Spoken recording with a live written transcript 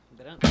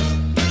This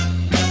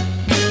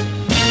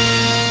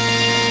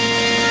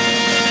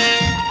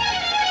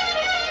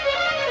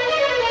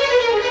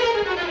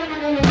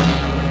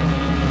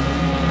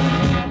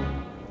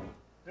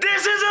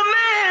is a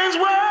man's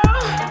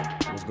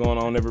world. What's going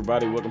on,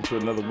 everybody? Welcome to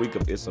another week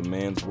of It's a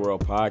Man's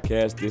World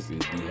podcast. This is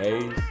D.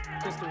 Hayes.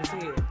 Crystal was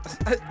here.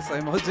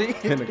 Same OG.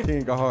 And the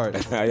King of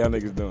Hearts. How y'all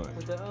niggas doing?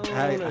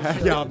 How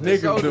y'all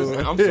niggas doing?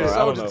 I'm sorry, I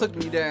don't Soldier know. took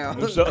me down.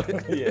 Yeah,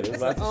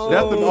 that's like That's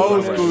them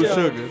old school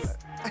sugars.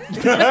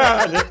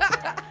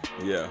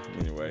 Yeah,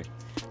 anyway.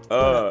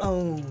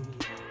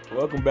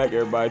 Welcome back,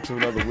 everybody, to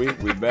another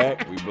week. We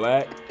back. We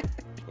black.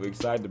 We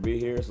excited to be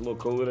here. It's a little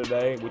cooler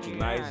today, which is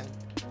nice.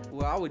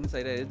 Well, I wouldn't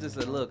say that. It's just a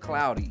little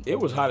cloudy. It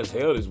was hot as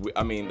hell this week.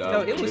 I mean,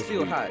 No, it was this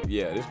still week. hot.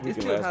 Yeah, this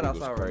weekend still last hot week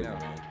was outside crazy, right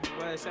now. man.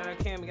 Well, shout out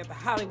Cam. We got the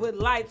Hollywood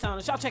lights on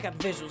us. Y'all check out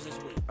the visuals this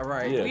week. All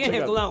right. Yeah. We in check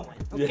here out- glowing.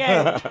 Okay.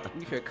 Yeah.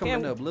 We here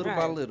coming Cam- up little by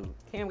right. little.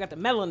 Cam got the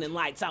melanin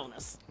lights on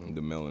us.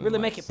 The melon. Really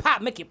make it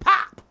pop. Make it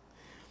pop.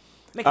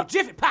 Make it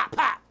jiffy pop.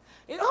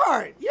 It's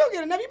hard. You don't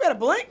get enough. You better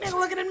blink, nigga,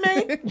 looking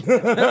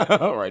at me.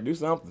 All right, do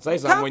something. Say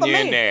something when you're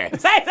in there.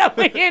 Say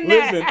something in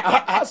there. Listen,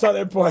 I saw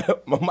that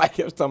part. My mic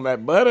kept talking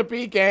about butter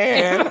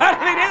pecan.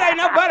 This ain't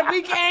no butter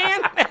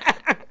pecan.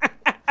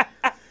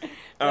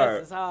 All This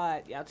right. is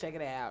hard. Y'all check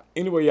it out.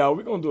 Anyway, y'all,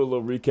 we're gonna do a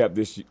little recap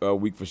this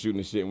week for shooting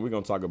the shit, and we're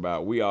gonna talk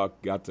about we don't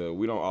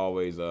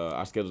always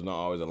our schedules don't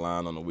always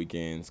align on the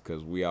weekends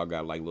because we all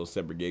got like little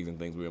separate gigs and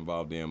things we're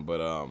involved in. But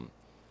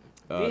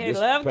this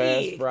love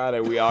past gigs.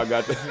 Friday we all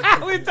got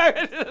to We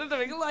turned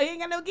he ain't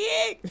got no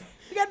gig.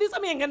 You gotta do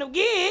something. He ain't got no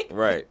gig.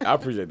 right. I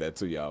appreciate that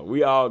too, y'all.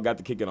 We all got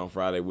to kick it on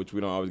Friday, which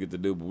we don't always get to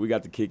do, but we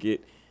got to kick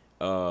it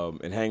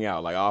and hang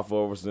out like all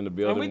four of us in the And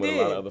building we with did.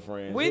 a lot of other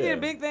friends. We Yeah.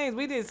 did big things.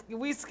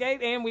 We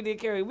skate and we did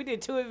karaoke. We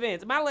did 2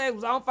 events. My leg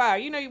was on fire.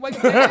 You know, you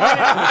wake up.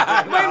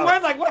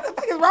 Wayne's like, what the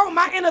fuck is wrong with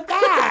my inner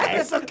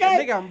thighs?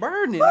 Okay. Nigga, I'm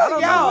burning. I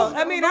don't know. Yo,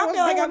 I mean, I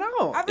feel like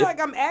I I feel like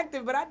I'm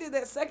active, but I did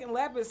that second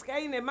lap of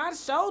skating and my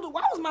shoulder.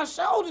 Why was my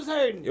shoulders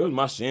hurting? It was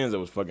my shins that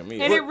was fucking me.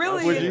 And it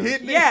really, was you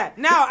hitting it? yeah.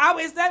 No,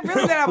 is that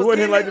really that I was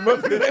Wasn't it like hitting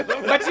the it?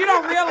 But you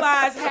don't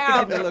realize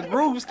how the little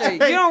groove skate. you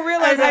don't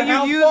realize Hey, man, how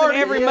how you far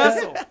using every did-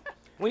 muscle.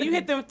 When you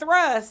hit them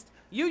thrusts,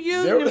 you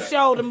use There them was-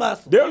 shoulder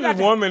muscles. There You was got this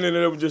to- woman and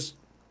it was just.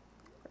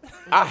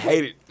 I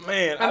hate it,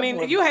 man. I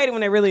mean, you hate it when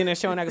they're really in there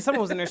showing out. Because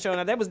someone was in there showing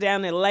out. They was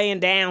down there laying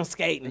down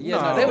skating.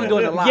 Yeah, no, they was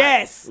doing a lot.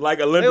 Yes.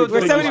 like Olympic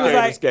Where figure somebody was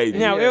like, skating.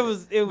 no, Yeah. it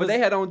was. But they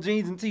had on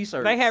jeans and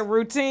t-shirts. They had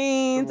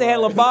routines. They had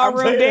little I'm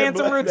ballroom saying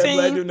dancing that black dude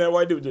routine. and that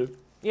white dude just.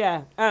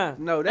 Yeah.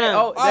 No, they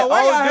Uh. Oh,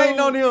 why y'all hating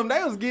dude- on them?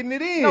 They was getting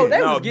it in. No,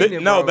 they was getting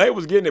it, bro. they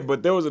was getting it,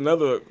 but there was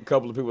another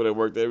couple of people that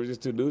worked there. It was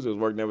just 2 dudes that was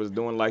working that was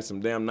doing like some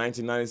damn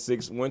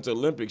 1996 Winter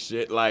Olympic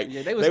shit. Like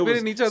Yeah, they was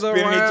spinning each other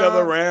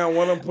around.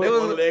 One of them put They was-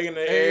 one leg in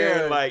the air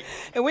yeah. and like.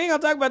 And we ain't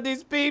gonna talk about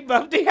these speed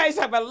bumps. I ain't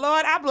talking about,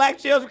 Lord, our black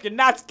children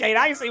cannot skate.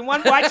 I ain't seen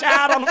one white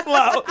child on the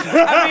floor.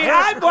 I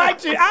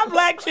mean, our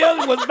black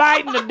children was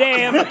biting the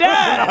damn No,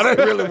 dust.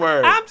 they really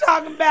were. I'm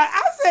talking about,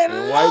 I said, And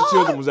Lord. white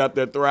children was out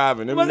there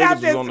thriving. Them Was niggas out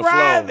was there on the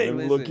thriving. floor. Them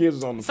little Listen. kids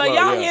was on the So floor.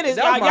 y'all yeah. hear this,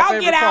 That was my y'all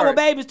favorite get our part.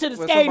 babies to the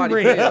When skating somebody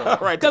rink. fell.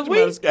 Right, Because teach them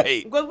how to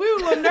skate. we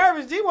was a little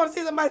nervous. G want to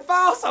see somebody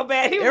fall so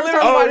bad. He was Every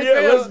literally, time Oh, somebody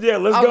yeah, fell,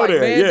 let's I go was like,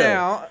 there, man yeah.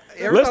 down.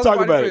 Every Let's time talk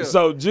somebody about it. fell.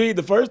 So, G,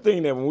 the first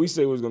thing that when we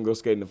said we was gonna go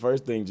skating, the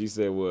first thing G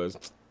said was,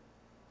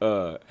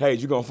 "Hey,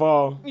 you gonna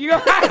fall?" you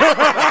know,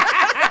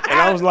 And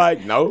I was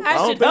like, "No, I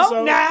don't should think hope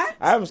so. not.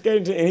 I haven't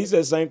skated." And he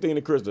said the same thing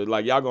to Crystal,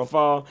 like, "Y'all gonna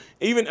fall?"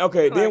 Even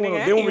okay. Then nigga, I when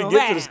ain't we gonna get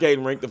to lie. the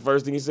skating rink, the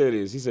first thing he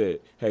said,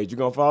 "Hey, you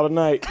gonna fall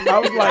tonight?" I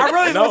was like, I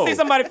really no. want to see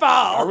somebody I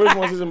fall. really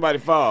want to see somebody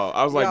fall.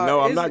 I was like, Y'all, "No,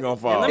 I'm it's- not gonna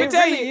fall." let me It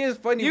tell really you, is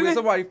funny you when can-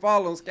 somebody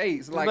fall on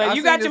skates. Like, But I you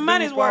seen got this your dude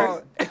money's fall.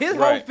 worth. His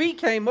Right. whole feet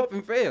came up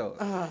and fell.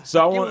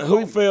 So I want was who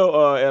funny.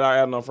 fell at our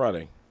outing on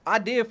Friday? I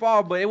did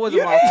fall, but it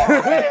wasn't You my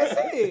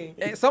fault. did.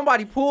 And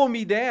somebody pulled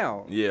me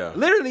down. Yeah.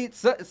 Literally,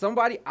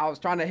 somebody. I was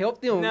trying to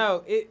help them.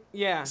 No,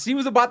 yeah. She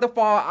was about to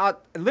fall. I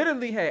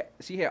literally had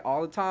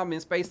all the time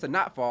and space to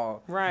not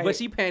fall. Right. But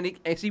she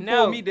panicked and she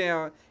No. pulled me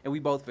down, and we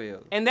both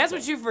failed. And that's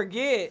what you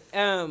forget.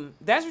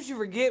 That's what you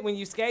forget when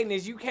you skating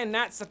is you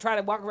cannot try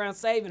to walk around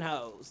saving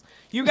hoes.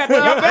 You got to,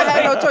 your best, I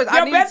had no choice. I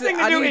your need best to- thing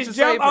to I do need is to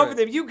jump save her. over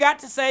them. You got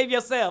to save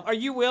yourself, or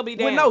you will be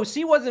down. Well, no,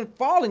 she wasn't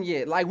falling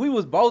yet. Like, we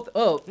was both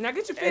up. Now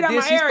get your feet And out then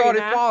my she area started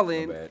now.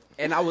 falling, My bad.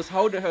 and I was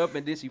holding her up,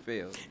 and then she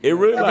fell. It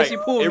really And then like she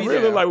pulled it me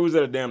really down. like we was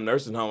at a damn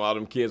nursing home. All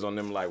them kids on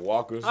them like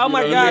walkers. Oh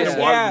my you know what I mean? gosh,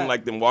 Them walkers, yeah. them,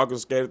 like them walker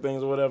skater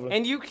things or whatever.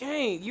 And you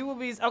can't. You will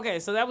be okay.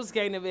 So that was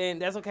skating event.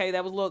 That's okay.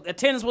 That was a little.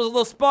 Attendance was a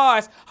little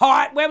sparse.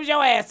 Hart, where was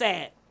your ass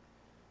at?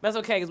 That's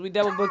okay because we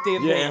double booked the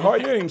event. yeah, and Hart,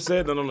 you ain't even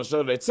said that on the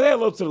show today. Say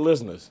hello to the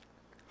listeners.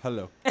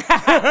 Hello.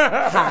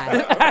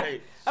 Hi.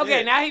 Okay,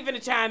 Shit. now he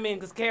finna chime in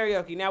because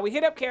karaoke. Now we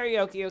hit up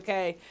karaoke,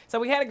 okay? So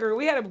we had a group.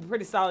 We had a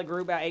pretty solid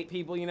group, about 8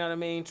 people, you know what I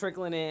mean,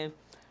 trickling in.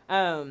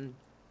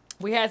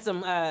 We had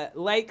some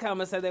late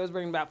comers, said they was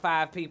bringing about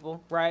 5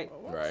 people, right?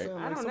 Right. Sound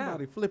I like don't know.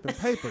 somebody flipping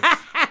papers.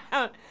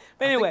 But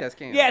anyway, that's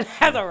Cam. yeah,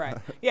 that's all right.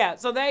 Yeah,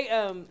 so they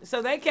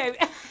came.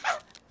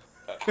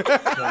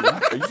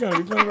 Are you trying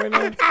to be funny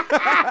right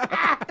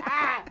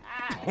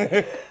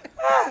now?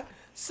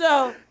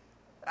 So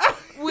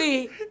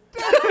we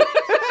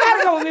had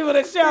a couple people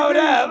that showed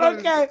up,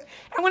 okay?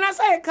 And when I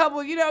say a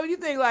couple, you know, you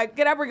think like,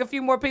 can I bring a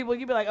few more people?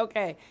 You'd be like,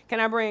 okay, can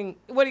I bring,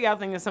 what do y'all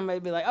think of somebody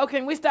be like, oh,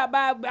 can we stop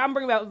by? I'm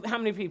bringing about how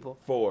many people?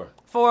 4.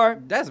 4?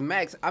 That's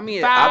max. I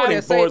mean, Five. I I think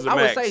would say 4 is the I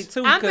would max. say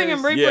 2. I'm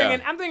thinking we Yeah.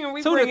 bringing, I'm thinking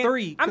we 2 bringing, to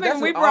 3. I'm 'cause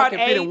thinking we that's all brought can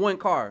fit 8. in one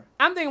car.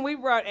 I'm thinking we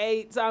brought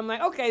 8, so I'm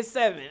like, okay,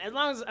 7, as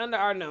long as it's under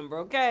our number,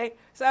 okay?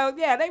 So,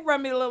 yeah, they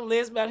run me a little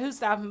list about who's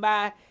stopping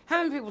by.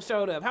 How many people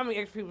showed up? How many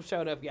extra people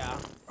showed up, y'all?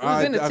 It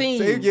was in the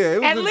teens. Yeah,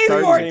 it was At in least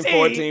 13. 14.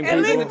 14 At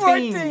least people.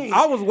 14.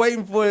 I was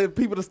waiting for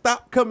people to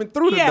stop coming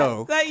through the Yeah,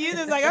 door. so you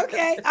just like,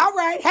 okay, all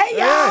right. Hey, y'all,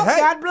 Yeah, hey,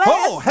 God bless.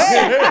 Oh,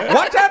 hey,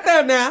 watch out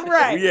there now.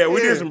 Right. Yeah, we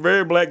did some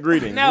very black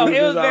greetings. No, We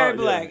it was just very all-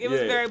 black. yeah, It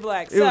was yeah. very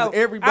black. It was So,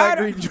 every I black had-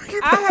 greeting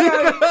drink.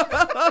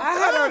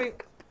 I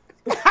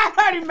had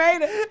already made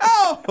it.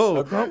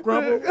 Oh,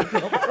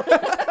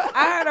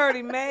 I had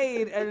already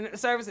made a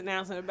service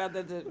announcement about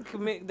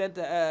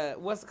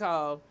what's it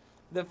called?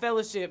 The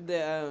fellowship,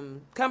 the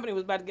company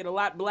was about to get a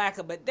lot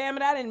blacker, but damn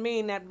it, I didn't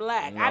mean that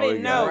black. I didn't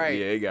it know. got- Right.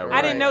 Yeah, it got right.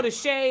 I didn't know the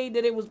shade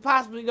that it was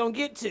possibly gonna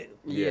get to.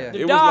 Yeah. The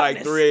It was like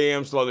darkness. 3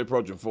 a.m. slowly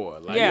approaching 4.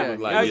 Like, Yeah. It was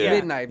like, Oh, yeah. yeah.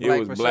 Midnight It black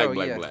was for black, sure,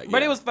 black, yeah. black.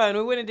 But yeah. it was fun.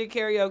 We went and did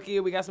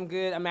karaoke. We got some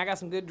good. I mean, I got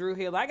some good Drew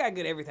Hill. I got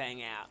good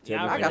everything out. You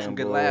know? Check I got some Man,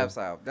 good boy. laughs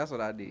out. That's what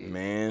I did.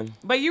 Man.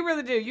 But you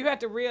really do. You have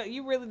to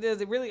you really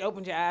does. It really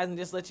opens your eyes and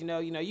just let you know,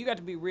 you got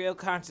to be real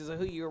conscious of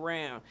who you're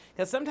around.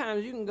 Because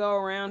sometimes you can go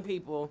around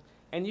people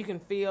and you can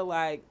feel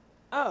like,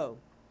 oh,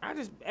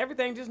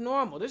 everything just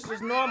normal. This is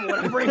just normal what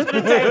I bring to the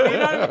table. You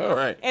know what I mean?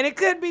 Right. And it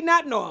could be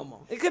not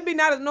normal. It could be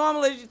not as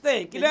normal as you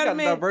think. You know You what I gotta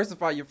mean?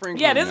 diversify your friend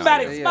Yeah, group. this is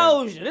about Yeah.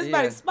 exposure. This is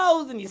about Yeah.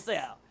 exposing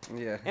yourself.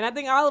 Yeah. And I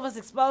think all of us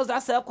exposed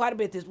ourselves quite a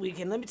bit this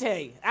weekend. Let me tell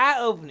you,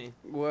 eye-opening.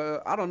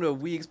 Well, I don't know if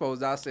we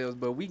exposed ourselves,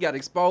 but we got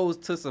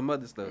exposed to some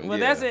other stuff. Well,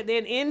 Yeah. that's it.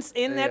 Then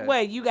in that Yeah.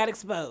 way, you got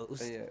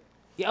exposed. Yeah.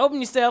 You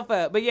open yourself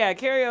up. But yeah,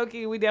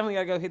 karaoke, we definitely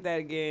gotta go hit that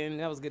again.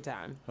 That was a good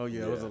time. Oh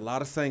yeah, there was a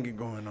lot of singing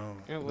going on.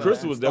 It was.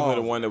 Crystal was definitely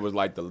the Stars. one that was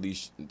like the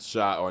least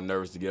shy or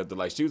nervous to get up there.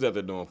 Like she was out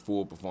there doing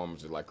full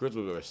performances. Like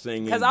Crystal was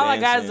singing, Because all I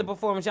got is dancing. the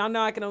performance. Y'all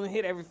know I can only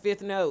hit every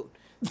 5th note.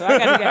 So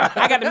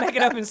I got to make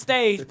it up in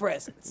stage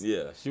presence.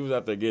 Yeah, she was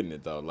out there getting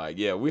it though. Like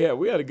yeah, we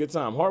had a good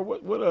time. Hart,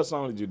 what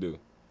song did you do?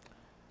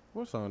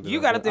 What song did You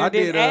I got do? up there I and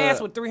did did,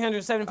 ass with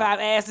 375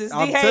 asses.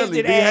 I'm D. Hayes telling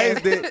you, did D. ass.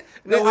 Hayes did.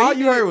 No, all he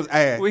you did- heard was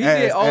ass. Well, he ass,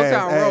 did Old ass,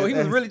 Town ass, Road. He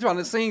was ass. really trying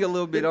to sing a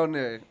little bit on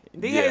there.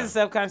 D. Yeah. Hayes is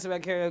self-conscious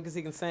about karaoke because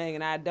he can sing,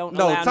 and I don't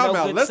No, allow talk no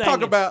about. good Let's talk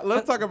singing. about.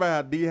 Let's talk about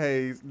how D.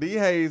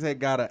 Hayes had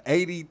got an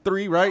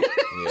 83, right?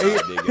 Yeah, I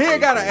did get he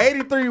had got an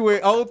 83. 83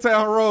 with Old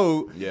Town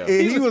Road. Yeah. And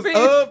He he was was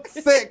pissed.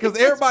 upset because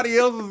everybody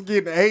else was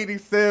getting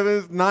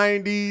 87s,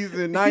 90s,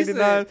 and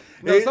 99s.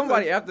 No,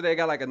 somebody after that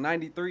got like a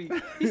 93.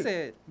 He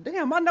said,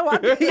 "Damn, I know I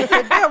did." He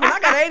said, "Damn, I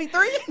got an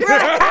 83."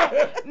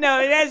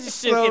 No, that's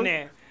just shook So- in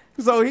there.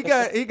 So he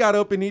got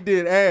up and he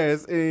did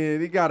ass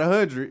and he got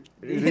 100.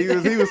 And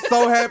he was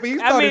so happy. He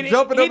started mean,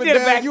 jumping he up and did a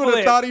down. You would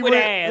have backflip thought he with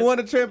ass. won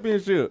a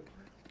championship.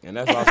 And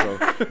that's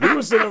also we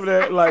was sitting over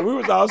there like we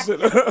was all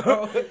sitting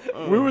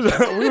we was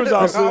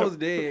all I sitting was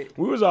dead.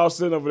 we was all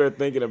sitting over there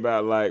thinking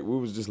about like we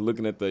was just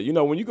looking at the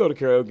when you go to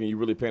karaoke and you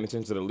really paying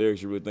attention to the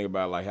lyrics, you really think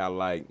about like how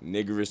like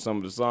niggerish some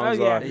of the songs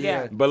Oh, yeah, are.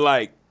 yeah. But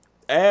like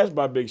Ass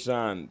by Big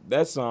Sean,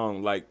 that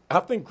song, like I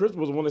think Chris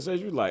was the one that says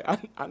you like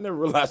I never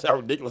realized how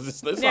ridiculous this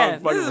song Yeah,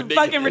 is fucking this is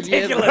ridiculous. fucking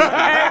ridiculous.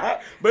 Okay?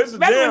 But it's a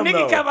Imagine jam when Nikki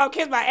though. come out,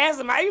 kiss my ass,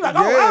 and you like,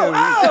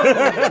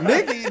 oh.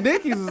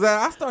 Nikki's was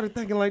out. I started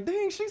thinking like,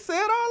 dang, she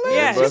said all that.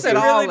 Yeah, she Busted said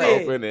all really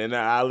that. open in the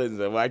islands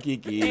of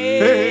Waikiki.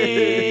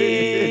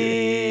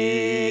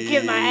 Hey,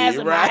 kiss my ass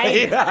and my Right. ass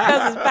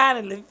because it's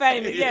finally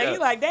famous. Yeah, Yeah. you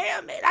like,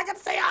 damn, man, I got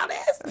to say all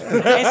this.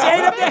 And she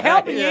ain't up there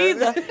helping you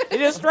either. It's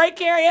just straight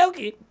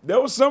karaoke. There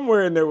was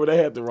somewhere in there where they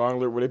had the wrong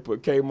lyric where they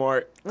put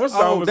Kmart. What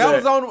song Oh, was that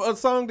was on a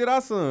song that I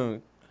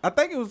sung. I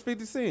think it was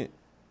 50 Cent.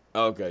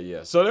 Okay,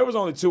 yeah. So there was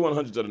only 2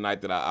 100s of the night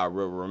that I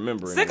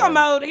remember. Sicko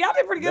Mode. Y'all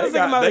did pretty good They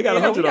at Sicko Mode. got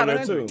Yeah, 100 we on got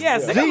there too. 100. Yeah,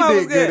 G Sicko Mode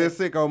was did good good.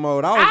 at Sicko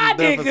Mode. I was I just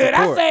there did for good.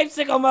 support. I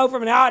saved Sicko Mode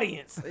from the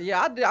audience.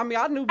 Yeah, I did. I mean,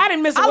 I knew. I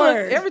didn't miss a looked-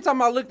 word. Every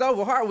time I looked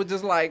over, Hart was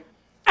just like,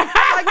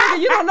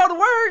 nigga, you don't know the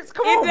words.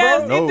 Come on, It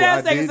does. bro. No, It does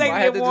I take a didn't. second I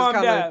to had get to just warmed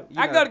kinda, up. you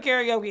I know. go to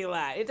karaoke a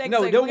lot. It takes a No,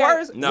 second. them We got-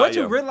 words. No, what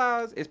yeah. you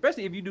realize,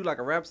 especially if you do like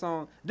a rap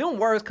song, them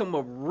words come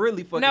up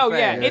really fucking No,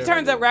 fast. yeah. It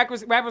turns yeah. out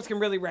rappers can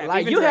really rap.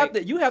 Like Even you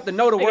Drake. have to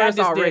know the Like, I words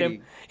just did already.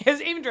 him.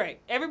 It's even Drake.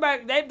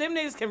 Everybody, them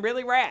niggas can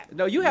really rap.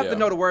 No, you have Yeah. to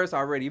know the words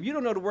already. If you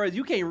don't know the words,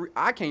 you can't.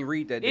 I can't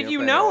read that. If damn you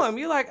fast. know them,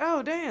 you're like,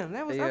 oh damn,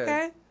 that was Yeah.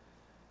 okay.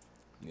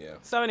 Yeah.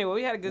 So anyway,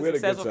 we had a good, We had a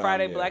good successful time,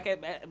 Friday.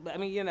 yeah. I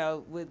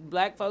mean, with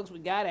black folks, we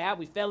got out,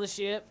 we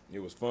fellowship, It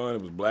was fun.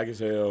 It was black as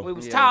hell. we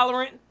was Yeah.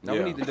 tolerant. No,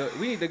 Yeah.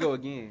 we need to go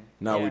again.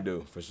 No, Yeah. we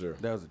do for sure.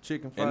 That was a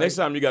chicken fight. And next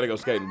time you got to go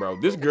skating, bro.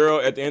 This girl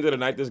at the end of the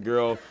night, this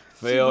girl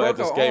fell broke at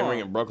the her skating arm.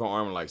 ring and broke her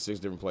arm in like 6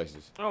 different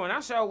places. Oh, and I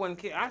sure wasn't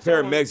kidding.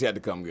 Paramedics had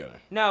to come get her.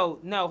 No,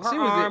 her She was in-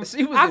 arm.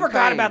 she was I in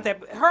forgot pain. about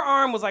that. Her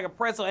arm was like a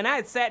pretzel, and I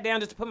had sat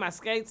down just to put my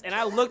skates, and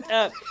I looked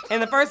up,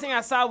 and the first thing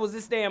I saw was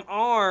this damn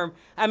arm.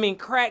 I mean,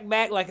 cracked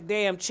back like a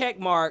damn check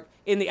mark,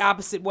 in the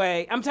opposite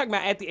way. I'm talking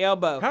about at the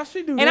elbow. How'd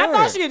she do and that? I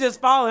thought she had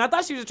just fallen. I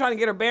thought she was just trying to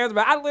get her bearings,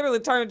 but I literally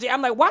turned to G.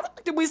 I'm like, why the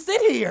fuck did we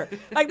sit here?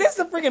 Like, this is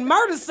a freaking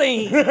murder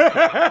scene.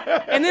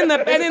 and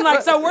then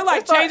like, so we're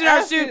like changing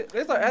our shoes.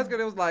 They start asking.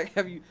 It was like,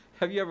 have you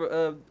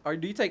ever or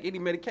do you take any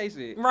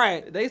medication?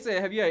 Right. They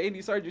said, have you had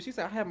any surgery? She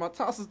said, I had my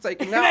tonsils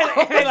taken out.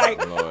 And they like,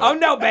 oh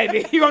no,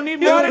 baby, you gonna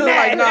need more than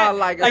that. Like, nah,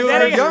 like It was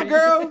that a ain't- young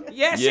girl.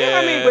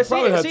 Yeah, but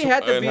probably she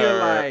had to in be her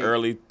like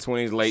early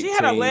 20s, late She teens.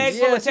 had a leg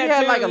full Yeah, of she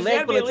had like a tattoos. She had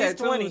leg to be full of at least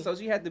 20. tattoos, so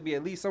she had to be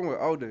at least somewhere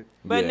older.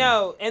 But Yeah.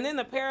 no, and then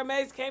the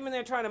paramedics came in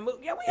there trying to move.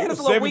 Yeah, we It had was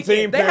this little 17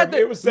 weekend. They had to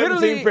It was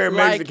 17 literally, paramedics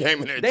like, that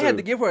came in there, They too. had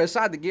to give her a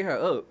shot to get her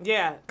up.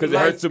 Yeah. Because it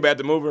like- hurts too bad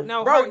to move her?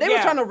 No, Bro, her- they yeah.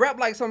 were trying to wrap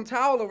like some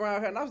towel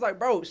around her, and I was like,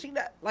 bro, she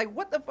not like,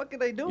 what the fuck are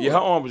they doing? Yeah, her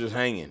arm was just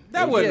hanging.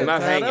 That It was wasn't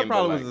not a hanging, That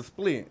probably but was a like,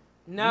 splint.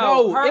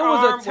 No, her it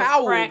arm was a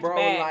towel, cracked bro.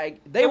 back.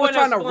 Like they It were wasn't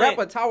trying a to wrap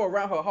splint. a towel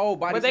around her whole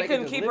body. But so they could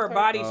couldn't just keep lift her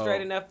body Oh.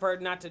 straight enough for her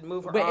not to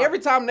move her But arm. every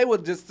time they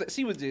would just,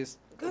 she was just.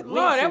 Good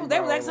Lord, they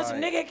was acting such a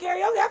nigga at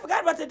karaoke. I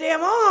forgot about the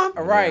damn arm.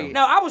 Right.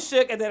 No, I was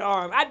shook at that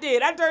arm. I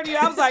did. I turned to you.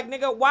 I was like,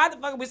 nigga, why the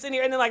fuck are we sitting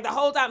here? And then like the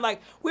whole time,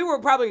 like we were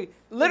probably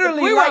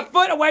Literally, we were like, a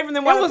foot away from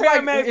them. It While was the like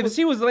paramedics if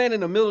she was laying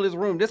in the middle of this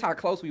room. This how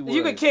close we were.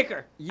 you could kick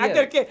her. Yeah. I could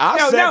have kicked. I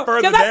no, sat no,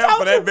 further 'cause I down told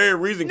for that you- very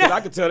reason, because No. I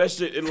could tell that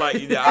shit,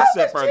 I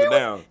sat further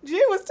down. G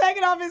was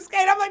taking off his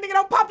skate. I'm like, nigga,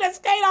 don't pop that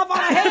skate off on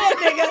her head,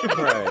 nigga.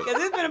 Right.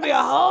 Because it's gonna be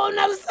a whole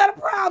nother set of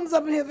problems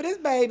up in here for this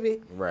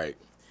baby. Right.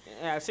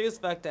 Yeah, she was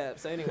fucked up.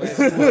 So anyway,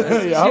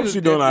 Yeah, I hope she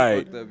doing all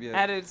right.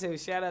 Yeah. I did too.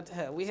 Shout out to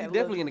her. We She's had a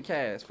definitely little, in the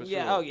cast for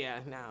yeah. sure. Oh yeah.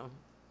 No.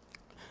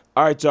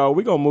 All right, y'all.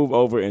 We're going to move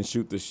over and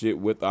shoot the shit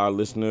with our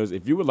listeners.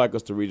 If you would like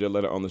us to read your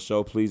letter on the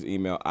show, please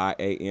email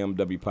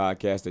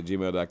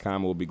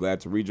iamwpodcast@gmail.com. We'll be glad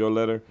to read your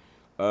letter.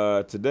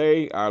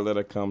 Today, our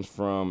letter comes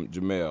from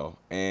Jamel,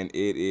 and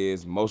it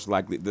is most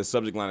likely, the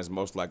subject line is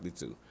most likely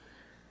to.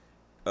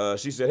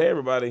 She said, hey,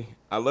 everybody.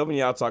 I love when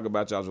y'all talk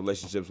about y'all's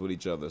relationships with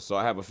each other. So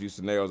I have a few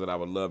scenarios that I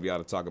would love y'all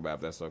to talk about,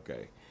 if that's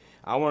okay.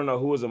 I want to know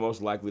who is the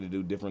most likely to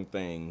do different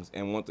things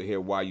and want to hear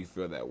why you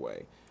feel that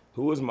way.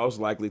 Who is most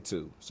likely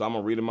to? So I'm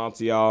going to read them out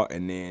to y'all,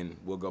 and then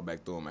we'll go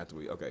back through them after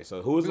we. Okay,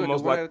 so who is We the gonna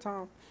most do one at likely? a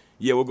time.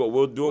 Yeah, we'll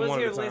do them Let's one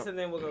hear at a the list time. and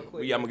then we'll go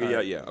quick. Yeah, I'm going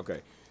to get,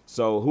 okay.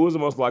 So who is the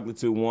most likely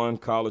to, 1,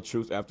 call the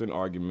truth after an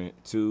argument,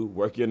 2,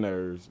 work your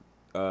nerves,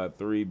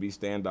 3, be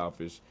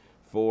standoffish,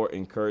 4,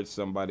 encourage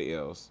somebody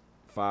else,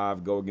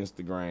 5, go against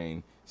the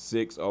grain,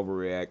 6,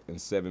 overreact,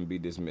 and 7, be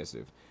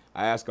dismissive.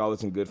 I ask all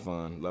this in good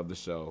fun. Love the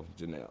show.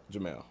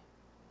 Jamel.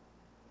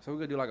 So we're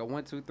gonna do like a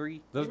 1, 2,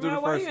 3. Let's do the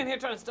Why first you in one. here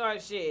trying to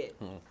start shit?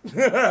 All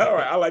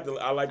right, I like the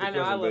I know, I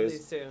question love base.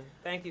 these two.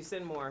 Thank you.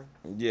 Send more.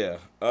 Yeah.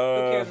 Who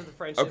cares if the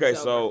friendship's Okay, over?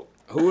 so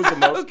who is the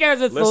most? Who cares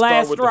if it's let's the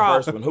last start with straw?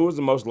 the first one. Who is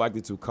the most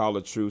likely to call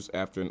a truce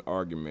after an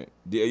argument?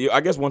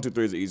 I guess 1, 2,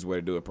 3 is the easiest way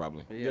to do it,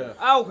 probably. Yeah.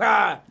 Oh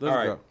God. Let's All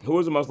right. go. Who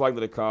is the most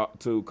likely to call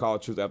a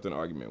truce after an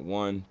argument?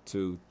 1,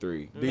 2,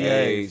 3.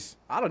 DAs.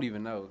 I don't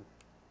even know.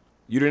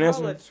 You didn't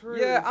Call a answer? truce.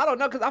 Yeah, I don't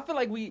know because I feel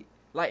like if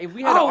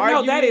we had an Oh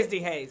argument. no, that is D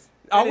Hayes.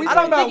 Are we I talking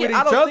don't about think with it- each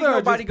I don't other think or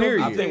nobody just gonna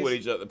period? I think with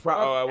each other.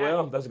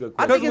 well, that's a good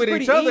I question. think Because with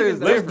it's each pretty other even, is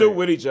though. Let's different. do it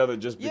with each other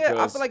just because.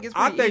 Yeah, I feel like it's I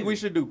pretty think even. we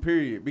should do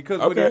period because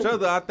Okay. with each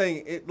other, I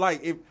think it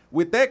like if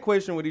with that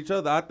question with each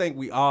other, I think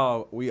we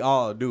all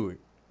do it.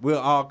 We'll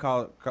all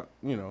call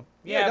you know,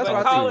 Yeah, that's but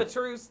what I call a think.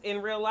 truce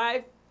in real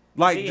life.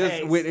 like D. just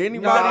Hayes. with No,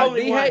 anybody.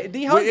 only one.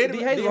 D. With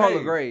Hayes D. will hold a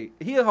Hayes. grade.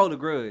 He'll hold a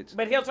grudge.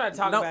 But he'll try to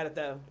talk No. about it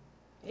though.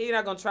 He's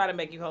not gonna try to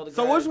make you hold a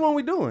So grudge. which one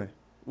we doing?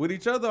 With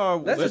each other or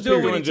Let's just do do it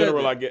it with in each general,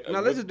 other. I get-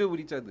 No, let's just do it with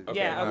each other.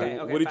 Yeah, okay,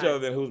 okay, With each fine. other,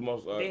 then who's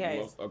most? D.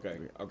 Hayes. Okay.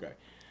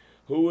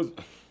 Who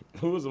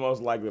is the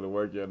most likely to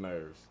work your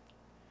nerves?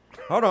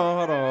 Hold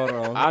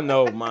on. I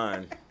know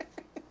mine.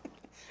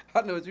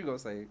 I know what you're gonna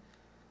say.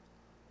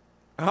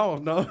 I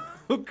don't know.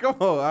 Come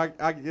on,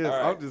 I guess All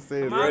right. I'm just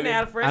saying. Come on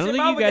now, I friendship don't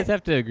think you over guys there.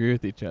 have to agree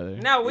with each other.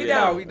 No, we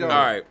Yeah. don't. we don't. All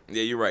right.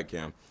 Yeah, you're right,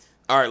 Cam.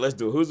 All right, let's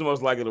do it. Who's the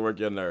most likely to work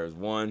your nerves?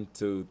 1,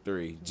 2,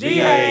 3. D.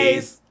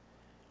 Hayes.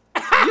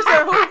 You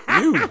said who?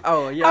 You.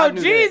 Oh yeah. I Oh,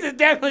 knew Jesus,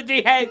 definitely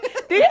D. Hayes.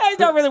 D. Hayes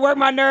don't really work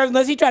my nerves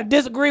unless he try to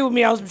disagree with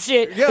me on some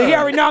shit. Yeah. That he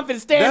already know I'm finna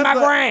stand my That's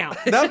the- ground.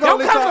 that's the Don't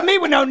only come time- for me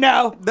with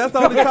no. That's the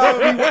only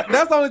time.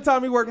 That's the only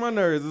time he work my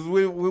nerves. Is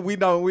we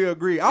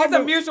agree. I It's a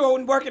remember- mutual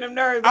when working them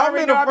nerves. I I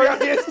already remember know I'll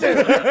be on this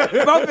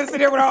too. Both been sitting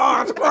there with our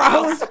arms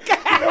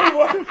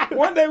crossed.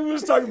 One day we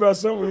was talking about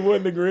something we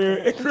wasn't agreeing,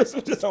 and Chris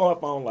was just on her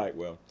phone like,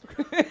 well,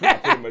 I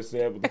pretty much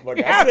said what the fuck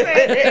I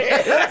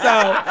said.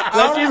 So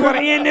let's just want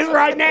to end this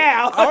right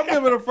now. I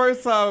remember the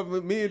first time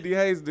me and D.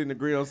 Hayes didn't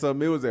agree on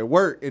something. It was at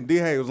work, and D.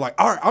 Hayes was like,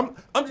 "All right,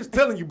 I'm just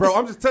telling you, bro.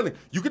 I'm just telling you.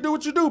 You can do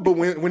what you do, but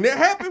when this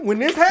happened,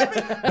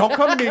 don't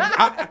come to me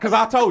because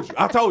I told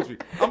you.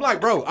 I'm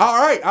like, bro,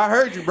 all right, I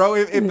heard you, bro.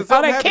 If All something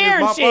that happened,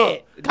 Karen it's my fault.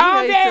 shit.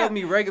 Calm D. Hayes tells down.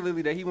 me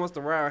regularly that he wants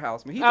to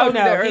roundhouse me. He Oh, told me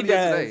no, that he earlier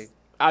does. today.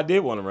 I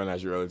did want to run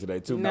at you earlier today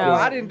too. No. Well,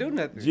 because I didn't do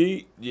nothing.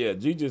 G.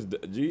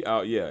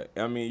 Yeah.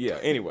 I mean, yeah.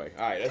 Anyway,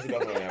 all right. That's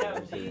enough on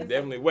that one.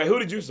 Definitely. Wait, who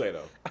did you say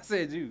though? I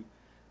said you.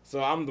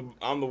 So I'm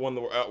the one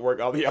to work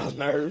all the y'all's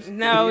nerves.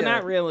 No, Yeah.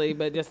 not really,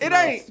 but just It the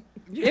ain't.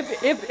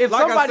 If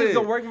Like I somebody's said,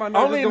 gonna work my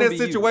nerves, only it's in gonna that be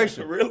you.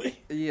 situation. Really?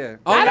 Yeah.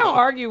 I don't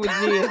argue with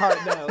G and Hart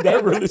though.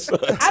 That really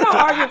sucks. I don't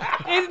argue.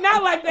 It's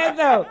not like that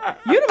though.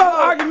 You the most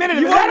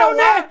argumentative. You Is that wanna on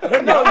know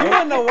there? No, you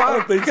wanna know why? I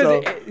don't think so.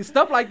 Because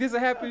stuff like this will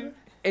happen.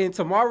 And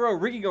tomorrow,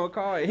 Ricky gonna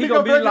call and he gonna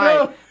gonna be bring it like,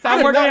 up. so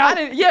I work on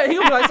y'all. Yeah, he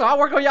gonna be like, so I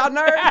work on y'all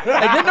nerves. And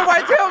then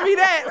nobody tell me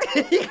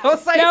that. He gonna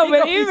say, No, he but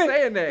gonna even be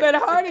saying that. but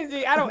Hart and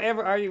G, I don't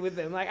ever argue with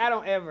them. Like I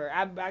don't ever.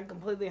 I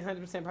completely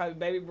 100% probably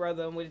baby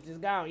brother them, which is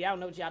just gone. Y'all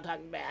know what y'all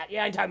talking about.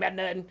 Y'all ain't talking about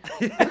nothing.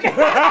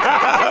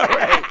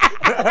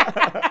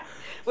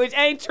 Which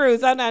ain't true.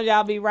 Sometimes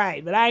y'all be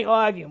right, but I ain't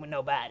arguing with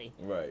nobody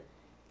Right.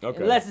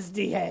 Okay. unless it's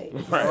D. Hayes.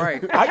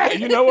 Right.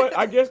 You know what?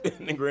 I guess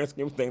in the grand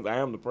scheme of things, I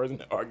am the person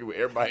that argue with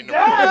everybody. In the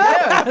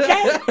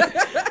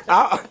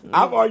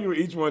I've argued with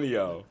each one of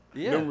y'all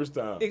numerous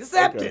times.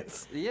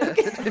 Acceptance. Yeah.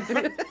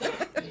 Okay.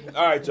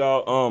 All right,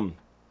 y'all.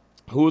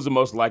 Who is the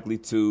most likely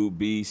to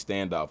be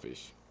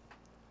standoffish?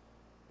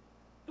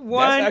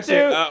 One, That's two.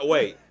 actually,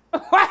 wait.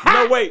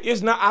 No, wait.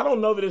 It's not. I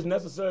don't know that it's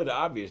necessarily the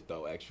obvious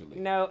though. Actually.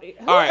 No. All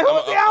right.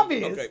 Who's the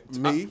obvious? Okay.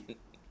 Me?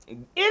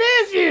 It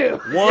is you.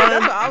 One,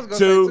 that's what I was gonna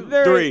two, say,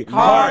 too. three. Hard.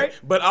 Hard.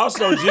 But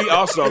also G.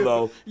 Also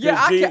though. 'cause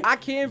Yeah, G, I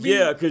can be.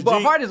 Yeah, because but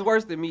G. Hart is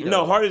worse than me. Though.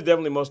 No, Hart is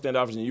definitely more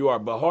standoffish than you are.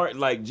 But Hart,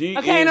 like G.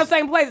 Okay, ain't no is,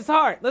 same place. It's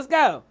hard. Let's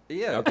go.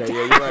 Yeah. Okay. Yeah,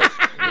 you're right.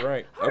 You're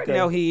right. Okay.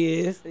 No, he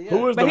is.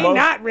 Who is But the he most?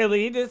 not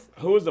really. He just.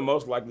 Who is the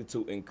most likely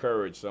to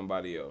encourage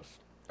somebody else?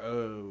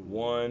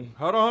 One.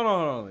 Hold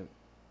on.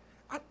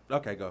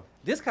 Okay, go.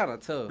 This kind of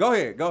tough. Go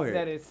ahead.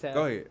 That is tough.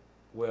 Go ahead.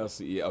 Well,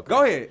 see, yeah. Okay.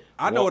 Go ahead.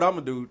 I know One- what I'm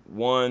gonna do.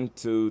 1,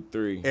 2,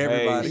 3.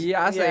 Everybody. Hayes.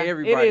 Yeah, I say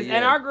everybody. It is. Yeah.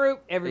 In our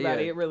group,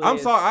 everybody. Yeah. It really I'm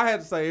is. sorry, I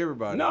had to say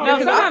everybody. No. No,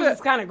 Because I sometimes feel-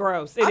 it's kind of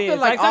gross. It I is.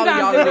 feel like all of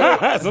sometimes y'all, it-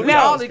 Sometimes we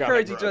all it's kinda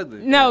encourage gross. each other.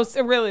 No,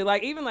 so really,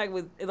 like even like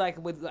with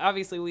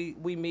obviously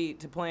we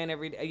meet to plan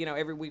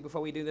every week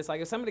before we do this.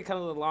 Like if somebody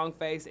comes with a long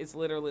face, it's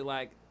literally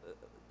like,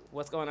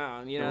 what's going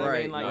on? You know what I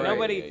Right, mean? Like right.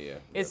 nobody, Yeah.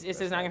 it's just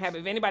not gonna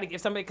happen.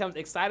 If somebody comes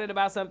excited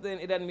about something,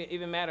 it doesn't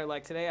even matter.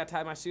 Like today, I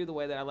tied my shoe the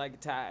way that I like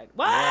it tied.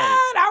 What?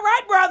 Right. All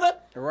right, brother.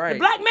 Right. The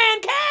black man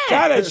can.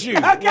 Tie that shoe.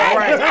 Okay.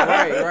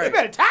 Right. You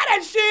better tie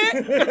that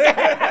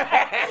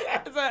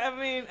shit. So I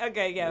mean,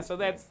 okay, yeah. So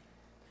that's.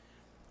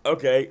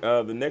 Okay.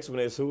 The next one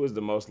is who is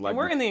the most likely?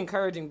 We're in the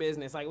encouraging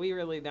business. Like we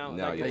really don't.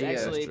 No, Like yeah, it's yeah,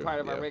 that's actually true. part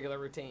of our Yeah. regular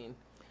routine.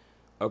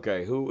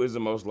 Okay. Who is the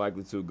most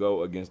likely to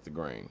go against the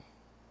grain?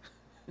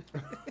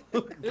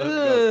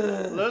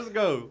 Let's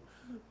go.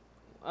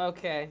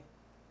 Okay.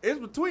 It's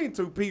between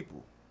two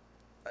people.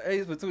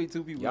 It's between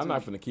two people. Y'all too.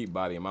 not finna keep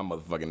bodying my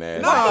motherfucking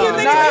ass. Why do you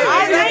think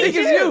I it ain't think it's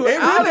you? you. It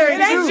really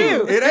It ain't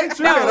you. It ain't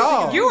you No, at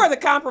all. you are the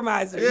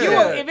compromiser. Yeah. You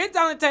are, if it's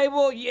on the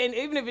table, and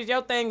even if it's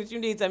your thing that you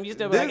need something, you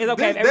still be like, it's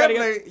okay. This Everybody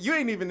else, definitely, you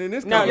ain't even in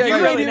this No, Yeah, you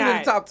you really ain't even in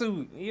not. the top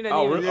two. you don't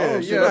Oh, even. really? Yeah, Oh,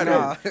 yeah, shit.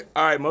 nah. Okay.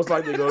 All right. Most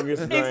likely to go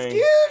against the grain.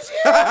 Excuse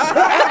you.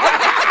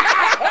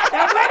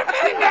 Now wait a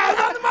minute. Now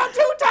it's on the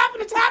top of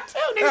the top two.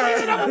 Nigga, this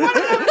is number one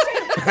and number two.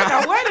 Now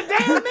wait a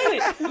damn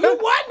minute. You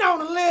wasn't on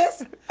the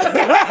list.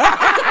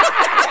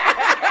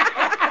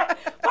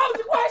 What was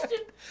the question?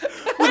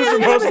 Who is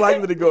the most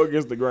likely to go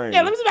against the grain?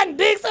 Yeah, let me see if I can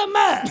dig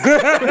something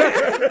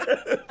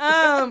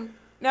up.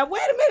 Now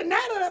wait a minute. Now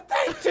that I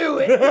think to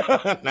it,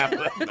 Now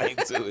that I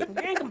think to it.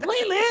 you're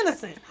completely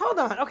innocent. Hold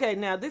on. Okay,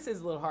 now this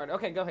is a little harder.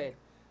 Okay, go ahead.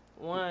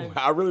 One.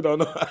 I really don't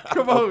know.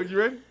 Come on, you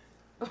ready?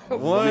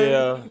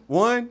 Yeah.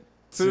 1,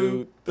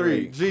 2,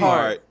 3. G.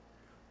 Hard.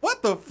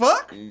 What the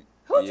fuck? Who'd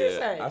you Yeah,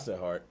 say? I said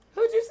hard.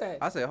 Who'd you say?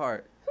 I said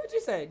Hart. Who'd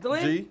you say?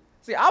 Glenn? G.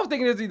 See, I was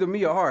thinking it was either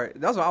me or Hart.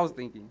 That's what I was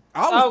thinking.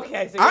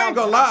 Okay, so I ain't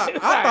gonna lie.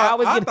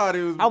 I thought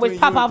it was I always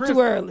between pop you and off Chris.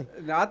 too early.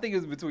 No, I think it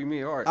was between me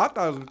and Hart. I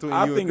thought it was between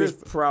I you think and it's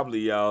Chris. probably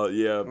y'all.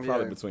 Yeah,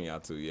 probably Yeah. between y'all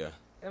two. Yeah.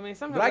 I mean, But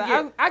sometimes I I get- go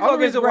only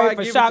against reason why I Ray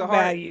for give it shock to Hart-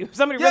 value.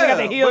 Somebody really got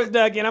their Yeah, heels but-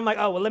 dug in. I'm like,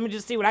 oh, well, let me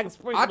just see what I can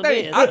sprinkle I in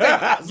think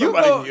this. you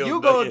Somebody go yelled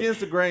you go back. against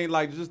the grain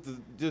like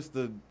just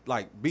to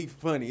like be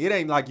funny. It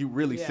ain't like you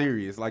really Yeah.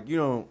 serious. Like you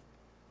don't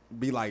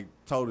be like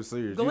totally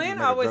serious. You just Glenn make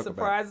a always joke about it.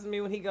 surprises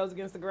me when he goes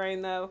against the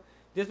grain, though,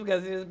 just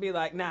because he just be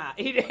like, nah.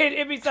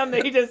 It'd be something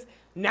that he just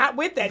not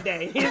with that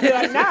day. He'd be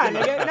like, nah,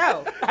 nigga,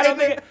 no. I don't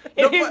think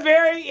he's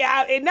very,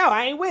 no,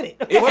 I ain't with it.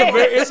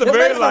 It's a What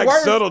very makes it like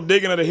worse- subtle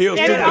digging of the heels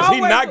too, And it because he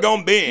always- not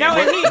gonna bend. No,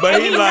 and he- but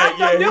and he he like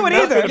not gonna do it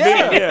he's either. not gonna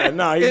bend. Yeah. Yeah,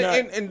 no, he's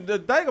not. And the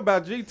thing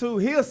about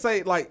G2, he'll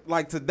say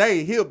like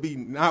today he'll be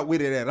not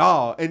with it at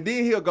all, and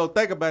then he'll go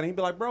think about it. He'll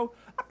be like, bro,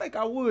 I think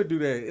I would do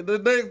that. The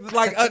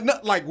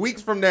next, like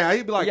weeks from now,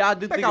 he'd be like, Yeah, I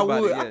do think about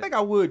would. it, yeah. I think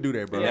I would do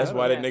that, bro. Yeah. That's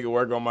why that nigga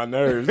work on my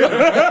nerves.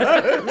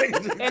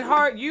 And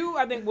Hart, you,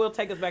 I think, will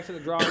take us back to the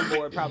drawing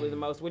board probably the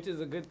most, which is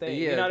a good thing.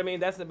 You Yeah. know what I mean?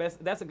 That's the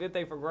best. That's a good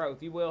thing for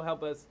growth. You will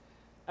help us.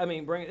 I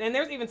mean, bring. And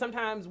there's even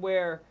sometimes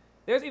where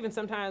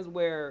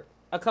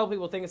a couple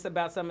people think it's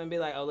about something and be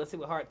like, oh, let's see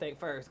what Hart think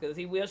first, because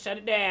he will shut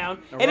it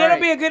down, and it'll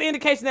Right. be a good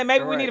indication that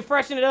maybe we Right. need to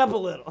freshen it up a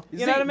little. You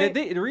know See, what I mean?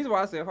 The reason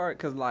why I said Hart,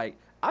 because like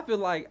I feel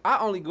like I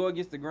only go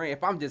against the grain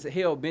if I'm just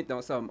hell bent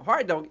on something.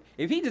 Hart don't.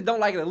 If he just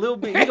don't like it a little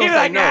bit, he He's gonna say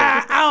like, no.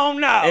 nah, I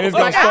don't know. And it's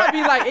gonna Like start. I'd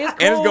be like, it's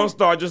cool. And it's gonna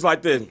start just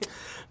like this.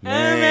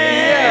 Man,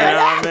 man. you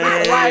know what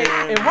I mean? like,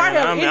 and why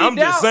have any I'm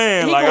doubt, just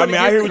saying, he like, going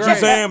I hear against what the you're grain.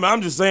 saying, but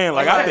I'm just saying,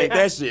 like, I think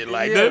that shit,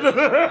 like,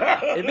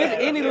 If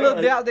it's any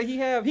little doubt that he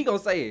have, he gonna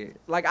say it.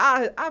 Like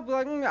I be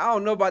like, I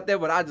don't know about that,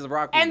 but I just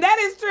rock with And it. that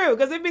is true,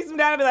 because if be some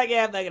doubt, I'd be like,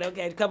 yeah, fuck it,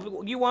 okay. A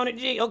couple, you want it,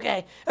 G?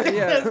 Okay.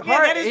 Yeah,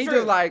 that is he true.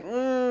 just like,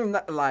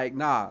 like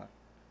nah.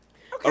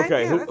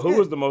 Okay, yeah, who that's who good.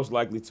 was the most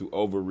likely to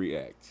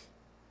overreact?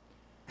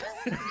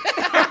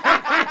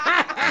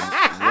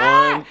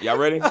 One, y'all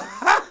ready?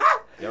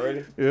 Y'all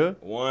ready? Yeah.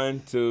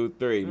 1, 2,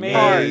 3. Me.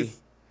 Hard.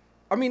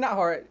 I mean, not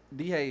hard.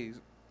 D Hayes.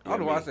 I don't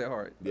know why I me. said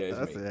hard. Yeah, it's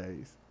That's me. a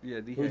haze. Yeah,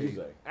 D Who'd you Hayes.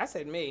 say? I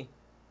said me.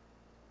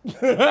 What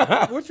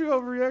you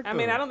overreact? I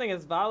mean, I don't think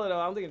it's volatile.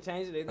 I don't think it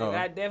changes anything. Oh.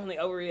 I definitely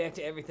overreact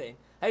to everything.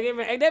 I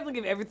definitely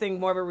give everything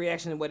more of a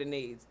reaction than what it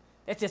needs.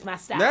 That's just my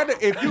style. Now,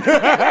 if you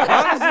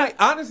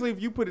honestly,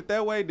 if you put it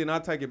that way, then I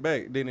take it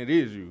back. Then it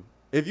is you.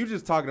 If you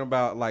just talking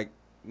about like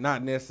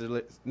not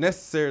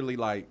necessarily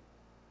like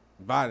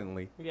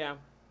violently. Yeah.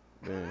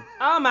 Yeah.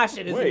 All my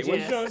shit is Wait, in what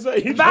you trying jest.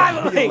 to say?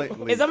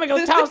 Violently. Is somebody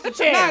gonna toss the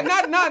chair?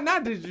 Not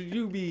that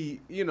you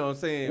be, you know what I'm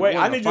saying. Wait,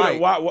 I wanna need you to,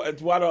 fight. why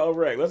the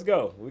overreact? Let's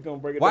go. We're going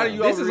to break it Why down. do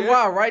you This is overreact?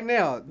 wild right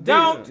now.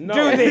 Don't No.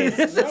 do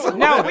this.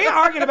 No, we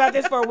arguing about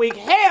this for a week.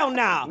 Hell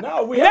no.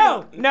 No, we no,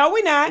 haven't. no,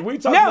 we not. We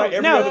talking no, about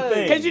every no, other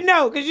thing.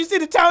 Cause you see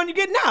the tone you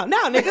get. No,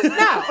 niggas,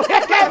 no.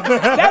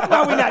 That's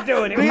why we not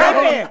doing it.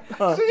 Right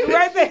there,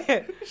 right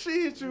there.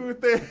 She hit you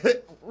with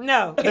that.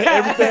 No.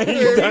 Everything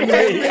you done to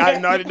me, I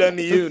know it done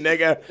to you,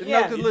 nigga.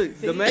 Yeah. No, cause look,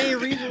 the main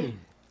reason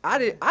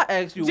I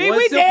asked you Gee, one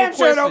we simple damn sure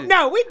question. don't.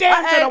 No, we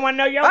damn sure don't want to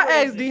know your. I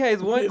asked reason. D Hayes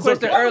one It's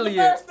question okay.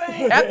 earlier. What was the first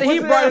thing? After he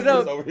What's brought it the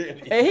up, Over here.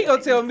 and he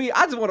gonna tell me,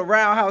 I just want to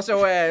roundhouse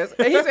your ass.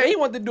 And he said he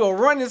wanted to do a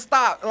running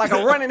stop, like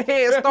a running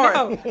head start,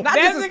 No, not that's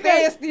just a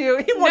because-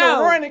 standstill. He want to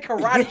No. run and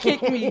karate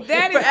kick me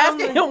That for is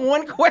asking only- him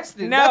one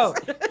question. No,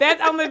 That's-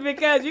 that's only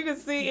because you can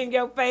see in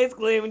your face,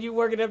 Glenn, when you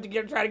working up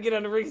to try to get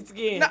under Ricky's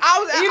skin. No, I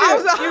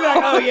was You be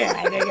like, oh yeah,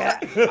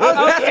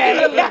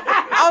 nigga.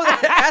 I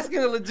was asking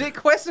a legit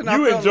question. I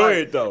You felt enjoy like.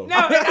 it, though. No,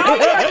 and all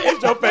you have to-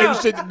 It's your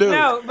favorite shit to do.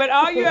 No, but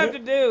all you have to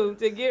do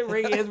to get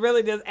Ricky is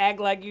really just act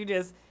like you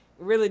just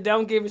really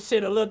don't give a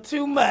shit a little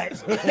too much.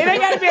 It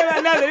ain't got to be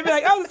about nothing. It'd be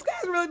like, oh, the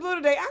sky's really blue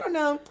today. I don't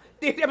know.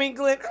 I mean,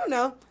 Glenn, I don't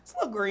know. It's a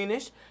little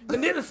greenish.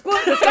 But then the sky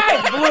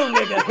is blue,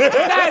 nigga. The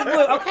sky is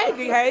blue. Okay,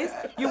 D. Hayes,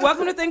 you're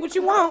welcome to think what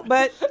you want,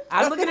 but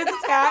I'm looking at the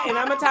sky and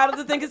I'm entitled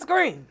to think it's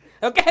green.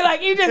 Okay,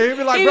 like you just. He'd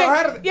be like, he bro, just-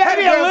 how did it'd be a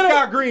damn little-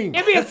 sky green?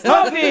 It'd be a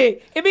slow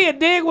dig. It'd be a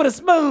dig with a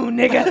spoon,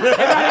 nigga. And by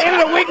the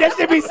end of the week, that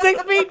should be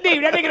 6 feet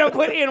deep. That nigga don't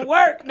put in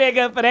work,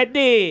 nigga, for that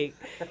dig.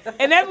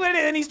 And that's what it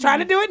is. And he's trying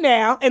to do it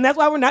now. And that's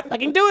why we're not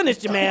fucking doing this,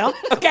 Jamel.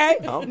 Okay?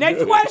 Next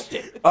good.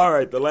 question. All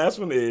right, the last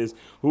one is,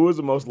 who is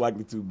the most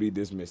likely to be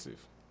dismissive?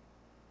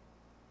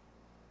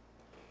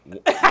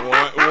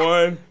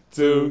 One,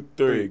 2,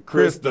 3.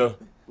 Krista.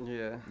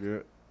 Yeah. Yeah.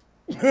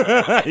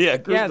 Yeah,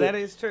 Krista. Yeah, that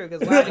is true.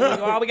 Because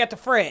all we got to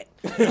fret.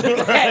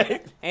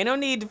 Ain't no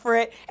need to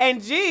fret.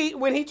 And G,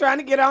 when he trying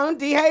to get on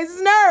D.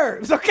 Hayes'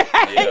 nerves, okay?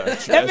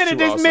 that's That finna true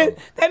dismiss.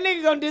 also. That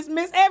nigga gonna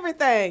dismiss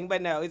everything.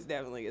 But no, it's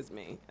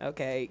me.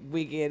 Okay,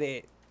 we get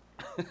it.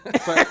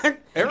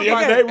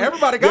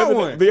 Everybody got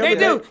one. They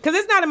do, because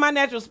it's not in my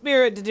natural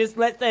spirit to just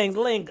let things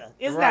linger.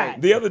 It's Right. not.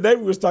 The other day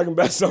we was talking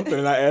about something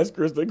and I asked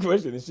Krista a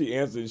question and she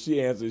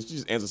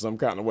just answered some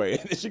kind of way.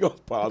 And then she goes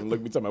pause and look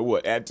at me talking about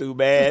what? Attitude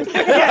bad? He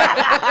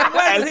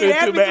asked Attitude me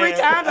too 3 bad.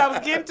 times. I was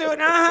getting to it.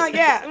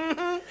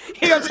 Yeah.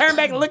 He gonna turn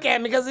back and look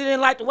at me because he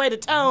didn't like the way the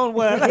tone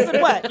was. I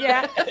said, what?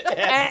 Yeah.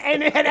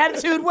 And that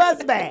attitude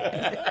was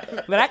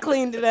bad. But I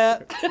cleaned it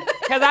up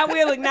because I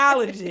will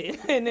acknowledge it.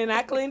 And then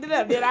I cleaned it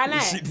up. Did I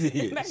not? She did.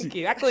 Thank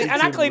you. I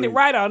cleaned it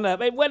right on up.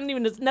 It wasn't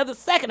even another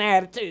second of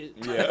attitude.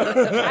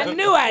 Yeah. I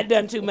knew I had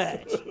done too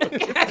much.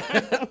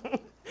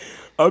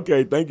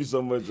 Okay, thank you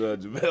so much,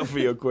 Jamel, for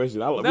your question.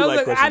 We Those like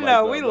look- questions I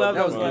know, like we that. love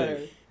That those was good.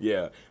 letters.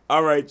 Yeah.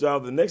 All right, y'all.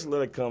 The next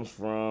letter comes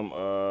from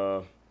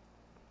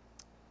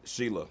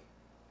Sheila,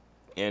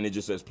 and it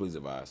just says, please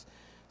advise.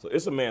 So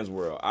it's a man's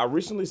world. I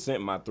recently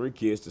sent my 3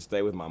 kids to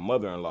stay with my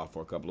mother-in-law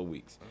for a couple of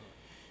weeks.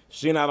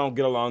 She and I don't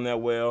get along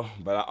that well,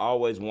 but I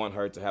always want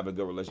her to have a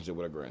good relationship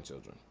with her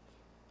grandchildren.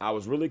 I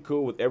was really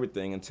cool with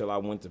everything until I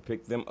went to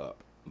pick them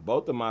up.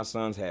 Both of my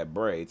sons had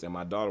braids, and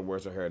my daughter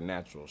wears her hair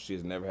natural. She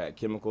has never had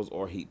chemicals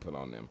or heat put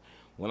on them.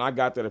 When I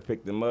got there to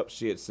pick them up,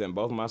 she had sent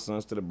both my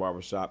sons to the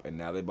barbershop, and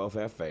now they both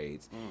have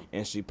fades,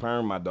 and she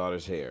permed my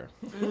daughter's hair.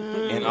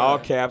 In all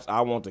caps,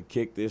 I want to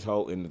kick this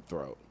hoe in the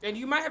throat. And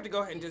you might have to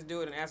go ahead and just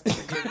do it and ask for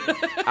forgiveness.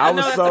 I I know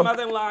was that's so- the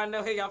mother-in-law. I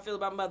know how y'all feel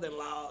about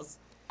mother-in-laws.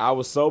 I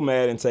was so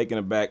mad and taken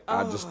aback,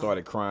 I just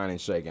started crying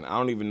and shaking. I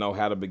don't even know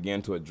how to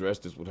begin to address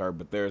this with her,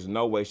 but there's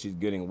no way she's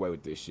getting away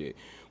with this shit.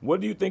 What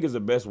do you think is the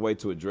best way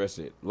to address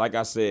it? Like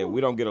I said, we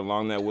don't get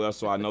along that well,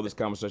 so I know this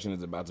conversation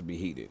is about to be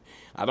heated.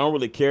 I don't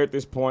really care at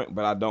this point,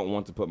 but I don't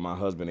want to put my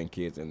husband and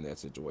kids in that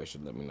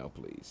situation. Let me know,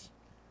 please.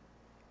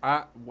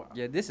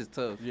 Yeah, this is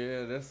tough.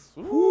 Yeah, that's.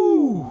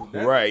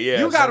 Right, yeah.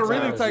 You gotta really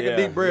sometimes, take yeah, a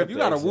deep breath. You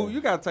gotta exhale. woo.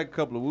 You gotta take a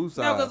couple of woo No,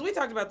 sides. because we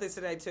talked about this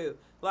today too.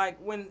 Like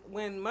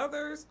when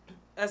mothers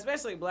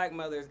especially black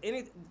mothers,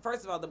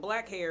 first of all, the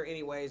black hair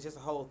anyway is just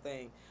a whole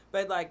thing.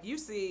 But like you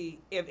see,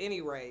 if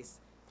any race,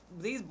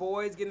 these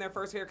boys getting their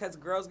first haircuts,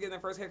 girls getting their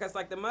first haircuts,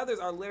 like the mothers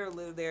are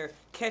literally there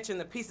catching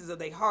the pieces of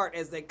their heart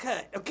as they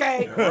cut,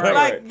 okay? Right.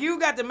 Like, you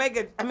got to make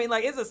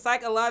it's a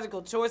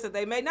psychological choice that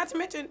they made. Not to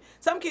mention,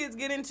 some kids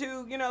get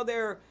into,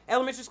 their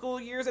elementary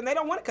school years and they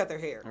don't want to cut their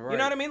hair. Right. You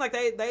know what I mean? Like,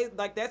 they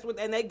that's what,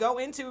 and they go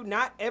into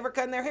not ever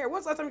cutting their hair.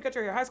 When's the last time you cut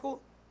your hair? High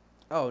school?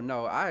 Oh,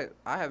 no, I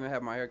haven't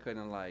had my hair cut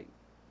in, like,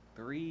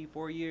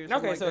 3-4 years.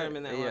 Okay, like so it that. hasn't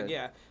been that long,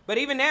 yeah. But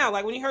even now,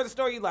 like, when you heard the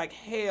story, you're like,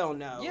 hell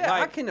no. Yeah,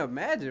 like, I can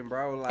imagine,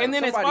 bro. Like, and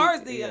then as far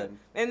as the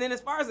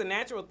yeah.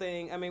 natural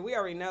thing, I mean, we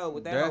already know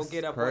what that That's whole what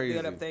get crazy.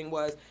 up thing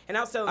was. And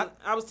I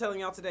was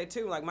telling y'all today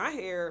too, like my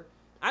hair,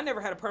 I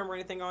never had a perm or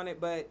anything on it,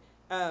 but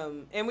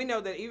and we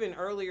know that even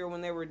earlier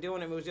when they were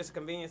doing it was just a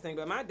convenience thing.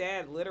 But my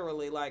dad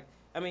literally, like,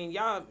 I mean,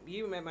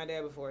 you met my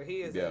dad before.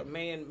 He is a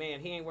man.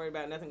 He ain't worried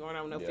about nothing going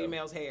on with no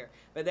female's hair.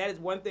 But that is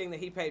one thing that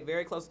he paid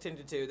very close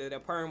attention to, that a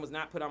perm was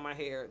not put on my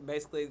hair.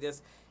 Basically,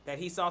 just that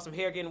he saw some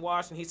hair getting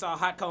washed and he saw a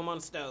hot comb on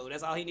the stove.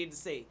 That's all he needed to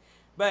see.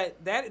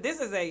 But this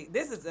is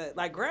a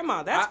like,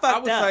 grandma, that's fucked I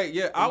would up.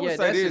 say, I would say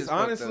that this shit's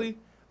fucked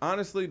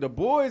honestly, the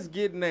boys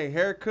getting a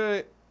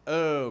haircut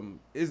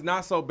is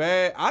not so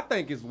bad. I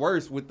think it's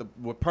worse with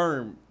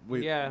perm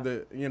with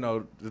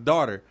the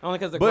daughter. Only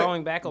because the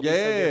growing back will be so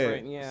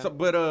different. Yeah. So,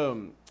 but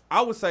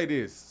I would say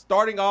this: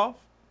 starting off,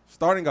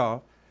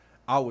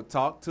 I would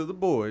talk to the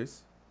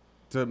boys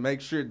to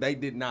make sure they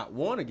did not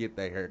want to get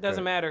their haircut.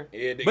 Doesn't matter.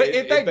 But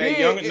if they did,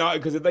 young, no,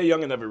 because if they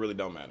young enough, it really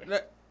don't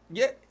matter.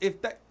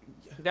 If they.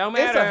 Don't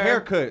matter. It's a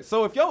haircut.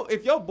 So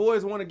if your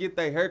boys want to get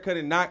their haircut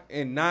and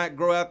not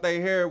grow out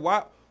their hair,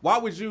 why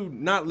would you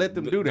not let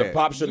them do that? The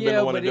pop should have been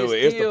the one to do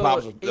it. It's the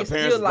pop's, the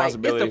parents'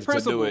 responsibility it's the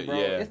principle, to do it. bro.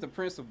 Yeah, It's the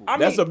principle.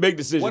 that's a big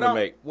decision to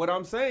make. What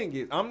I'm saying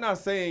is, I'm not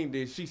saying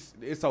that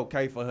it's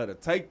okay for her to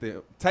take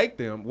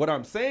them. What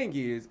I'm saying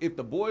is, if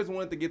the boys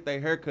wanted to get their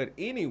haircut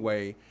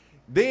anyway,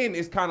 then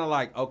it's kind of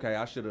like, okay,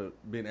 I should have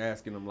been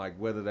asking them like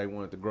whether they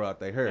wanted to grow out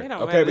their hair.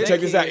 Okay, but check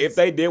this out. If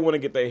they did want to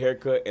get their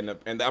haircut,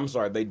 and I'm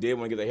sorry, they did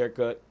want to get their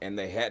haircut, and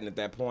they hadn't at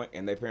that point,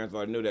 and their parents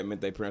already knew that,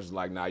 meant their parents was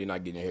like, nah, you're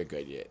not getting your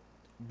haircut yet.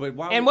 But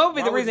why? And what would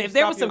be the why reason? you If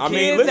there stop was some your- I mean,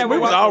 kids listen, that we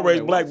were was walking- all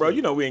raised black, bro.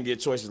 You know we didn't get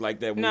choices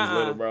like that when we was Nuh-uh.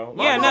 little, bro.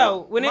 Yeah,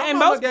 no. When my and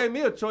mama most gave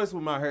me a choice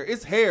with my hair.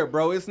 It's hair,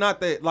 bro. It's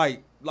not that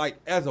like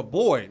as a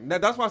boy.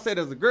 That's why I said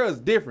as a girl it's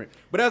different.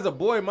 But as a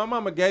boy, my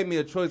mama gave me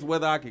a choice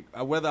whether I could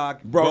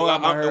Bro, grow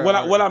out my hair what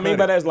or I mean cut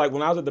by it. that is like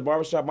when I was at the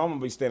barbershop, my mama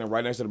would be standing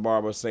right next to the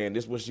barber saying,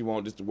 this is what she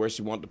want, this is where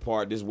she want the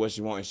part, this is what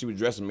she want, and she was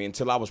dressing me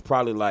until I was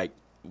probably like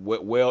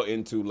well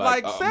into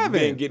like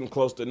 7. getting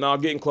closer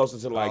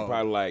to like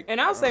probably like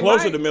And I'll say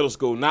closer my- to middle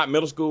school, not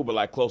middle school, but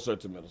like closer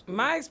to middle school.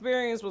 My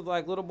experience with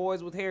like little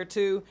boys with hair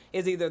too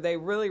is either they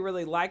really,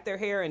 really like their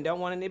hair and don't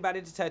want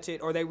anybody to touch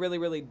it, or they really,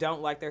 really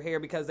don't like their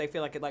hair because they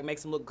feel like it like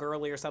makes them look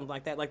girly or something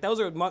like that. Like those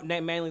are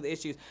mainly the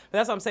issues. But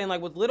that's what I'm saying.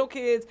 Like with little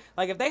kids,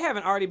 like if they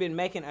haven't already been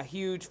making a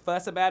huge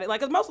fuss about it,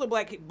 like 'cause most of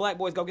the black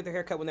boys go get their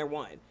haircut when they're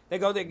 1. They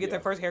go there get their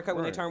first haircut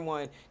when they turn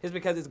 1, just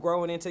because it's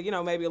growing into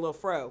maybe a little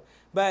fro.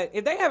 But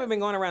if they haven't been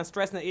going around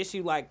stressing the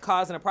issue, like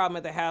causing a problem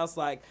at the house,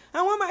 like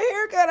I want my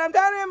haircut, I'm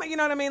done, you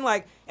know what I mean?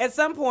 Like at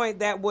some point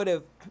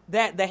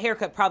the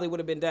haircut probably would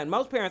have been done.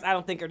 Most parents, I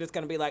don't think, are just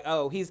going to be like,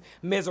 oh, he's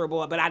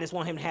miserable, but I just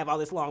want him to have all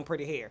this long,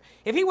 pretty hair.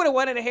 If he would have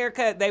wanted a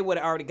haircut, they would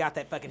have already got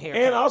that fucking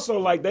haircut. And also,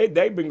 like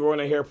they've been growing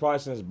their hair probably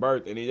since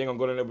birth, and they're gonna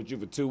go down there with you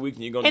for 2 weeks,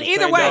 and you're gonna. And just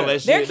either change all way,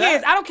 that they're shit.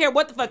 kids. I don't care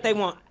what the fuck they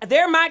want.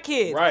 They're my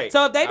kids. Right.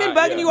 So if they've been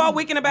bugging you all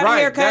weekend about a Right,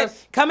 haircut,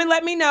 that's- come and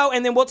let me know,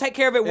 and then we'll take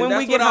care of it when And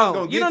we that's get what I was home.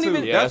 gonna You get don't to.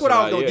 even. Yeah, That's what I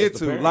was right. gonna Yeah, get it's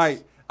the to.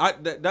 parents.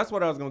 Like, that's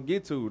what I was gonna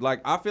get to.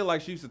 Like, I feel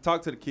like she used to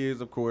talk to the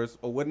kids, of course,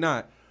 or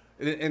whatnot.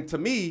 And to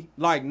me,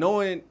 like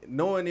knowing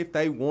if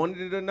they wanted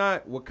it or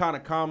not would kind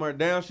of calm her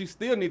down. She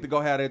still need to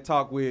go have that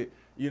talk with,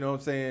 you know what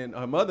I'm saying,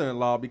 her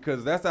mother-in-law,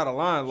 because that's out of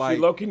line. Like,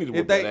 She low-key need to if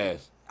whip that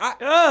ass.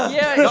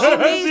 Yeah,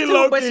 she needs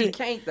to, but low-key- she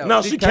can't though.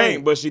 No, She she can't.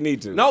 can't, but she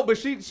need to. No, but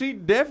she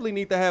definitely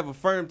need to have a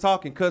firm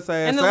talk and cuss her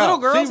ass And the out. little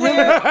girl's She really-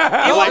 hair,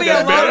 it will like be a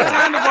that long better.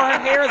 time before her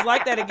hair is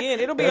like that again.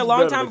 It'll be That's a long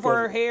better time before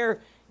her because- hair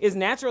is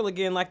natural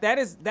again. Like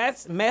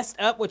that's messed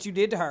up what you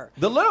did to her.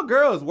 The little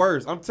girl is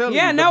worse. I'm telling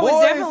Yeah, you. no, The it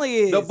boys, definitely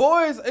is. The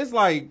boys, it's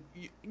like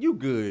you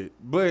good,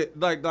 but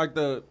like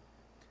the.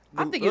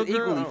 I think it's little girl,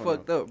 equally I don't know.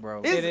 fucked up,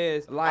 bro. It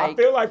is. I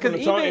feel like from 'cause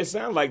the tone, even- it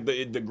sounds like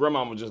the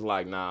grandma was just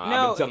like, nah, I've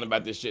No. been telling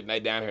about this shit, and they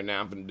down here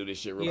now. I'm finna do this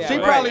shit real Yeah. quick. She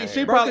Right.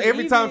 probably Bro, 'cause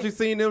every time even- she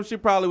seen them, she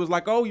probably was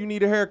like, "Oh, you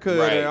need a haircut."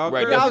 Right, And I'll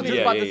right, girl, I was Yeah,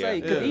 just about to yeah,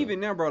 say, because yeah. even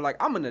now, bro, like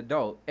I'm an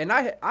adult, and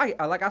I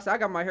like I said, I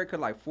got my haircut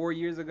like 4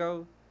 years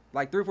ago,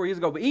 like 3 or 4 years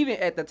ago. But even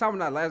at the time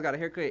when I last got a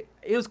haircut,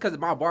 it was because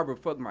my barber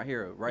fucked my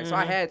hair up, right? So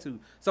I had to.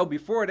 So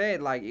before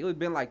that, like it was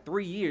been like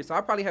 3 years. So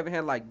I probably haven't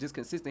had like just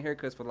consistent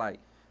haircuts for like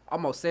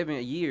almost 7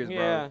 years, bro.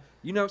 Yeah.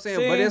 You know what I'm saying?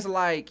 See? But it's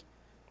like.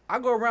 I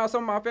go around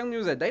some of my family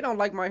members that they don't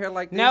like my hair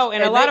like this. No,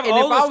 and a lot of if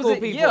older I was school a-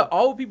 people. Yeah,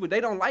 old people, they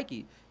don't like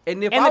it.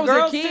 And if And I the was a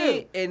girls,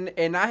 kid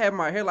and I had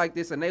my hair like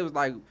this and they was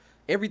like,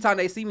 every time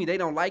they see me, they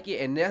don't like it,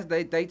 and that's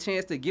they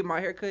chance to get my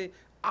hair cut,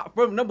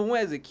 from number one,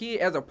 as a kid,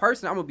 as a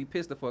person, I'm gonna be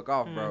pissed the fuck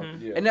off, bro.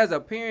 Mm-hmm. Yeah. And as a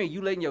parent,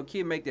 you letting your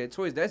kid make that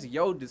choice. That's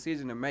your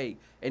decision to make.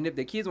 And if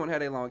the kids want to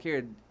have their long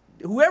hair,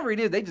 whoever it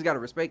is, they just gotta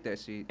respect that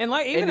shit. And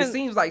like even and it in-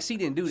 seems like she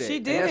didn't do that. She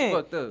and didn't. that's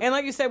fucked up. And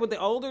like you said, with the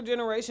older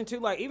generation too,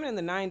 like even in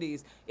the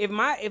 90s,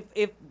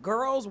 if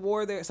girls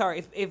wore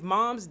if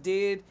moms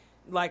did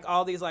like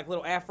all these like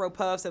little afro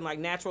puffs and like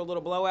natural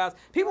little blowouts,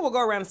 people will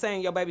go around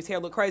saying your baby's hair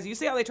look crazy. You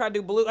see how they try to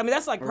do blue? I mean,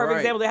 that's like perfect Right,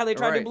 example of how they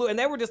tried to do right. blue, and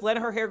they were just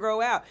letting her hair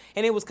grow out,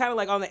 and it was kind of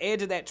like on the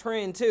edge of that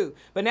trend too.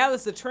 But now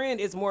that's the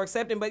trend, it's more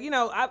accepting. But you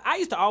know, I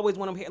used to always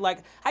want them hair, like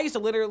I used to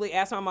literally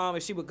ask my mom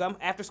if she would come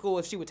after school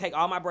if she would take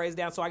all my braids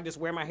down so I could just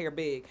wear my hair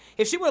big.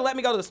 If she would have let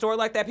me go to the store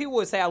like that, people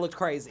would say I looked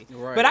crazy.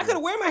 Right, But I right. could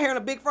have wear my hair in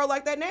a big fro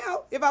like that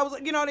now if I was,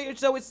 you know.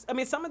 So it's, I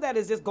mean, some of that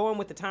is just going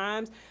with the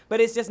times, but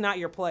it's just not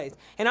your place.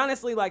 And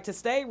honestly, like to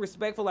stay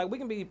respectful, like we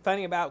can be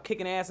funny about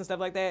kicking ass and stuff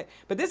like that,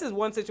 but this is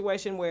one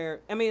situation where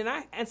I mean,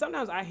 and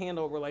sometimes I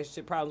handle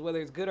relationship problems whether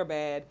it's good or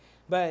bad,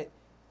 but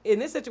in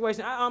this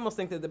situation, I almost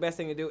think that the best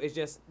thing to do is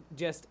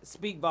just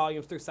speak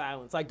volumes through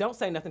silence. Like, don't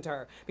say nothing to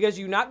her because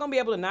you're not gonna be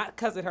able to not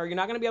cuss at her. You're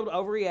not gonna be able to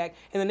overreact,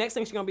 and the next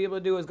thing she's gonna be able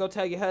to do is go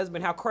tell your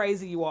husband how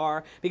crazy you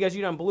are because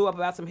you done blew up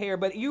about some hair.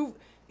 But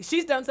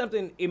she's done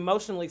something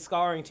emotionally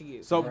scarring to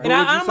you. So And would I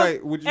you say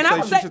almost- would you and I say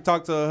would she say- should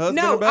talk to her husband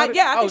No, about it?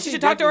 yeah, I think Oh, she she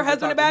should talk to her definitely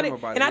husband should talk about to it, him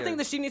about and it, I yeah. think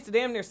that she needs to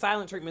damn near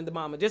silent treatment the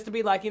mama, just to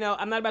be like, you know,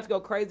 I'm not about to go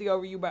crazy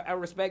over you, but I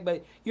respect,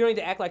 but you don't need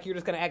to act like you're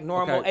just gonna act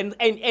normal Okay.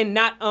 and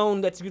not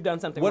own that you've done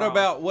something What wrong.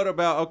 about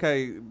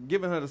okay,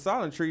 giving her the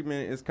silent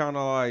treatment is kind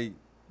of like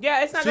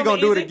Yeah, it's not she gonna gonna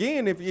be do it easy.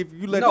 again if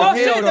you let No, the hell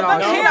hair no, go the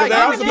out. fucking No, hair because not I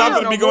gonna was do not it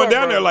going to be no going more,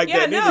 down bro. there like Yeah,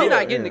 that. no. is She's it?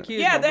 not getting the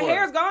kids. Yeah, no the more.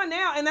 hair's gone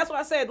now, and that's what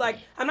I said. Like,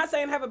 I'm not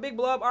saying have a big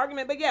blow up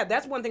argument, but yeah,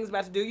 that's one thing it's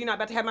about to do. You're not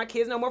about to have my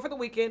kids no more for the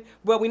weekend.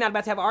 Well, we're not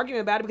about to have an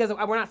argument about it because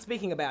we're not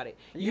speaking about it.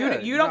 Yeah,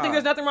 You don't think nah,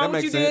 there's nothing wrong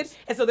that with what you makes sense.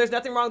 did, and so there's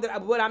nothing wrong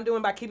that what I'm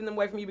doing by keeping them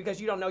away from you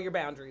because you don't know your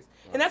boundaries.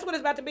 And that's what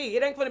it's about to be.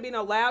 It ain't going to be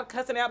no loud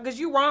cussing out because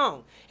you're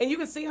wrong. And you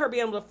can see her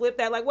being able to flip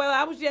that. Like, well,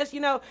 I was just, you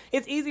know,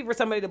 it's easy for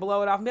somebody to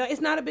blow it off. It's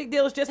not a big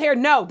deal. It's just hair.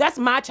 No, that's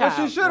my child.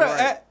 Well, she should have.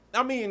 Right.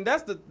 I mean,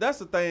 that's the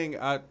thing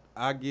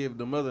I give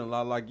the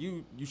mother-in-law. Like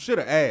you should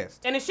have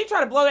asked. And if she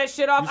try to blow that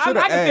shit off, You I shoulda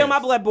can feel my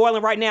asked. blood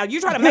boiling right now.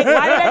 You try to make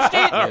light of that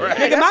shit,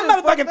 nigga, my That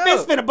shit motherfucking fucked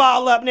fist up. finna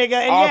ball up, nigga.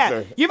 And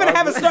Arthur. yeah, you finna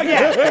have a story.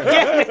 Yeah,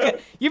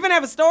 nigga. You finna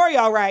have a story,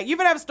 all right. You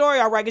finna have a story,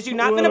 all right, because you're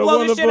not What finna a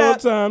blow this shit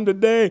wonderful up. time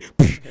today.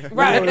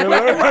 Right,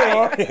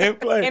 right. And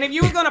play. And if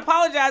you was gonna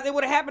apologize, it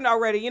would have happened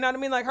already. You know what I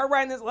mean? Like her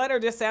writing this letter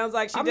just sounds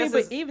like she I mean, just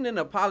but is. even an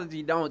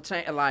apology don't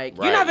change. Like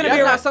You're not gonna that's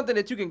be not around- something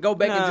that you can go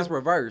back No. and just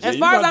reverse. As You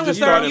far as about I'm to just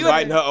concerned, start you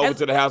inviting her have- over as-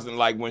 to the house and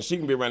like when she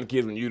can be around the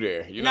kids when you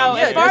there. You know No, what I'm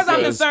as saying? far as I'm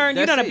Because- concerned,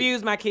 you that's done it.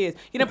 abused my kids.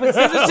 You done put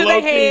scissors to their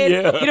Low-key, head.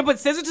 yeah. You done put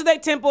scissors to their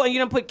temple, and you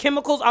done put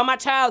chemicals on my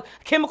child,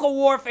 chemical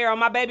warfare on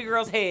my baby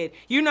girl's head.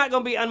 You're not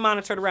gonna be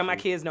unmonitored around my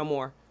kids no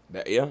more.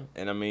 Yeah,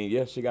 and I mean,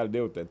 yeah, she got to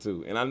deal with that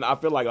too. And I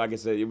feel like I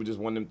said, it was just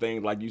one of them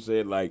things, like you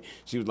said, like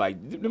she was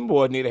like, them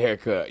boys need a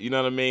haircut. You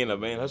know what I mean?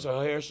 Man, her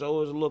hair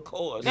shows a little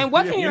coarse. And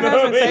what can your You know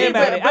what husband I say mean?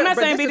 about it? I'm not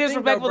But saying this be the thing,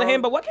 disrespectful though, to him,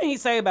 bro. but what can he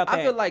say about that?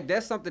 I feel like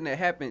that's something that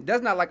happened.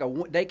 That's not like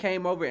they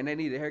came over and they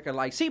needed a haircut.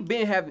 Like she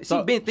been thinking.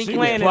 she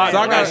was that. plotting So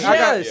I got, Right. I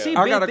got, Yeah, she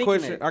I been got a thinking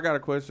question. that. I got a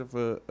question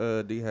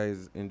for D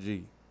Hayes and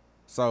G.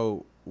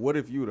 So what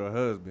if you the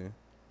husband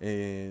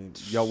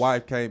and your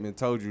wife came and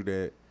told you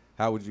that?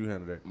 How would you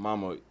handle that?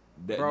 Mama,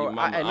 that, Bro,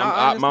 mama, and I'm-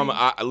 honestly-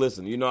 mama,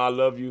 listen. You know I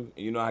love you,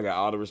 and you know I got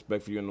all the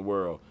respect for you in the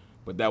world.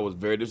 But that was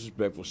very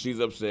disrespectful.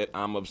 She's upset.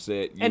 I'm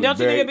upset. And don't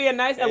you think it'd be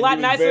a lot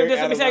nicer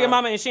just to be telling your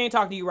mama and she ain't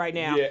talking to you right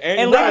now? Yeah,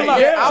 and let her know.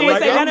 She ain't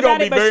like, say I'm nothing gonna about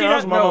be it, but very she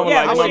honest don't with my mama. know.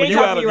 Yeah, Like, she mama, ain't you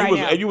talking to you right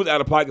now. you was out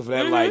of pocket for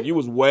that. Like you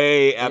was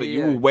way out of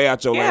you was way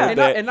out your Yeah. lane with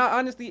that. And I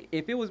honestly,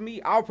 if it was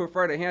me, I would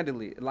prefer to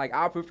handle it. Like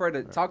I would prefer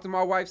to talk to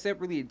my wife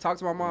separately, talk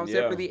to my mom Yeah.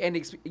 separately, and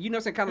you know what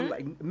I'm saying, kind of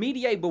like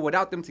mediate, but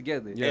without them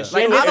together. Yeah. And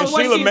Like, Sheila, I don't and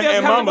want Sheila, she man, feels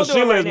and Mama comfortable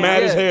doing Sheila right is now.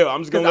 mad as Yeah. hell.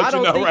 I'm just gonna 'Cause let you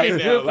I know don't think right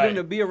it's now. good for them Like,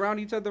 to be around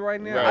each other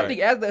right now. Right. I think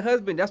as the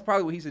husband, that's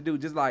probably what he should do.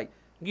 Just like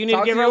You need to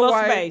talk give her a your little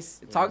wife,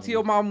 space. Talk to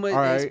your mama, All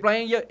right.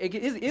 explain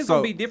it's So-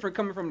 gonna be different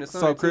coming from the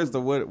son. So, too.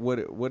 Krista,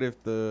 what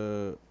if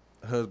the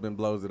husband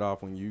blows it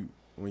off when you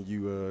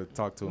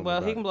talk to him? Well,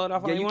 about he can it? blow it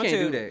off all Yeah, you you want can't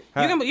to. do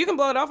that. You can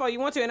blow it off all you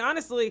want to. And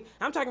honestly,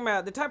 I'm talking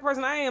about the type of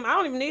person I am. I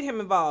don't even need him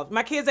involved.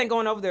 My kids ain't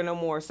going over there no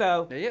more.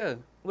 So Yeah.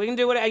 we can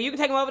do whatever. You can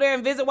take them over there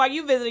and visit while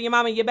you visit your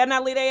mama. You better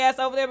not leave their ass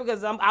over there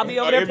because I'll be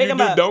over there if picking you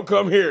them do, up. don't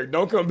come here.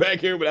 Don't come back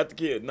here without the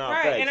kid. Nah,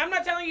 Right, thanks. and I'm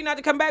not telling you not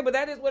to come back, but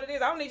that is what it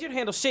is. I don't need you to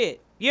handle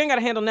shit. You ain't got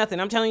to handle nothing.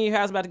 I'm telling you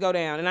how it's about to go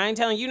down. And I ain't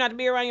telling you not to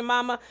be around your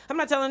mama. I'm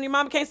not telling your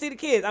mama can't see the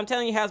kids. I'm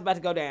telling you how it's about to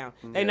go down.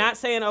 They're not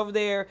saying over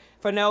there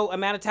for no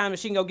amount of time that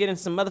she can go get in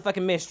some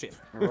motherfucking mischief.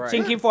 Right. She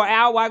can keep for an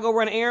hour while I go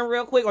run an errand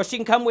real quick, or she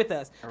can come with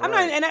us. I'm not,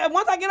 Right. and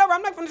once I get over,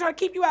 I'm not going to try to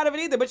keep you out of it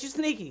either, but you're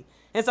sneaky.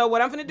 And so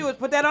what I'm going to do is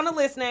put that on the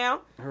list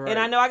now. Right. And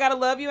I know I got to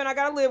love you and I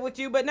got to live with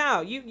you, but no,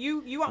 you we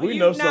you,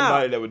 know no.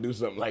 somebody that would do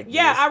something like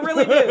Yeah, this. I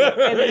really do.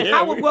 And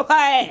I would whoop her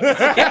ass.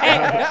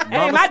 That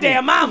ain't my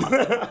damn mama.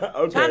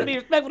 Okay. Trying to be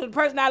respectful to the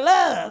person I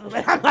love.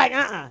 But I'm like,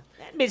 that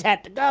bitch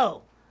had to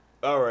go.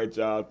 All right,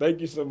 y'all. Thank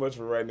you so much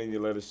for writing in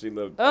your letter,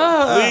 Sheila.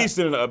 Ugh. Please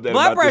send an update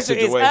Blood about this pressure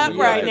is situation. up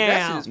right Yeah, now.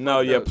 that shit is No,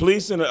 fucked yeah, up.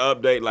 please send an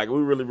update. Like,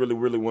 we really, really,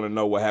 really want to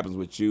know what happens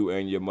with you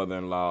and your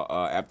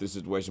mother-in-law after this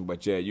situation.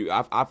 But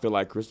yeah, I feel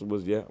like Crystal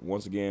was,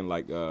 once again,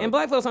 like. And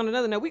black folks, on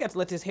another note, we got to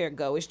let this hair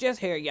go. It's just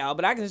hair, y'all.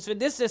 But I can just,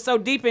 this is so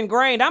deep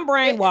ingrained. I'm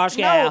brainwashed,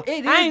 y'all.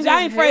 it is I ain't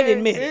just afraid to hair.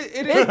 admit it.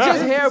 It's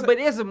just hair, but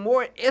it's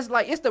more. It's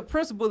like it's the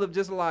principle of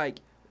just like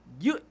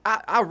you.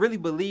 I really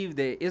believe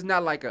that it's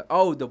not like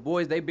the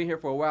boys they've been here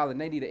for a while and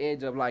they need an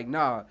edge up. Like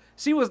nah,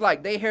 she was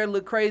like they hair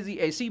look crazy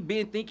and she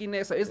been thinking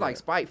that, so it's like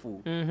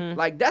spiteful.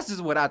 Like that's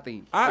just what I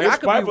think. I It's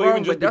could be spiteful wrong,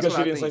 even just but that's because what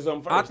she I didn't say think.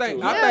 something I first.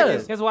 think too. I Yeah. think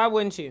it's Because why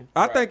wouldn't you?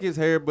 I think it's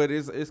hair, but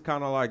it's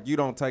kind of like you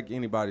don't take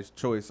anybody's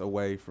choice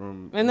away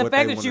from. And the what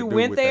fact they that you wanna do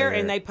went with there their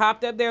and hair. they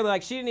popped up there,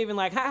 like she didn't even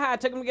like, I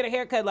took them to get a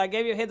haircut, like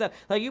gave you a heads up.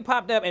 Like you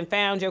popped up and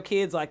found your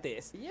kids like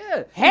this.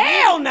 Yeah.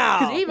 Hell no!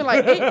 Because even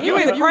like you even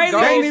either if you crazy go-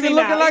 or They you ain't even see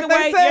looking now. like Either way,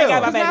 they you ain't got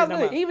sell. my babies Cause no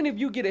now, look, more. even if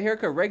you get a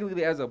haircut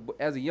regularly as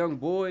a young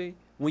boy,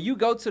 when you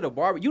go to the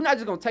barber, you're not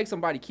just gonna take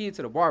somebody's kid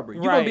to the barber.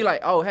 You're gonna be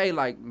Right. like, oh hey,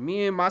 like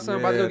me and my son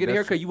about to Yeah, go get a that's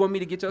haircut. true. You want me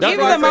to get your That's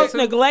Even why the I most say-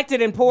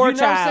 neglected and poor You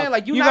know what I'm child, saying?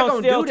 Like, you you not gonna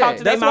gonna still do talk that.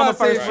 to their That's why mama I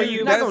said first for she- you.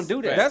 You're not gonna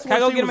do that. That's Can I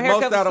when go she get him was a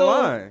haircut most for out of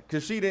school? line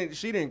because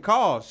she didn't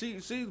call.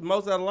 She's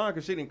most out of line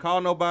because she didn't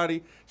call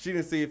nobody. She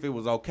didn't see if it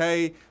was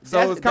okay. So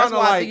That's- it's that's kind of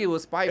why I like think it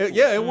was spiteful.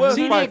 Yeah, it was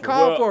She didn't spiteful.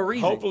 call for a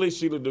reason. Hopefully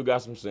Sheila do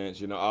got some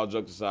sense. You know, all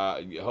jokes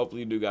aside,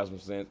 hopefully you do got some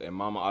sense, and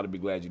Mama ought to be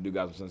glad you do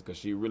got some sense because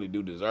she really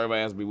do deserve her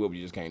ass to be whooped.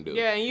 You just can't do it.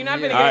 Yeah, and you're not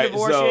Yeah. finna get Alright, a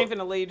divorce. so- You ain't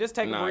finna leave. Just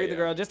take a Nah, breather, yeah.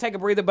 girl. Just take a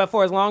breather, but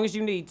for as long as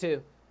you need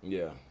to.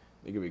 Yeah,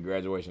 it could be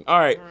graduation. All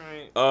right.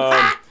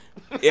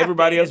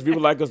 Everybody else, if you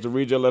would like us to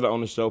read your letter on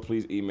the show,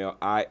 please email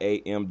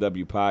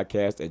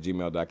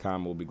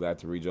iamwpodcast@gmail.com. We'll be glad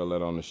to read your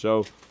letter on the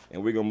show.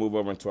 And we're going to move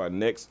over into our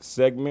next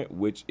segment,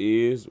 which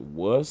is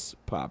What's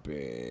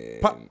Poppin'.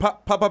 Pop,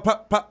 pop, pop, pop,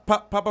 pop, pop,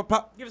 pop, pop, pop,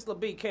 pop. Give us a little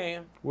beat,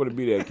 Cam. What it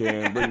be that,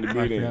 Cam? Bring the I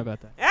beat forgot in. about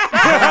that.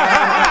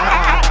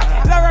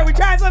 It's all right. We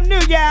trying something new,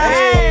 y'all.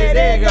 Hey,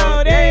 there you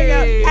go. There you go.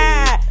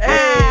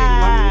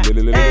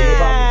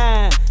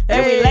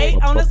 And we late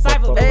on the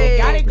cypher, but we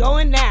got it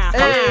going now.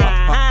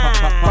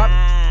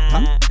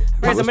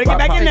 Right, somebody get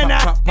back in there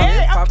now.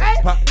 Hey, okay.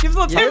 Give us a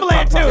little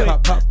Timberland to it.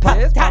 Yes,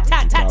 Ta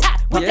ta ta ta.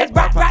 With Yes,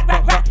 that rock,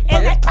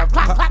 and that clap,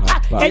 clap, clap,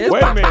 clap. And you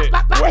Wait a minute.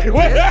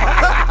 Wait.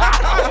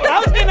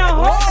 I was getting on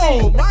Oh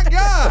hold. my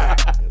God!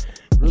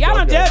 Y'all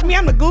don't judge me.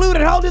 I'm the glue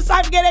that hold this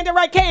cypher. Get at the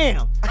right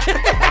cam.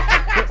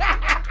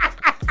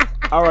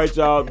 All right,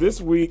 y'all.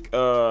 This week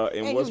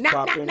in What's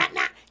Poppin',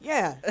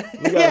 Yeah.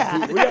 we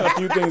got a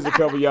few things to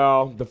cover,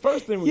 y'all. The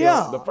first thing we're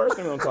Yeah.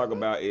 gonna talk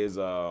about is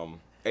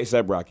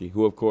A$AP Rocky,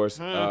 who of course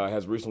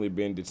has recently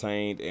been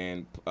detained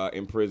and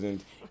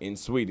imprisoned in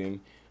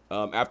Sweden.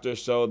 After a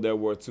show, there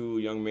were two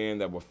young men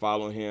that were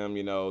following him.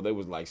 You know, they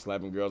was like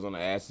slapping girls on the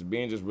asses,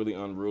 being just really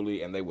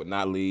unruly, and they would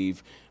not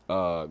leave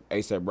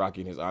A$AP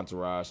Rocky and his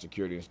entourage,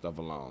 security and stuff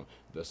alone.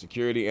 The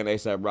security and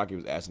A$AP Rocky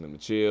was asking them to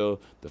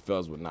chill. The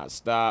fellas would not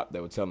stop.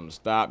 They would tell them to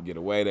stop, get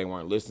away. They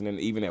weren't listening.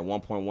 Even at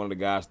one point, one of the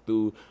guys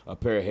threw a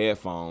pair of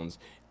headphones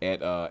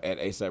at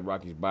A$AP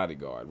Rocky's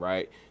bodyguard,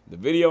 right? The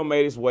video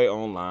made its way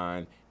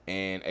online,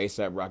 and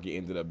A$AP Rocky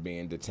ended up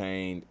being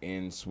detained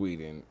in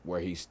Sweden, where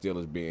he still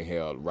is being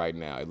held right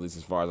now. At least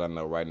as far as I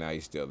know, right now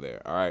he's still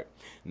there. All right.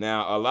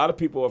 Now, a lot of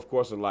people, of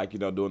course, are like,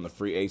 doing the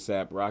free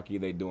A$AP Rocky.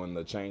 They doing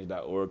the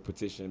change.org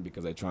petition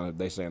because they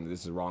saying that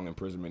this is wrong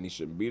imprisonment. He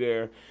shouldn't be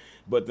there.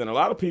 But then a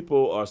lot of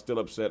people are still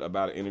upset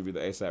about an interview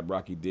that A$AP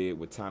Rocky did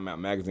with Time Out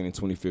Magazine in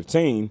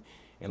 2015.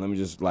 And let me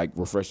just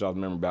refresh y'all's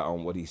memory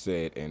on what he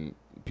said and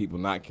people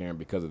not caring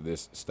because of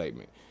this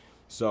statement.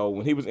 So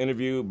when he was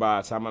interviewed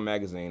by Time Out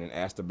Magazine and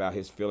asked about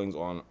his feelings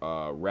on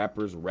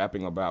rappers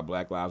rapping about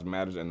Black Lives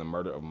Matter and the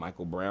murder of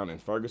Michael Brown in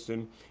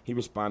Ferguson, he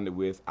responded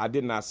with, "I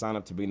did not sign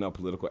up to be no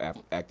political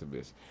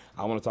activist.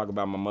 I want to talk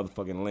about my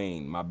motherfucking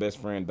lean, my best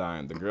friend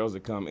dying, the girls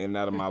that come in and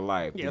out of my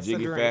life, Yes, the a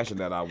jiggy drink. fashion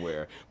that I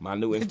wear, my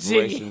new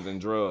inspirations and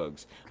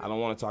drugs. I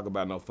don't want to talk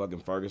about no fucking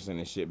Ferguson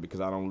and shit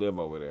because I don't live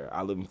over there.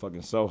 I live in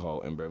fucking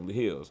Soho in Beverly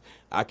Hills.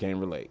 I can't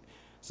relate."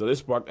 So this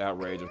sparked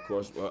outrage, of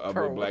course, Bro, among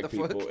what black the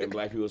people, fuck? and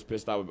black people was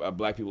pissed off.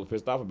 Black people was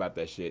pissed off about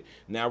that shit.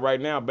 Now, right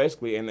now,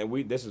 basically, and then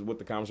this is what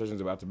the conversation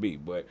is about to be.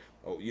 But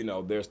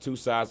there's two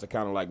sides to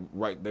kind of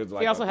there's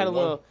like. He also had a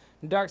little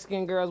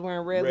dark-skinned girls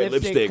wearing red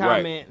lipstick lipstick, right.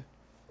 comment.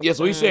 Yeah,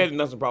 so he said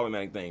nothing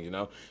problematic things,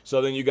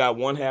 So then you got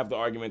one half the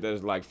argument that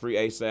is like free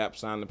A$AP,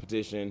 sign the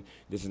petition,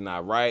 this is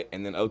not right,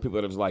 and then other people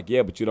that are just like,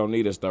 yeah, but you don't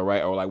need us though,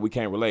 right? Or like we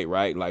can't relate,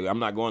 right? Like I'm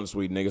not going to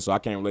Sweden, nigga, so I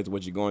can't relate to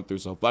what you're going through,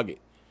 so fuck it.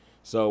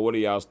 So what are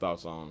y'all's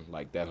thoughts on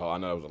like that whole? I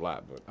know it was a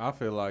lot, but I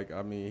feel like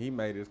he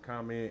made his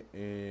comment,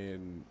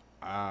 and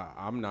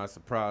I'm not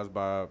surprised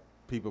by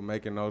people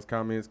making those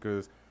comments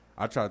because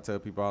I try to tell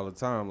people all the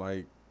time,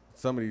 like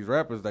some of these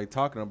rappers, they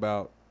talking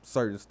about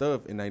certain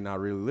stuff and they not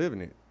really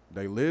living it.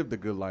 They live the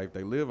good life,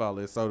 they live all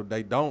this, so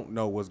they don't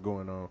know what's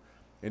going on.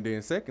 And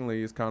then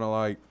secondly, it's kind of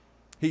like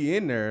he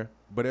in there,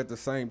 but at the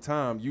same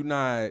time, you're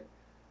not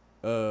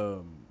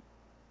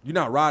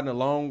riding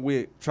along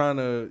with trying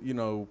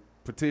to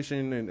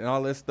petition and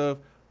all that stuff.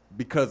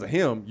 because of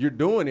him. You're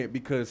doing it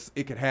because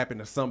it could happen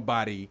to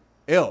somebody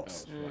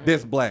else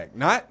that's black.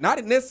 Not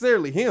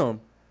necessarily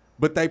him,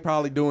 but they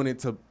probably doing it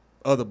to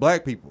other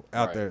black people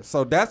out there.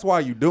 So that's why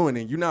you're doing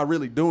it. You're not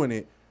really doing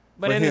it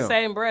But for in him. the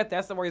same breath,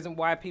 that's the reason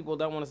why people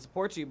don't want to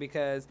support you,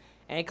 because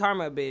ain't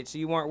karma a bitch.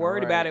 You weren't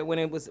worried about it when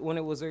it was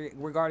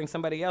regarding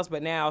somebody else,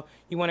 but now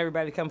you want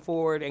everybody to come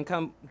forward and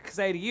come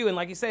say to you. And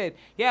like you said,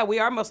 yeah, we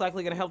are most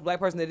likely going to help the black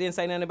person that didn't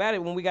say nothing about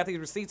it when we got these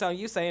receipts on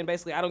you saying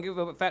basically, I don't give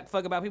a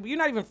fuck about people. You're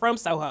not even from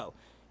Soho.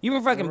 You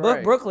from fucking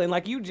Brooklyn.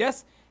 Like, you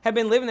just have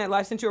been living that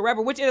life since you were a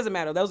rapper, which it doesn't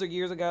matter. Those are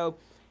years ago.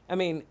 I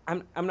mean,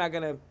 I'm not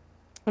going to.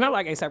 And I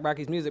like A$AP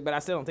Rocky's music, but I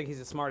still don't think he's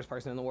the smartest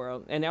person in the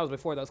world. And that was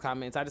before those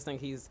comments. I just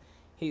think he's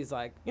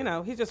like, you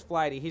know, he's just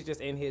flighty. He's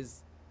just in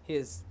his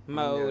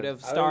mode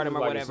of stardom or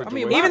like whatever. I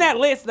mean, even that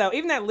list though,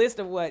 even that list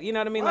of what, you know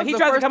what I mean? Like, he the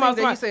tries to first come thing off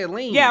that smart. he said,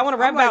 lean. Yeah, I want to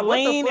rap I'm like, about what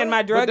the lean fuck? and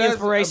my drug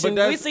inspiration.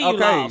 We see you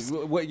lost.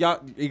 What y'all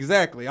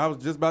exactly? I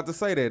was just about to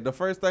say that. The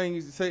first thing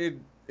you said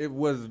it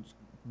was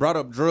brought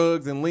up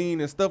drugs and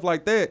lean and stuff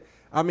like that.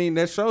 I mean,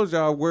 that shows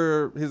y'all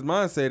where his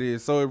mindset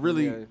is. So it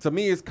really, to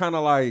me, it's kind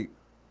of like.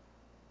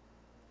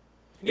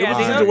 It was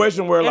the- a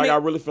situation where, and like, it- I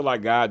really feel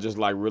like God just,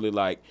 like, really,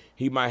 like,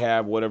 he might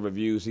have whatever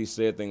views. He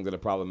said things that are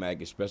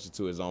problematic, especially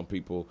to his own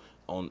people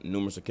on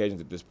numerous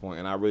occasions at this point.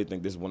 And I really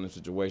think this is one of the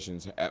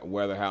situations,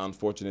 whether how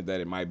unfortunate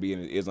that it might be,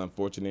 and it is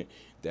unfortunate,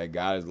 that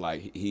God is,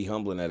 like, he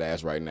humbling that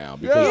ass right now.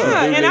 Because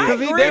Yeah, you do and I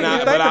this. agree. And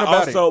Thinking but I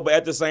about also, but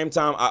at the same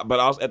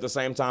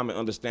time, and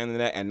understanding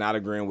that and not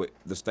agreeing with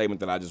the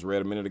statement that I just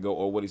read a minute ago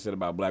or what he said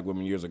about black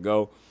women years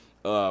ago.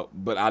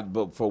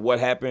 But for what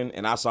happened,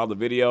 and I saw the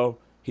video,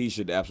 he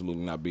should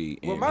absolutely not be.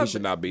 He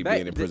should not be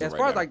being in prison as right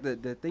far now. as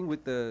like the thing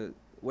with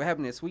what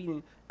happened in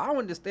Sweden, I don't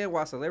understand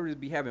why celebrities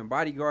be having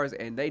bodyguards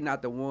and they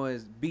not the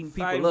ones beating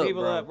Fighting people up,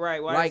 people bro. up,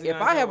 right. Why Like, does he if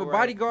not I do have it a right?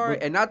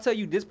 bodyguard and I tell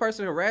you this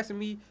person harassing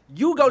me,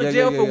 you go to Yeah,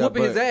 jail yeah, for yeah,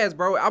 whooping his but- ass,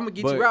 bro. I'm gonna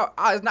get you but-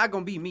 out. It's not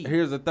gonna be me.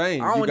 Here's the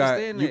thing. I don't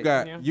understand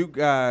that. You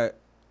got.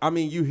 I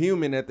mean, you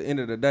human at the end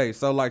of the day.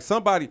 So like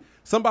somebody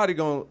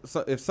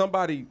if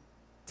somebody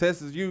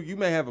tests you, you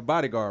may have a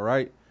bodyguard,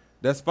 right?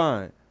 That's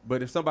fine.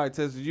 But if somebody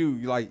tests you,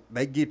 like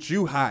they get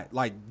you hot,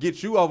 like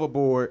get you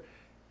overboard,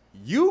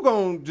 you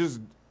gonna just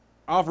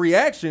off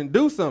reaction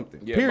do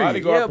something. Yeah, period.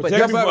 bodyguard, but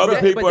protect me that's- from other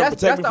but people and that's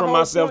protect me the from whole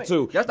myself point.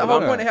 too. That's the If whole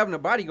I'm- point of having a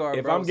bodyguard,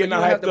 If bro. I'm So getting you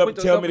don't have hyped to up, put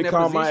tell yourself me in to that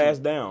calm my position. ass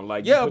down.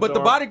 Like, you Yeah, put but the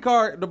your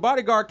arm-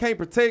 bodyguard can't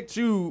protect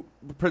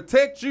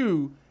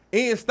you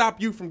and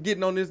stop you from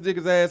getting on this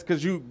nigga's ass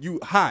because you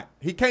hot.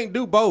 He can't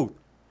do both.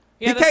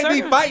 Yeah, he the can't be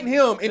circum- fighting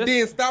him and the-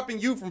 then stopping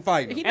you from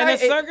fighting. And the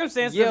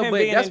circumstances of him but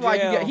being that's in why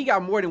jail. he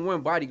got more than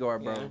one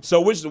bodyguard, bro. So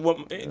which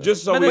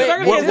just so But we the what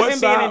circumstances of him being in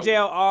side?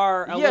 jail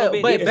are a Yeah, little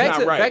bit but It's different.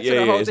 not right. back to Yeah, the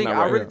yeah, whole it's thing. not I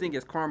right. really think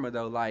it's karma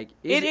though. Like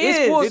It it's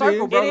is. full It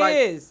circle, is. bro. It Like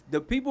is.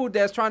 the people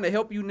that's trying to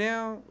help you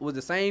now was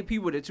the same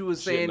people that you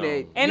was saying Shitting that. on.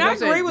 you And know I what I'm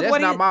saying? agree with That's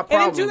what he. not my And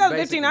problem, in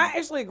 2015, basically. I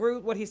actually agree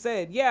with what he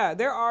said. Yeah,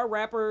 there are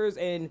rappers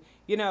and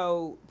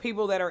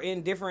people that are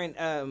in different,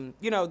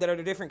 that are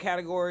the different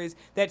categories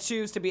that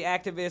choose to be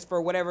activists for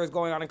whatever is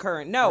going on in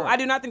current. No, I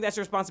do not think that's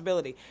your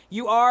responsibility.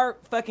 You are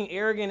fucking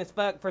arrogant as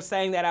fuck for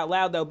saying that out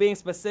loud, though. Being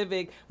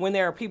specific when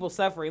there are people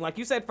suffering, like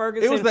you said,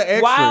 Ferguson. It was the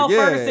extra, while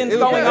yeah, Ferguson's it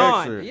was going the on,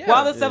 extra. Yeah.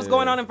 while this stuff's Yeah.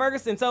 going on in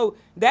Ferguson. So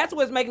that's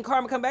what's making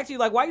karma come back to you.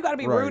 Like, why you got to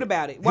be Right. rude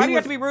about it? Why He do you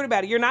have was- to be rude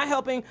about it? You're not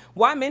helping.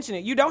 Why mention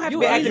it? You don't have to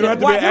be You activist. don't have to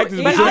be Why- an activist, but but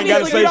you ain't gotta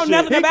obviously say you know shit.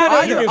 nothing He about could-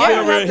 it. He can All sit you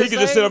over have and to he can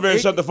just sit say- over and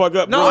shut the fuck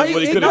up. No, doing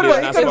what he he- could no, have no, did.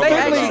 he Not could- spoke If they out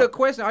ask loud. you the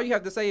question, all you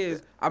have to say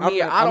is, I I'm mean,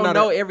 not- I I'm don't not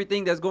know a-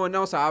 everything that's going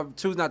on, so I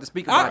choose not to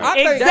speak about I it.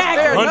 think-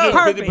 That's fair enough.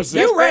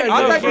 150%. You ready?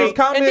 I think bro. his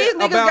comment And these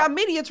niggas about, got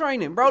media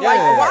training, bro. Yeah.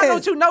 Like, why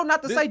don't you know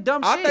not to say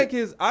dumb shit? I think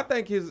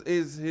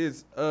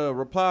his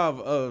reply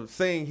of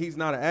saying he's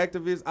not an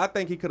activist. I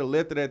think he could have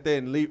left it at that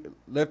and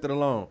left it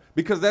alone,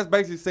 because that's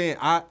basically saying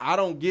I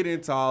don't get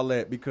into all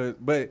that because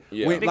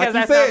Yeah. when, Because like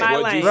that's you said, not my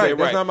What lane. you right, said,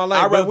 that's not my lane.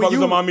 I'd But rather when focus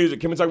you- on my music.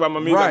 Can we talk about my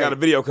music? I Right. got a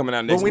video coming out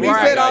But next when week.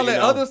 he said all You that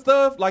know. other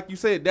stuff, like you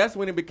said, that's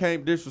when it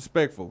became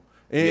disrespectful.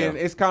 And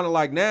Yeah. it's kind of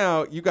like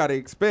now you got to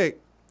expect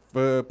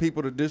for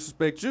people to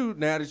disrespect you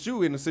now that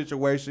you in a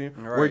situation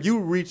where Right. you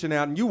reaching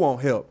out and you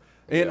want help.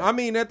 And Yeah. I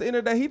mean, at the end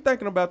of the day, he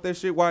thinking about that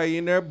shit while he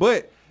in there.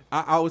 But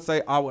I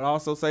would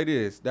also say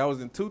this. That was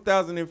in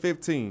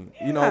 2015.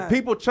 You know, Yeah.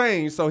 people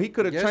changed, so he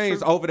could have Yes,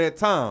 changed true. over that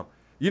time.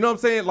 You know what I'm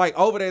saying? Like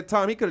over that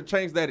time, he could have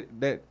changed that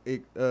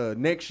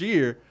next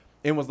year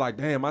and was like,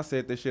 damn, I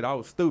said this shit. I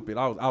was stupid.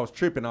 I was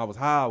tripping. I was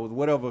high. I was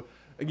whatever.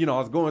 You know, I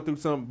was going through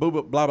some blah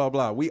blah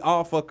blah. We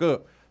all fuck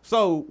up.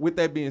 So with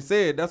that being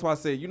said, that's why I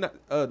said you're not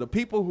the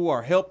people who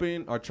are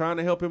helping or trying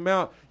to help him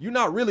out. You're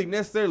not really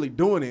necessarily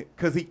doing it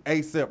because he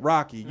A$AP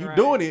Rocky. You Right.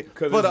 doing it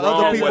Because for it's the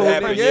wrong other people. what who-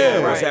 happened. yeah,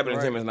 What's right, happening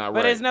to him is not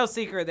But right. it's no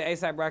secret that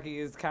A$AP Rocky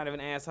is kind of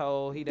an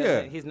asshole. He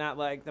doesn't. Yeah. He's not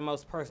like the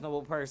most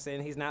personable person.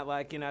 He's not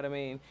like, you know what I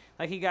mean.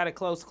 Like, he got a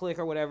close click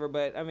or whatever.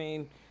 But I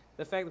mean,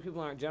 the fact that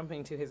people aren't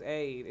jumping to his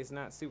aid is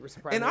not super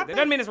surprising. And I That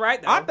doesn't mean it's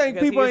right though. I think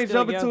because people he is ain't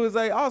still jumping young. to his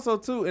aid also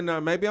too,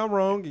 and maybe I'm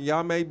wrong, and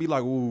y'all may be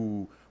like,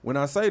 ooh, when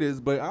I say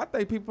this, but I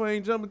think people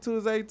ain't jumping to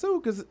his aid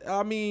too, because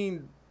I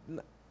mean,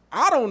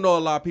 I don't know a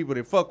lot of people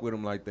that fuck with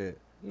him like that.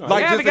 No,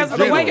 Like, Yeah, just because in of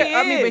the way general.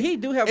 I mean, but he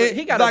do have.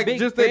 He got like, a big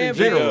just in fan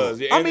general. He base.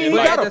 does, yeah, I mean, and we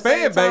like- got at a the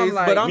same fan time, base,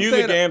 like- but I'm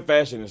music saying and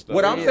fashion and stuff.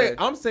 what I'm Yeah. saying.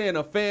 I'm saying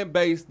a fan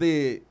base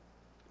that,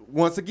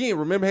 once again,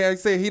 remember how I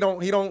said he Yeah, not I an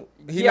was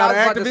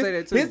about to say activist.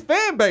 that too. His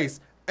fan base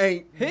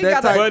ain't He that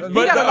got a- type.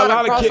 But He got a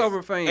lot of kids,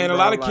 crossover fame, and a bro,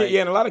 lot of like- kids,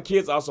 and a lot of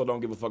kids also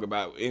don't give a fuck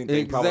about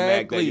anything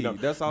problematic. That, you know,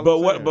 Exactly. That's all But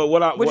I'm what, saying. but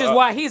what I, Which what is I-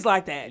 why he's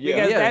like that. Yeah.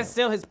 Because Yeah. that's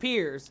still his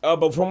peers.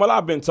 But from what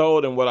I've been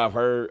told and what I've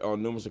heard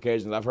on numerous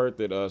occasions, I've heard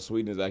that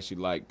Sweden is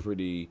actually like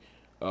pretty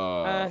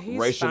He's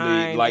racially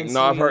fine like in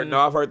I've Sweden.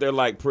 heard they're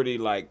like pretty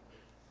like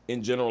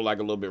in general like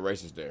a little bit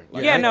racist there.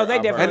 Like, Yeah, I've no, heard- they I've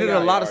heard definitely and then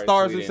are. a lot of in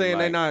stars are Sweden, saying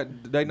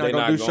like, they not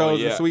gonna do shows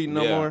in yeah, Sweden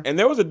no yeah. more. And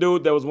there was a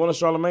dude that was one of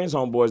Charlamagne's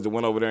homeboys that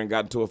went over there and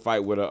got into a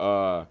fight with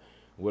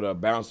a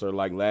bouncer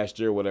like last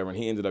year or whatever, and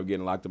he ended up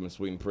getting locked up in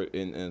Sweden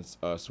in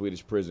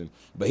Swedish prison.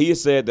 But he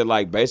has said that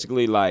like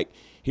basically like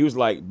he was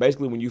like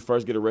basically when you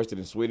first get arrested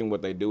in Sweden,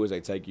 what they do is they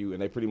take you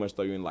and they pretty much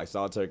throw you in like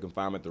solitary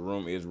confinement. The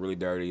room is really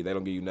dirty. They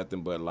don't give you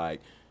nothing but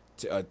like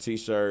a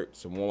t-shirt,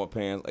 some warm-up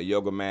pants, a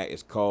yoga mat.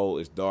 It's cold.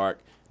 It's dark.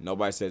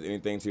 Nobody says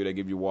anything to you. They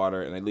give you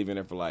water, and they leave you in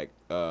there for like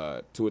 2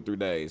 or 3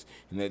 days.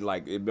 And they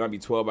like it might be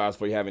 12 hours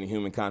before you have any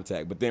human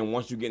contact. But then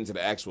once you get into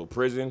the actual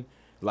prison,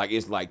 like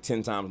it's like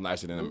 10 times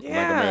nicer than like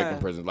Yeah. American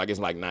prisons. Like it's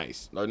like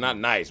nice, or not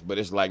nice, but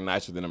it's like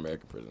nicer than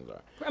American prisons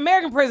are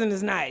American prison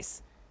is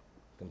nice.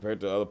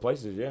 compared to other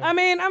places. Yeah. I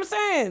mean, I'm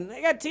saying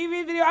they got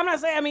TV video. I'm not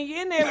saying. I mean,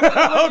 you're in there.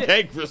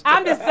 Okay, Chris.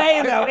 I'm just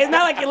saying though, it's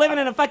not like you're living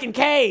in a fucking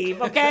cave,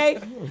 okay?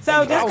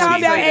 So just calm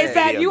down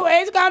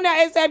ASAP. Calm down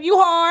ASAP. You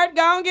hard.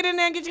 Go on, get in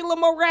there and get you a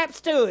little more raps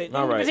to it.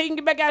 All right. So you can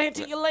get back out here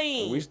to your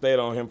lean. We stayed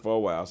on him for a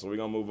while, so we're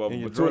gonna move over And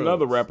your to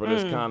another drugs. rapper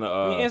that's kind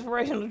of Your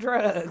inspirational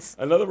drugs.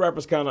 Another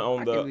rapper's kind of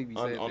on I the can't believe you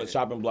said on the that.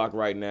 chopping block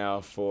right now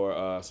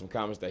for some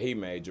comments that he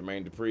made.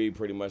 Jermaine Dupri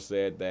pretty much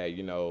said that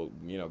you know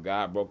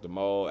God broke the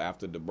mold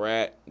after the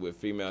brat with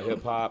female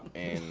hip hop,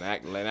 and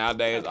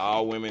nowadays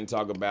all women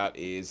talk about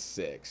is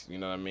sex. You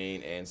know what I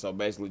mean? And so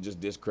basically just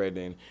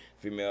discrediting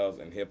females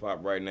and hip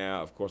hop right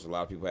now. Of course, a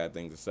lot of people had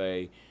things to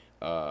say.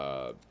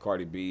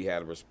 Cardi B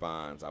had a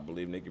response. I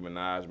believe Nicki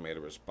Minaj made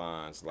a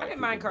response. Like I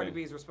didn't mind people Cardi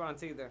been- B's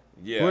response either.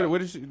 Yeah. What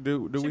did she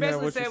do? Do She we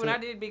have basically what said she when I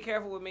said? did Be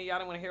Careful With Me, y'all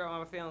didn't want to hear all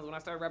my feelings. When I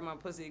started rapping my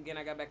pussy again,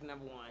 I got back to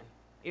number 1.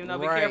 Even though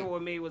Be Right. Careful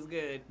With Me was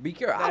good. Be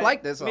careful. I But-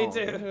 like that song. Me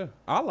too. Yeah,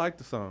 I like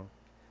the song.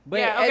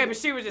 Yeah, okay, at- but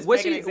she was just what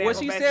making an she what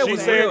example, she basically. said She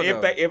was said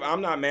real, though. if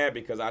I'm not mad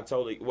because I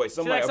totally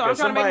somebody like, so I'm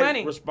trying to make somebody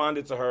money.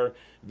 responded to her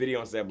video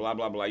and said blah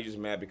blah blah. You just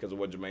mad because of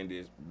what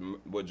Jermaine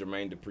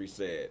Dupri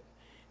said,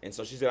 and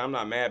so she said I'm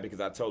not mad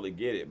because I totally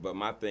get it. But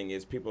my thing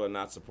is people are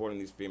not supporting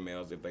these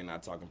females if they're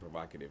not talking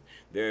provocative.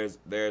 There's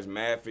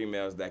mad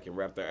females that can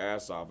rap their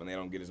ass off and they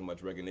don't get as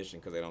much recognition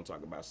because they don't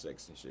talk about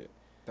sex and shit.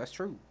 That's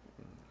true.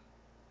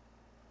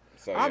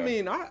 So, I yeah.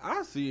 mean,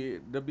 I see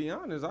it. To be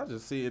honest, I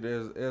just see it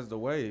as the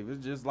wave.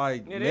 It's just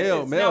like It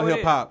male is. No, it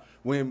hip hop.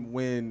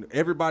 When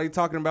everybody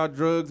talking about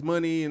drugs,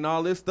 money, and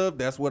all this stuff,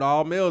 that's what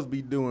all males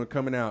be doing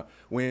coming out.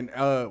 When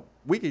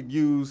we could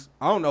use,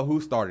 I don't know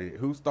who started it.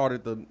 Who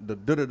started the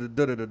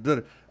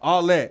da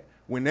all that.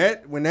 When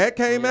that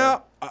came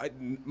out,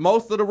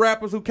 most of the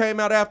rappers who came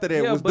out after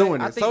that Yeah, was but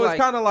doing I it. think, So like,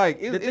 it's kind of like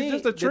The it's thing-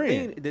 just a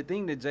trend. The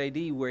thing that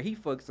JD where he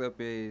fucks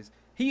up is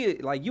he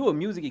like you a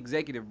music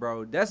executive,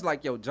 bro. That's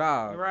like your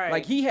job. Right.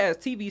 Like he has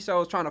TV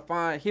shows trying to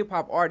find hip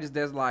hop artists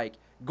that's like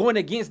going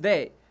against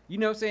that. You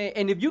know what I'm saying?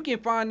 And if you can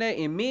find that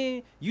in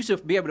men, you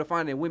should be able to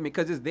find it in women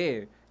because it's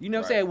there. You know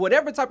what I'm Right. saying?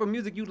 Whatever type of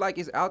music you like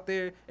is out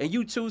there, and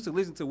you choose to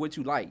listen to what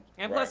you like.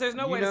 And plus, Right. there's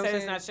no You way know to what say I'm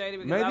it's not shady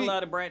because Maybe- I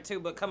love the Brat too.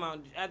 But come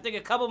on, I think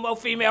a couple more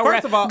female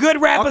First of all,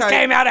 good rappers okay,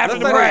 came out after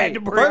let's the say Brat.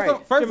 this.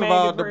 The First of Jermaine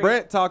all, the Dupri.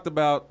 Brett talked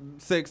about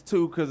sex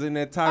too, because in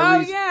that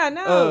Tyrese. yeah,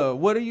 no.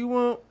 What do you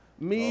want?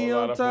 Me Whole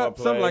lot on of top,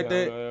 foreplay. something like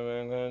that.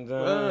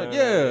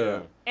 Yeah.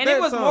 And That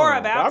it was song. more I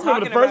about remember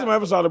talking the first about. time I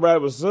ever saw the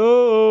Brad was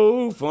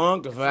so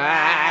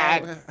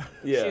funkified.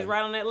 She was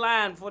right on that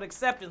line before the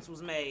acceptance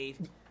was made.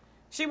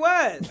 She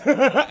was.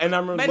 And I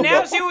remember. But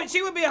now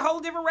she would be a whole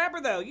different rapper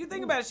though. You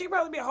think about it, she'd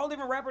probably be a whole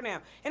different rapper now.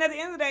 And at the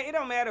end of the day, it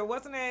don't matter.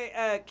 What's her name?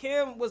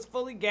 Kim was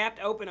fully gapped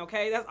open.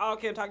 Okay, that's all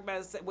Kim talked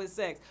about is with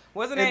sex.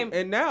 What's her name?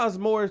 And now it's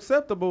more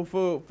acceptable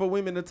for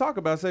women to talk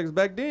about sex.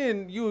 Back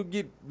then, you would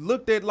get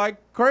looked at like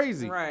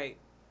crazy. Right.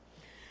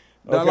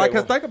 Now, Okay, like,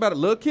 cause well- think about it.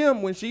 Lil'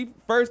 Kim, when she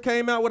first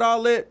came out with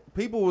all that,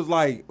 people was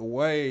like,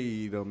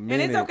 "Wait a minute."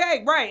 And it's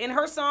okay, right? And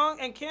her song,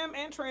 and Kim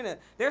and Trina,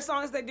 their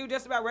songs they do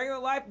just about regular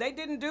life, they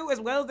didn't do as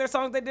well as their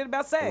songs they did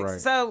about sex.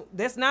 Right. So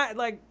that's not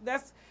like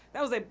that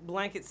was a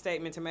blanket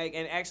statement to make.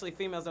 And actually,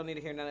 females don't need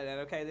to hear none of that.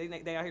 Okay,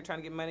 they out here trying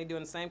to get money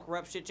doing the same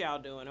corrupt shit y'all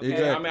doing. Okay.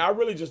 Exactly. I mean, I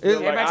really just feel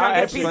like Everybody trying to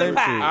I get a piece actually of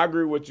the pie. I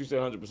agree with what you said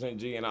 100%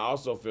 G, and I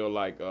also feel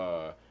like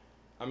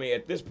I mean,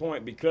 at this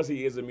point, because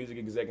he is a music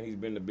exec and he's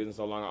been in the business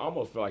so long, I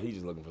almost feel like he's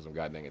just looking for some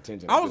goddamn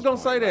attention. I at was this gonna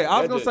point. say that. Like, I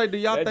was gonna just- say, do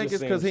y'all that think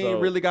just it's because he seems ain't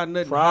so- really got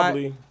nothing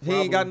Probably. hot? He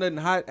ain't got nothing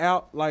hot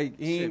out. Like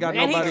he ain't got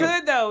And he nobody.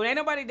 could though. Ain't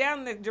nobody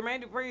down there.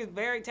 Jermaine Dupri is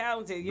very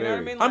talented. You know what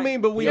I Very. mean? I Like,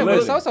 mean, but when Yeah, you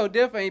but look, So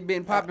Def ain't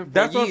been popping for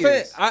that's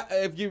years. what I'm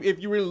saying. If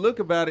you really look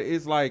about it,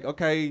 it's like,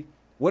 okay,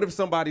 what if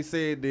somebody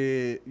said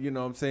that, you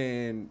know what I'm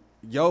saying,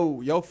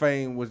 your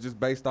fame was just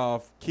based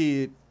off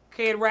kid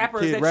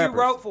rappers Kid that rappers. you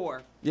wrote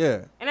for.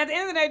 Yeah. And at the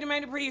end of the day,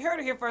 Jermaine Dupri, you heard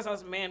it here first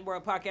on Man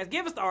World Podcast.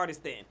 Give us the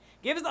artist then.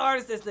 Give us the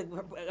artist that's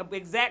the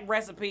exact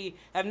recipe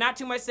of not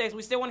too much sex.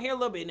 We still want to hear a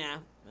little bit now.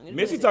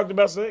 Missy talked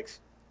about sex.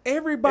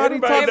 Everybody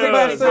talks does.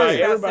 about talks sex. about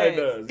Everybody sex.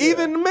 does. yeah.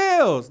 Even the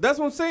males. That's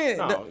what I'm saying.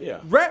 No,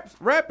 yeah.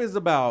 Rap is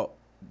about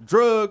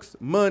drugs,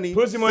 money,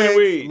 Pussy, money, sex,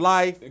 weed.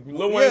 life.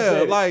 Lil Wayne Yeah,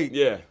 said it. like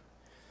yeah.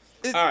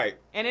 All right.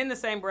 And in the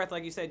same breath,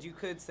 like you said, you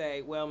could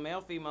say, well,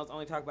 male females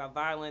only talk about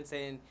violence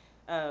and,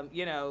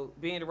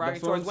 being derogatory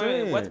That's what towards I'm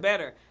women. saying. What's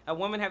better? A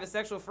woman having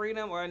sexual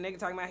freedom or a nigga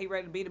talking about he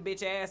ready to beat a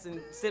bitch ass and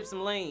sip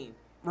some lean?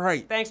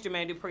 right. Thanks,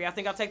 Jermaine Dupri. I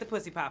think I'll take the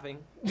pussy popping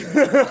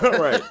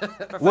right.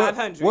 for What,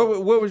 500.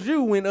 what was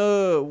you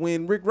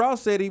when Rick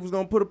Ross said he was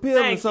gonna put a pill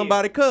Thank in you.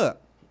 somebody's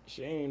cup?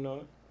 She ain't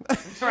know.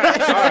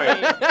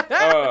 Right.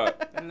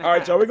 All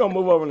right, y'all. We're gonna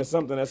move over into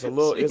something that's a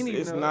little. She didn't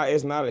even know.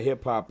 It's not a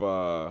hip hop.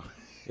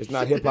 It's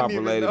not hip hop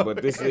didn't even related, know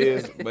but this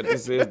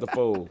is the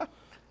fool.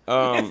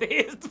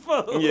 It's the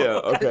fool. Yeah,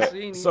 She okay.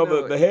 didn't So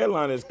know the it.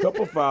 headline is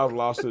couple files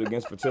lawsuit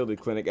against fertility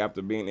clinic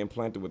after being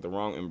implanted with the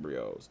wrong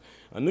embryos.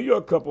 A New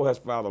York couple has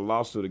filed a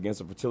lawsuit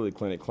against a fertility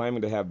clinic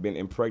claiming to have been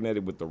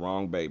impregnated with the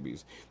wrong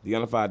babies. The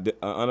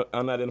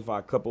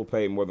unidentified couple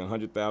paid more than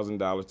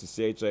 $100,000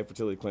 to CHA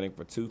Fertility Clinic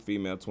for 2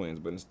 female twins,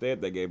 but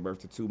instead they gave birth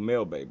to 2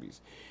 male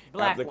babies.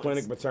 Black After the ones.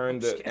 clinic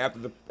returned Just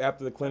kidding.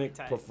 after the clinic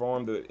Tight.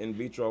 performed the in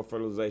vitro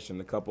fertilization,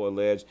 the couple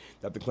alleged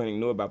that the clinic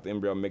knew about the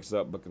embryo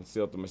mix-up but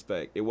concealed the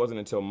mistake. It wasn't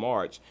until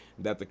March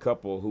that the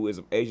couple, who is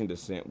of Asian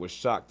descent, was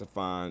shocked to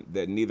find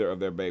that neither of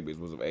their babies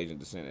was of Asian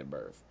descent at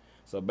birth.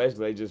 So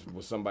basically, they just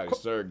was somebody's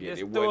surrogate.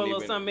 Just It throw a wasn't little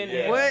even, something in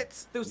yeah. there. What?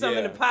 Threw something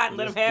in Yeah. the pot and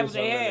let them Just have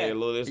threw what they something in there, had. a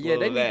little this, Yeah,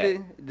 little they that.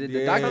 need the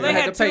Yeah. doctor So gonna they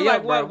have had to 2 pay like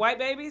up, what, bro. white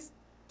babies?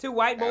 2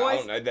 white I boys?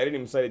 don't know. They didn't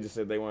even say. They just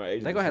said they weren't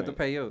Asian. They gonna have to descent.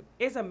 pay up.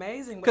 It's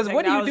amazing. Because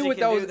what do you do with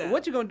those? That.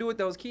 What you gonna do with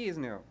those kids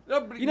now? You know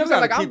what I'm saying?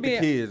 gotta Like, I'm keep being-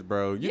 the kids,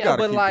 bro. You Yeah, gotta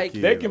but keep like- the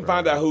kids. They can bro.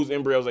 find out whose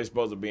embryos they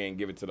supposed to be and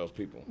give it to those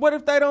people. What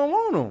if they don't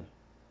want them?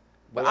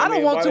 But Well, I don't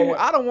mean, want why two. they have-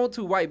 I don't want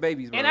 2 white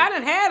babies, bro. And I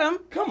done had them.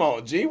 Come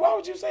on, G. Why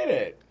would you say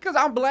that? Because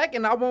I'm black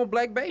and I want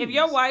black babies. If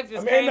your wife I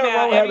just mean, ain't came nothing out,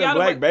 wrong with if having y'all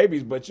black went-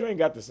 babies, but you ain't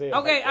got to say it.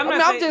 Okay, like I'm that. I mean,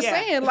 not I'm just yeah.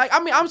 saying. Like,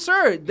 I'm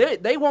sure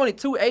they wanted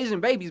 2 Asian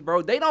babies,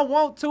 bro. They don't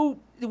want 2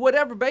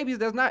 whatever babies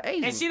that's not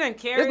Asian. And she done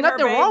carried There's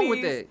nothing her wrong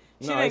with babies.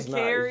 that. She No, done it's not.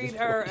 It's carried just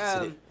her. what you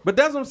said. But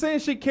that's what I'm saying.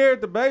 She carried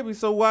the baby,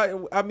 so why?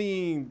 I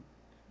mean,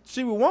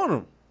 she would want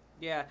them.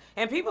 Yeah,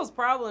 and people's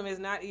problem is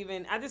not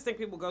even. I just think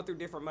people go through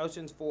different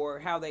motions for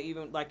how they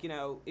even like.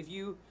 If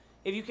you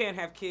can't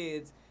have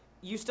kids,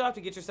 you still have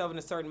to get yourself in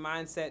a certain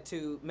mindset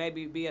to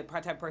maybe be a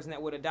type of person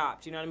that would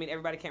adopt. You know what I mean?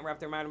 Everybody can't wrap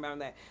their mind around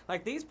that.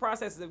 Like, these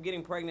processes of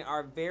getting pregnant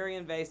are very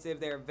invasive.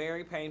 They're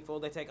very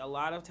painful. They take a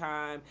lot of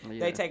time. Yeah.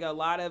 They take a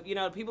lot of,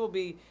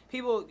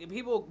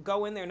 people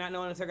go in there not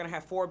knowing if they're gonna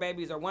have 4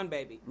 babies or 1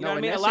 baby. You know what I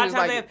and mean? that A lot shit of is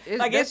times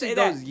like- they have that shit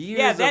goes years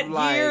yeah, of, that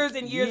like, years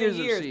and years years and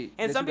of years. shit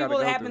And that some you gotta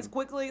people it go happens through.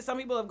 quickly. Some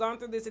people have gone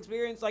through this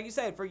experience, like you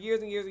said, for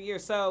years and years and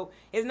years. So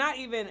it's not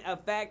even a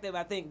fact of,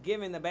 I think,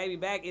 giving the baby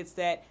back. It's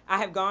that I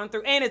have gone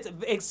through, and it's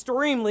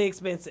extremely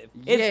expensive.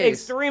 It's Yes.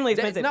 extremely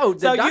That- expensive. no, the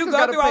so you doctors go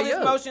gotta through all pay these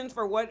up. motions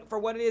for what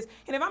it is.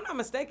 And if I'm not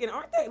mistaken,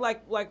 aren't they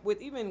like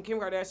with even Kim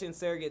Kardashian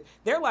surrogates?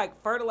 They're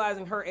like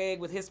fertilizing her egg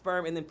with his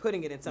sperm and then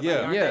putting it in somebody.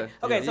 Yeah. aren't Yeah. they?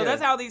 Okay, Yeah, so yeah.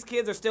 that's how these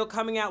kids are still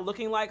coming out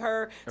looking like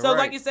her. So like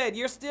Right. you said,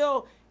 you're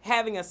still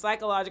having a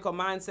psychological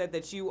mindset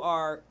that you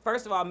are,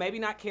 first of all, maybe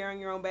not carrying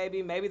your own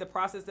baby, maybe the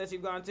process that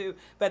you've gone to,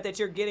 but that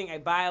you're getting a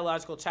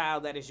biological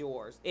child that is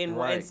yours in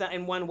Right.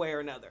 in one way or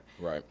another.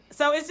 Right.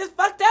 So it's just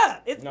fucked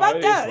up. It's No, fucked it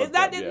is up. fucked It's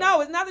not up, that, yeah.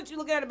 no, it's not that you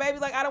look at a baby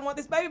like I don't want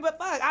this baby, but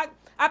fuck,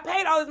 I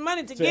paid all this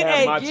money to get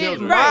have a my get-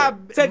 children.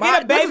 right, to My-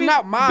 get a this is baby,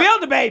 not my-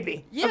 build a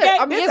baby. Yeah, okay?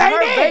 I mean, This it's ain't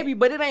her it. baby,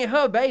 but it ain't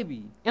her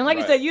baby. And like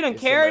you Right. said, you done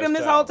It's carried him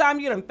somebody's this whole child. time.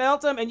 You done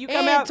felt him, and you come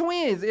And out.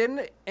 twins,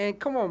 and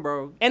come on,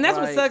 bro. And that's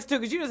what Like, sucks too,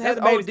 because you just had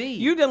the that's baby. OD.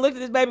 You done looked at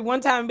this baby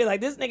one time and be like,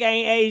 "This nigga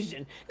ain't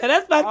Asian." Now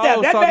that's fucked Oh,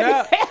 up. That so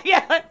baby,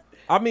 yeah.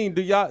 I mean,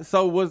 do y'all?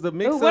 So was the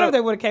mix Ooh, what if up?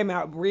 they would have came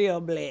out real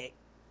black?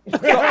 So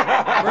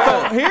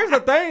here's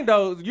the thing,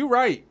 though. You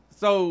right.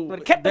 So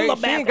Would've kept the little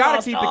she ain't basketball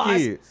gotta keep the stars.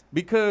 kids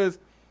because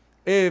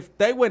if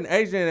they wasn't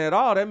Asian at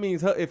all, that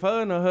means if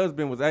her and her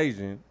husband was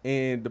Asian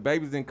and the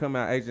babies didn't come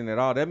out Asian at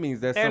all, that means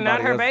that's They're somebody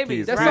not her else's babies.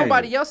 kids. That's Right.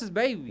 somebody else's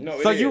baby.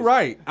 No, So it you're is.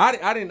 right.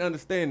 I didn't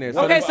understand that.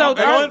 Okay, so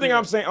the that- only thing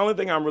I'm saying, only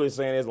thing I'm really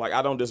saying is like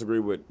I don't disagree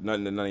with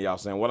nothing that none of y'all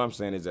saying. What I'm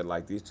saying is that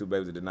like these 2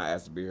 babies that did not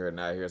ask to be here are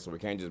not here, so we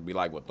can't just be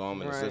like, well, throw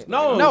them in the Right. system.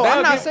 No, No, that-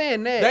 I'm not that-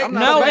 saying that. they- I'm not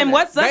No, saying and that.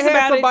 what sucks they had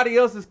about it? somebody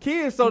else's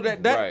kids, so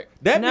that Right.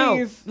 that No,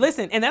 means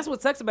listen, and that's what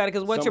sucks about it,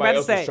 because what Somebody you're about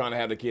else to was say. trying to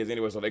have the kids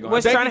anyway, so they gonna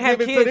Was They trying to can have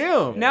give it to kids.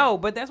 them. No,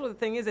 but that's what the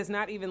thing is. It's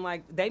not even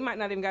like they might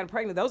not even gotten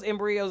pregnant. Those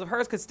embryos of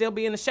hers could still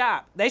be in the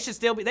shop. They could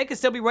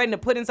still be waiting to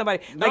put in somebody.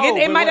 Like No,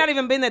 it but might what- not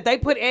even been that they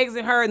put eggs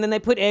in her and then they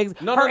put eggs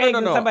No, her no, eggs no,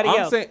 in no. somebody I'm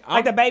else. saying-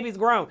 like the baby's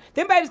grown.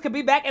 Them babies could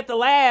be back at the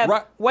lab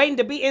Right. waiting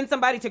to be in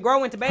somebody to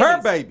grow into babies. her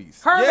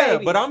babies. Her yeah,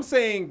 babies. but I'm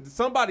saying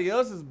somebody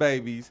else's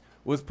babies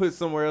was put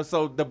somewhere else.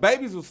 So the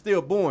babies were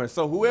still born.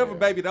 So whoever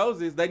baby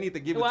those is, they need to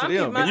give Well, it I'm to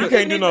them. keeping my- You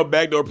can't do no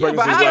backdoor But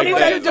pregnancies how like the fuck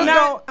that. you just Like,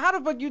 go? How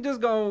the fuck you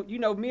just go? You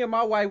know, me and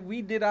my wife,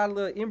 we did our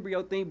little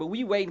embryo thing, but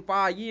we waiting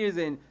 5 years,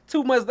 and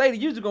 2 months later,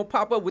 you just gonna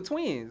pop up with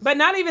twins. But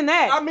not even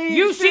that. I mean,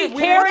 she shit,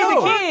 we carried don't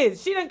the know.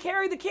 kids. She done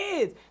carried the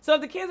kids. So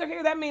if the kids are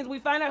here, that means we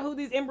find out who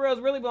these embryos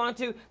really belong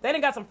to. They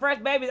done got some fresh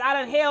babies I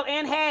done held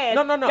and had.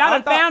 No, Y'all I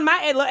done thought- found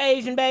my little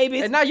Asian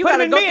babies. And now you put them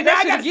gotta in go me, through and now that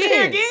I shit gotta sit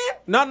here again.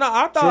 again. No,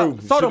 I thought True.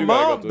 so. She The do gotta go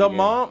mom, through the it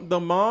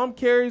again. mom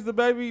carries the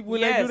baby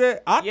when they Yes. do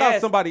that. I Yes.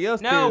 thought somebody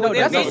else No, carried with it.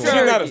 them no, be she's not a,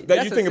 surrogate. that,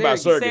 That's you a think about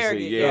surrogate.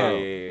 surrogacy.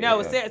 Yeah.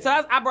 No, yeah.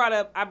 so I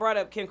brought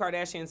up Kim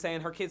Kardashian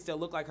saying her kids still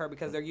look like her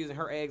because they're using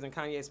her eggs and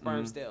Kanye's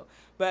sperm still.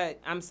 But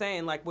I'm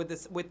saying like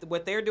with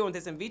what they're doing with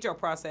this in vitro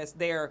process,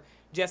 they're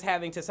just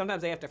having to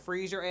sometimes they have to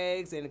freeze your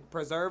eggs and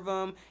preserve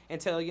them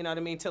until you know what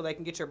I mean until they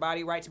can get your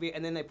body right to be,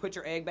 and then they put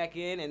your egg back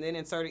in and then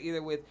insert it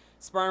either with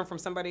sperm from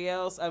somebody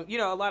else. You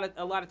know, a lot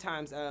of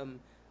times.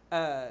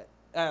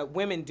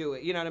 Women do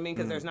it, you know what I mean?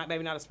 Because there's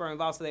maybe not a sperm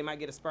involved, so they might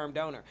get a sperm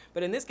donor.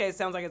 But in this case, it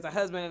sounds like it's a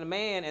husband and a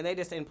man, and they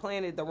just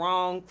implanted the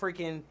wrong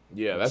freaking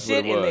Yeah, that's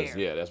shit what it in was. there.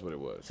 Yeah, that's what it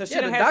was. So she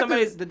Yeah, done had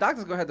somebody's. the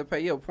doctor's gonna have to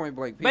pay you a point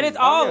blank. But it's period.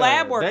 all Yeah,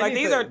 lab work. they Like need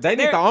these to- are they need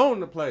they're- to own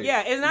the place.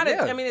 Yeah, it's not.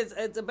 Yeah. I mean,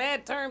 it's a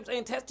bad term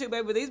saying test tube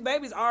baby, but these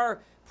babies are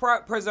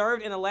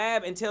preserved in a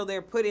lab until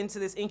they're put into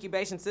this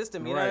incubation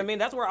system. You know what I Right. mean?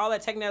 That's where all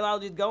that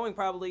technology is going.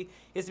 Probably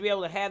is to be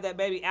able to have that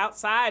baby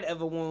outside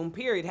of a womb.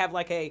 Period. Have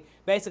like a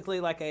basically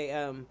like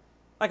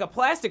a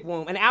plastic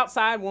womb, an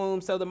outside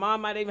womb, so the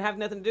mom might even have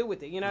nothing to do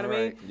with it. You know what I mean?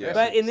 Right. Yeah.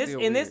 But in Still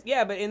this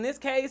weird. but in this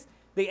case,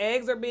 the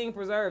eggs are being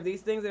preserved.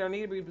 These things that are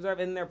needed to be preserved,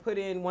 and they're put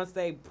in once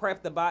they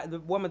prep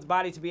the woman's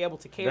body to be able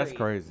to carry. That's it.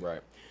 crazy. Right.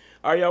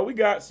 All right, y'all. We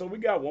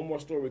got one more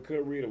story we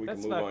could read, or we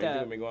That's can move on. fucked You up.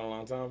 think we've been going a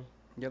long time?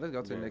 Yeah, let's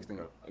go to the next thing.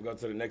 Go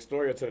to the next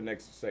story or to the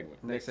next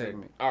segment? Next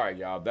segment. All right,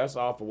 y'all. That's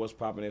all for what's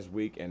popping this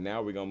week, and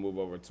now we're gonna move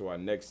over to our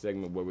next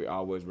segment where we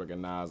always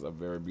recognize a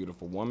very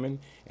beautiful woman,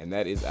 and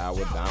that is our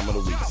Dime of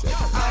the Week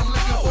segment. I'm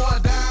looking for a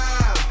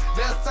dime.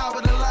 That's top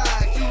of the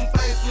line. Cute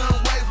face,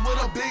 slim waist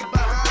with a big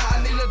behind.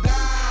 I need a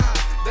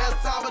dime.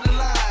 That's top of the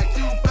line.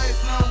 Cute face,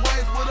 slim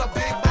waist with a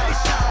big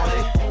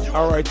behind.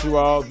 All right, you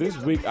all. This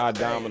week, our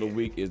Dime of the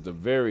Week is the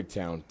very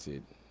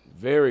talented,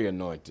 very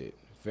anointed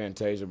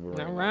Fantasia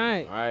Barrera. All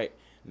right. All right.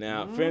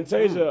 Now,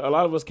 Fantasia, a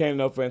lot of us came to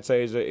know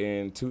Fantasia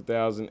in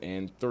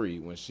 2003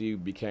 when she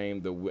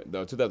became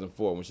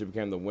 2004 when she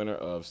became the winner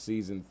of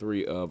season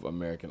 3 of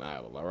American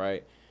Idol. All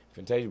right.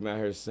 Fantasia been out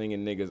here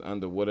singing niggas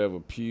under whatever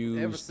pew,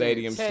 Ever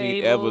stadium since.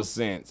 seat Tables, ever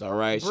since. All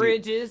right.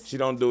 bridges. She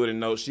don't do it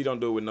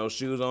with no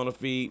shoes on her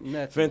feet.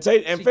 Nothing.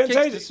 Fantasia She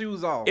kicks the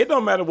shoes off. It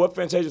don't matter what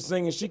Fantasia's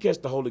singing. She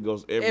catch the Holy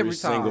Ghost every Every time.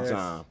 single Yes.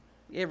 time.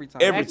 Every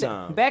time. Every Back that-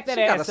 time. Back that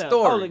She got ass a up.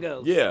 story. Holy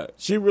Ghost. Yeah,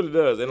 she really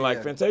does. And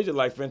Yeah.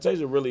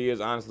 Fantasia really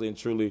is honestly and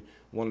truly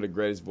one of the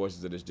greatest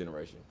voices of this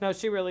generation. No,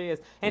 she really is,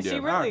 and she Yeah.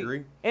 really. I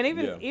agree. And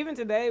even Yeah. even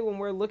today, when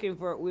we're looking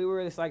for, we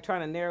were just like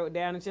trying to narrow it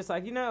down. It's just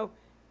like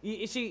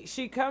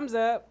she comes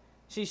up,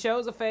 she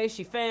shows a face,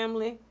 she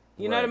family.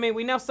 You know what I Right. mean?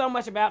 We know so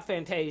much about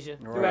Fantasia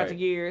throughout Right. the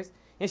years,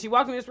 and she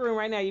walked in this room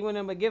right now. You want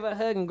to give her a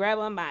hug and grab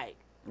her mic.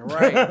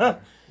 Right.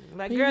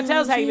 Like, girl,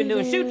 tell us how you been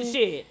doing. Shoot the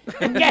shit.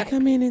 Yeah.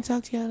 Come in and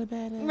talk to y'all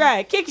about it.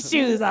 Right. Kick your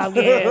shoes off,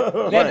 yeah.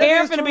 That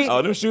hair finna be.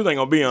 Oh, them shoes ain't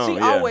gonna be on. She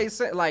yeah. always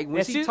said, like, when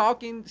Yeah, she she-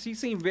 talking, she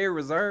seemed very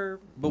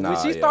reserved. But Nah,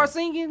 when she yeah. starts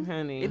singing,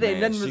 Honey. it ain't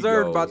Man, nothing she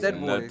reserved goes about that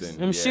voice. nothing.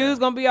 Them Yeah. shoes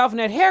gonna be off and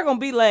that hair gonna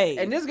be laid.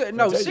 And this girl,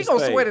 no, Fantasia she gonna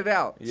stay. sweat it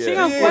out. Yeah. She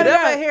gonna Yeah. sweat it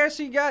Whatever out. hair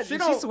she got, She she's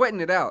don't- sweating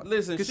it out.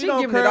 Listen, 'Cause she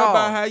don't giving care it all.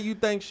 about how you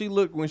think she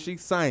looked when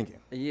she's singing.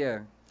 Yeah.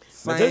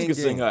 Fantasia can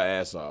sing her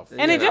ass off.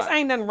 And it Yeah. just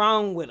ain't nothing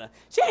wrong with her.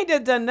 She ain't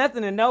just done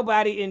nothing to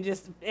nobody in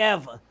just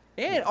ever.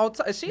 And on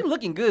she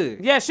looking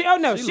good. Yeah, she's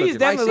looking- definitely like, she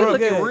looking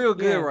looking good. real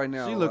good Yeah. right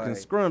now. She looking like,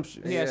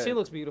 scrumptious. Yeah, Yeah. she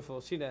looks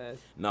beautiful. She does.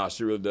 Nah,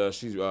 she really does.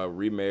 She's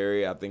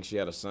remarried. I think she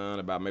had a son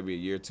about maybe a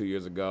year, 2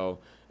 years ago.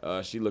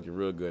 She looking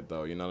real good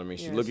though. You know what I mean?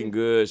 She's Yeah, looking she-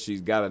 good.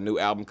 She's got a new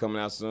album coming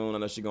out soon. I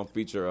know she's gonna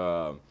feature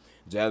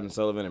Jasmine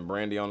Sullivan and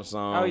Brandy on the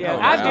song. Oh yeah, on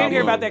the I did hear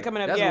album. about that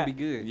coming up. That's yeah, gonna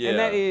be good. Yeah. And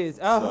that is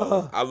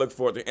So, I look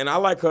forward to, and I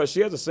like her. She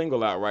has a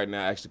single out right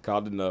now, actually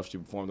called Enough. She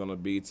performed on the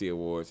BET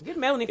Awards. Get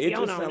Melanie It Fiona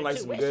just on sound it, like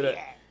too. some Where good. she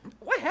at?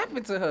 What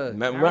happened to her?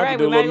 Man, we All have right, to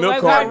do a we little might-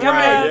 milk we might carton, come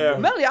right? out. Yeah.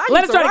 Melly, I Let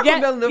used us to try rock to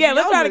with Melly get. Yeah,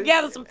 let's try to Fiona.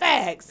 gather some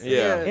facts.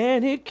 Yeah.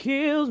 And it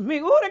kills me.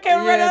 Ooh, that came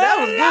Yeah, right that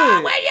was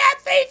good. Where you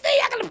at, Fifi?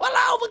 I gotta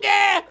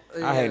pull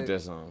over, girl. I hate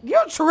that song. You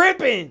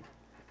tripping.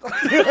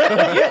 You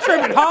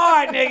tripping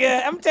hard,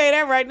 nigga. I'm telling you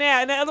that right now.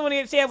 And the other one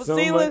she had with So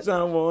CeeLo. much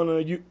I wanna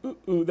you.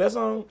 That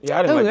song. Yeah,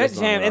 I didn't Ooh, like that's that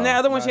song. jam. at And the all.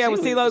 other one Nah, she had she with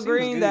was- CeeLo she was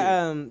Green. good. I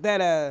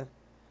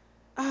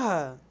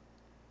Oh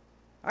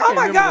can't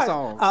my remember the God.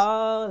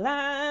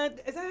 songs.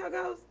 Is that how it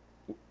goes?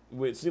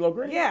 with CeeLo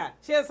Green. Yeah,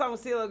 she has a song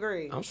with CeeLo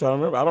Green. I'm trying to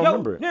remember. I don't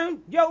remember it.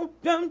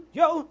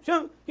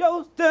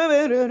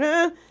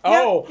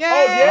 Oh,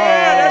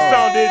 that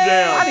song did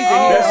jam. I need to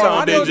hear That it. song I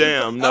know did what you-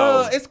 jam.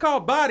 No, It's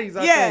called Bodies,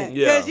 I Yeah, think.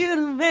 Yeah. cause you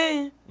the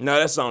man. no,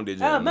 that song did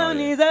jam. I'm No, on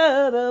yeah. these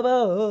other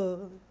boys.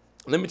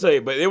 Let me tell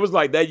you, but it was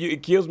like that.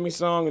 It kills me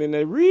song, and then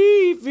they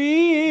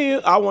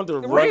refill. I want to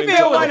run into.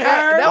 Refill wasn't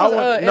her. That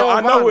was,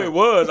 I know who it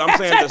was. I'm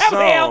saying the That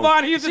was Elle song.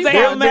 Vaughn. He used to say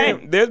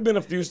LMA. There's been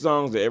a few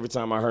songs that every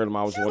time I heard them,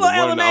 I was She's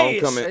running the LMA.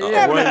 oncoming,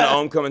 Yeah. running the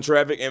oncoming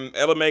traffic. And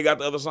LMA got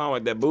the other song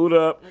like that, Boot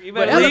Up. You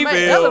But better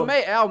Refill.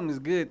 LMA album is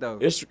good though.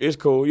 It's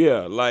cool,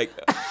 yeah. Like,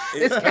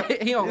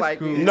 He don't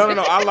like it. no.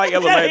 I like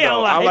LMA He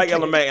don't though. I like like it.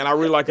 LMA, and I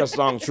really like her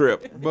song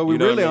Trip. But we You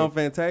know really what I on mean?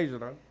 Fantasia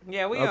though.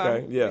 Yeah, we Okay,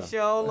 are. yeah. We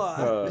sure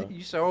are.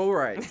 You so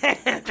right.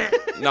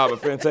 No, but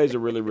Fantasia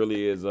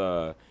really is.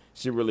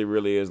 She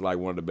really is like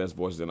one of the best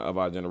voices of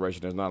our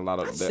generation. There's not a lot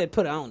of I said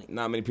put it on it.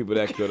 not many people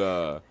that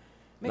could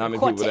Make not a many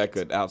people that quartet.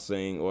 could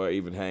outsing or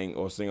even hang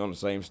or sing on the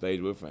same stage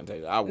with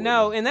Fantasia. I would.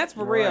 No, and that's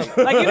for real.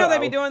 Like they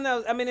be doing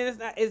those. I mean, it's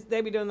not. They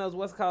be doing those.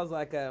 What's called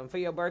like for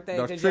your birthday.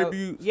 Those 'cause your-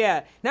 tributes?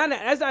 Yeah, no,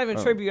 that's not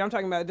even tribute. I'm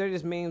talking about they're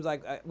just memes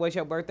like what's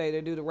your birthday?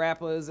 They do the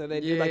rappers or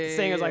they do like the Yeah,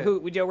 singers. Like yeah. who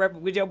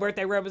would your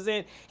birthday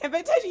represent? And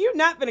Fantasia, you're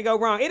not finna go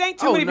wrong. It ain't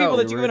too Oh, many no, people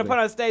that you're really. gonna put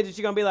on stage that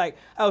you're gonna be like,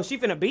 oh, she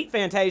finna beat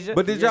Fantasia.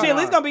 But did she y'all- at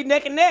least gonna be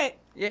neck and neck.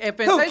 Yeah, and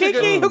Who, Fantasia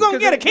Kiki? Who gonna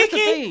get a Here's the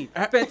Kiki?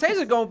 thing.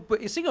 Fantasia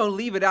gonna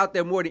leave it out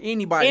there more than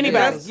anybody.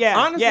 Anybody, else. yeah.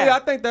 Honestly, yeah. I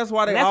think that's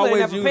why they That's what they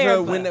always not use prepared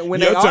her for.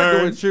 when Your they are turn.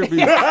 doing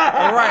tributes.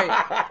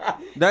 Right.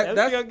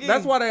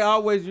 That's why they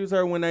always use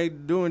her when they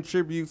doing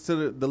tributes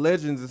to the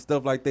legends and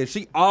stuff like that.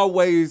 She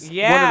always one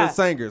Yeah. of the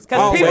singers. Because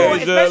Always. people,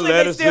 Fantasia, especially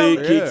let they us still, see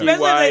Kiki especially if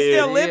they Wyatt.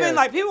 still living, Yeah.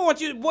 like people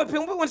want you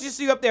to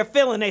see you up there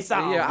feeling they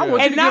song. Yeah, I want you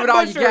and to not give it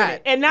all you butchering got.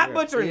 it, and not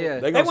butchering Yeah.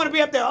 it. They They gonna want to say-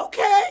 be up there.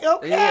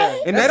 Okay. Yeah.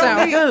 And That they don't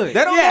sound need, good.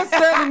 they don't Yeah.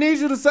 necessarily need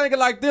you to sing it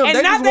like them. And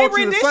they not just their want you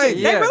to rendition. sing.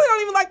 They Yeah. really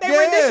don't even like their Yeah,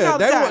 rendition all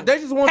the they time. want- they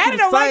just want Patty you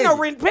to don't like sing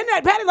no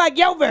it. Patty like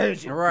your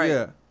version. Right.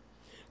 Yeah.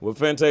 Well,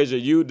 Fantasia,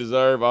 you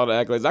deserve all the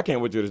accolades. I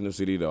can't wait to this new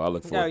CD though. I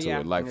look forward Oh, yeah.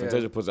 to it. Like Yeah.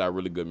 Fantasia puts out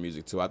really good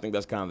music too. I think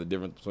that's kind of the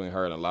difference between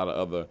her and a lot of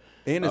other.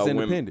 And it's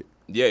women. independent.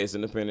 Yeah, it's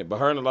independent. But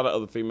her and a lot of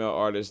other female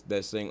artists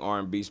that sing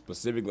R&B,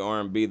 specifically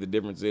R&B, the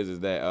difference is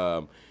that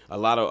a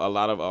lot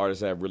of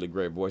artists have really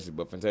great voices,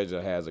 but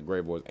Fantasia has a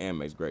great voice and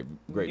makes great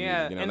Yeah,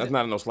 music. You know, and that's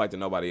not no slight to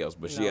nobody else,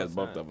 but she No, has it's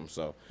both not. of them.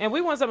 So And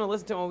we want something to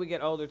listen to when we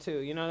get older too.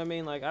 You know what I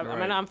mean? Like I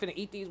mean, I'm finna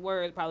eat these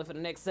words probably for the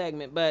next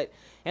segment, but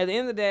at the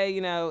end of the day,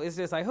 you know, it's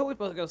just like who we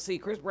supposed to go see?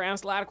 Chris Brown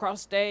slide across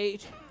the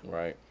stage?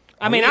 right.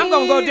 I mean, I'm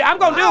gonna go. I'm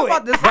gonna do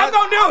it. I'm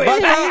gonna do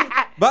it.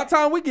 By the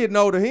time we getting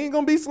older, he ain't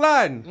gonna be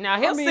sliding. Now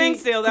he'll I mean, sing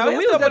still though. 'cause He'll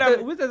we still was put at up.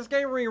 the, we was at the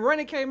skate ring.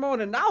 Running came on,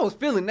 and I was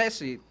feeling that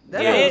shit.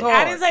 That Yeah, was hard.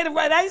 I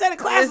didn't say the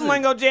class Listen.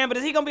 lingo jam, but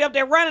is he gonna be up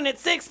there running at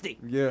 60?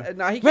 Yeah.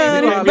 Nah, he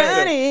can't do all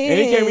that. And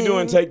he can't be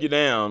doing "Take You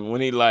Down"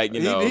 when he like you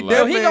He- know. he like, No,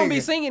 definitely he gonna ain't- be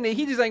singing it.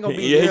 He just ain't gonna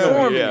be Yeah, he gonna be-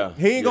 performing. yeah.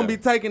 He ain't gonna be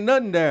taking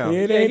nothing down.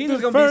 It Yeah, ain't he the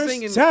just gonna be first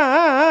singing-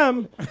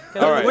 time.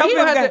 All right. Well, he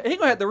Some gonna, people have to, he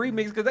gonna have to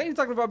remix because they ain't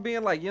talking about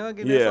being like young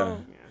in that Yeah.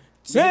 song.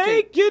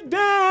 Take you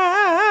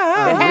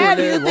down. Have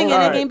you thinking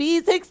it can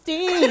be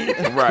 16?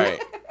 Right.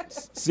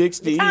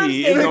 60. Time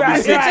It's stamp, gonna be right,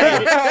 60.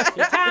 right.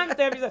 Your time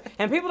stamp is-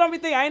 And people don't be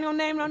thinking, I ain't gonna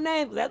name no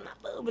names. That's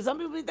not boo. But some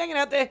people be thinking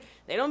out there,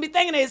 they don't be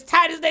thinking they as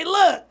tight as they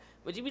look.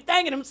 But you be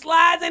thinking them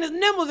slides ain't as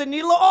nimble. They need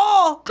a little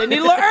oil. They need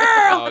a little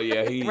Earl. Oh,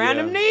 yeah. He, Around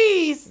yeah. them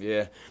knees.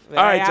 Yeah. All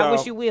All right, I y'all.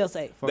 wish you will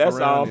say. Fuck That's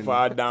around all and for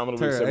our Domino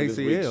tear Week this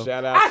week. ACL.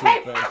 Shout out to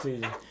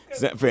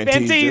Fantasia.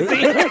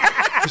 Fantasia.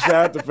 Shout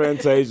out to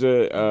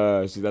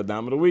Fantasia. She's our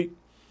Dime of the Week.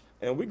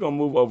 And we're going to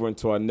move over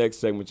into our next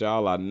segment,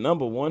 y'all. Our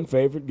number one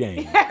favorite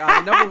game.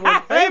 Our number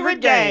one Favorite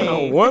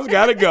game. One's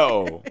got to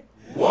go.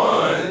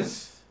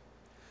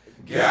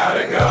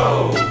 Gotta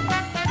go.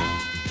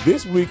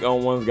 This week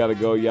on One's Gotta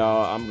Go,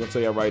 y'all, I'm going to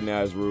tell y'all right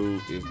now, it's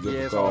rude. It's difficult.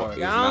 it's hard. It's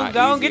Go not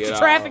on, easy get your at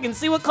traffic all. and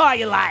see what car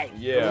you like.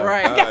 Yeah.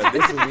 Right.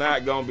 This is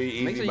not going to be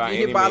easy Make sure you by get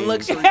any hit by a means.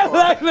 luxury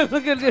car.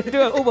 Look at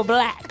do an Uber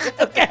Black.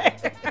 Okay.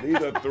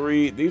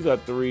 These are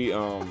three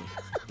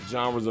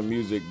genres of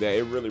music that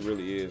it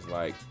really is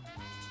like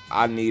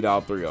I need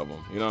all three of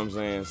them. You know what I'm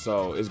saying?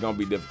 So it's gonna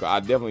be difficult. I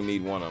definitely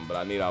need one of them, but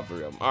I need all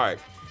three of them. All right.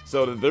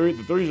 So the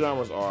three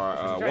genres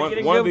are one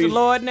of the these.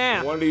 Lord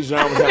now. One of these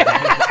genres.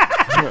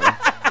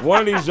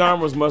 One of these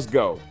genres must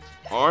go.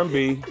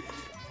 R&B,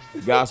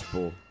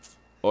 gospel,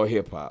 or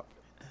hip hop.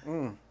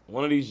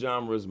 One of these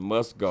genres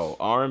must go.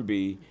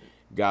 R&B,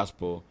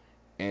 gospel,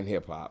 and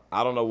hip hop.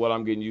 I don't know what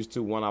I'm getting used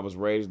to. One I was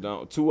raised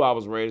on. Two I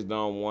was raised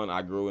on. One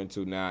I grew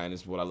into now, and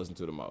it's what I listen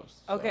to the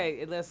most. So.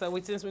 Okay, so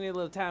since we need a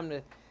little time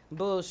to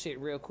bullshit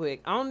real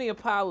quick. On the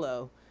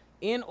Apollo,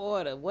 in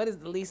order, what is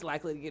the least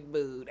likely to get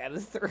booed out of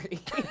the three?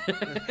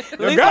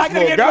 Least likely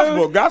to get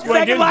booed. gospel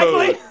ain't Second getting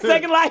likely. booed.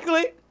 Second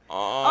likely.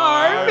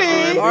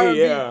 R&B. R&B,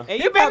 yeah.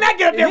 And you better not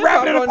get up there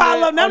rapping at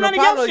Apollo. None of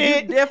your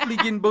shit. You definitely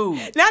getting booed.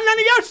 None of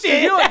your shit.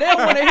 They don't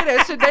want to hear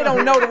that shit. They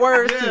don't know the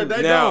words to.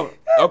 they Now, don't.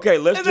 okay,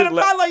 let's It's an just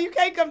let. Apollo. You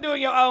can't come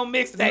doing your own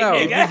mixtape, No,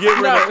 nigga. If you get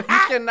rid no, of- you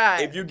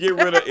cannot. If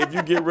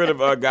you get rid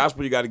of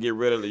gospel, you got to get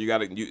rid of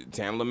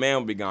Tamla Mann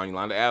will be gone.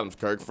 Yolanda Adams,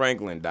 Kirk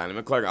Franklin, Donnie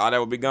McClurkin, all that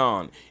will be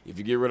gone. If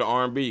you get rid of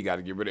R&B, you got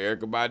to get rid of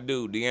Erykah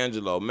Badu,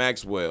 D'Angelo,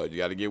 Maxwell. You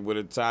got to get rid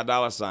of Ty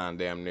Dolla $ign.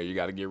 Damn near. You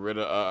got to get rid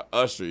of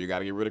Usher. You got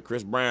to get rid of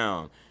Chris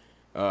Brown.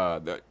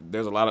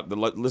 There's a lot of the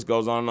list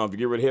goes on and on. If you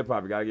get rid of hip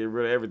hop, you gotta get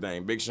rid of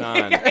everything. Big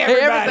Sean,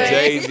 Everybody.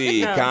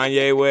 Jay-Z,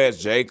 Kanye West,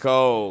 J.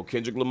 Cole,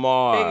 Kendrick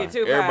Lamar. Biggie,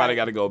 Tupac. Everybody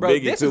got to go. Bro,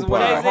 Biggie, this is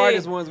one of the Tupac.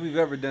 hardest ones we've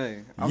ever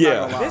done. I'm Yeah.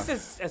 not gonna lie. This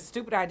is a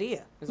stupid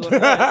idea. Is what it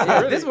is.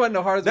 Yeah, this wasn't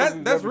the hardest one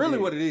we've That's ever really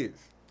did. what it is.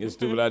 It's a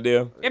stupid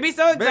idea. It'd be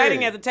so exciting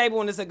Man. at the table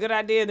when it's a good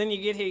idea. Then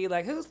you get here, you're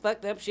like, whose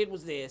fucked up shit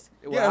was this?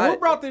 Well, Yeah, I- who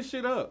brought this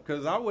shit up?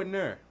 Because I wasn't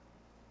there.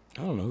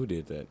 I don't know who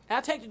did that.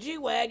 I'll take the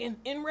G-Wagon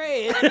in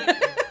red.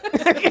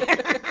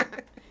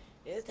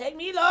 Just take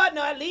me, Lord.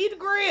 No, I leave the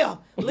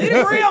grill. Leave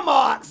the grill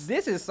marks.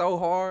 This is so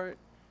hard.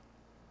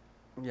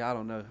 Yeah, I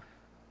don't know.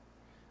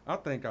 I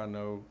think I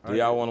know. Do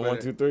y'all want a 1,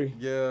 2, 3?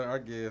 Yeah, I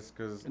guess.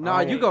 Cause No,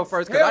 you go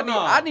first because Hell no.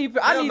 I need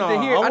Hell to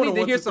no. hear. I I want need a to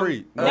 1, hear 2, some.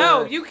 3.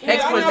 No, you can't.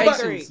 Y'all not,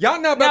 Explanations. about,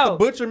 y'all not about No. to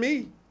butcher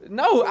me.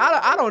 No,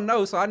 I don't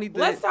know. So I need to.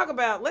 Let's talk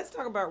about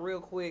real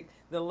quick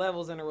the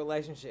levels in a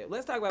relationship.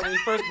 Let's talk about when you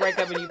first break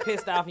up and you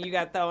pissed off and you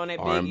got to throw on that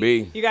Biggie.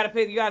 R&B. You got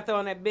to throw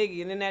on that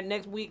Biggie, and then that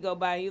next week go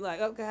by and you like,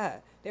 oh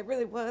God, there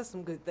really was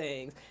some good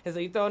things. And so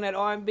you throw on that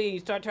R&B and you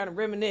start trying to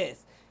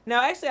reminisce. No,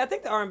 actually, I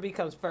think the R&B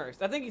comes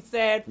first. I think it's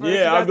sad first. Yeah,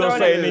 You I was gotta gonna throw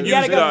say, in and then that- you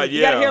gotta start,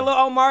 You gotta yeah. hear a little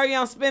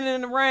Omarion spinning in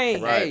the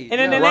rain. Right. And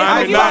then the no, next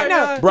Brian week, you're like,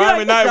 Knight, no. Brian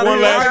you're Knight, like,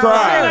 One Last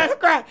Cry.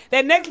 cry.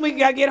 That next week, you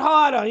gotta get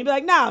hard on. You be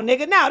like, no,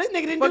 nigga, no, this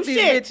nigga didn't Fuck do these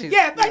shit. bitches.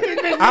 Yeah, fuck these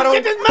bitches. I don't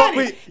Get this fuck money.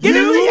 with Get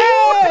you.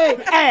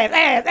 this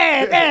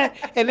ass.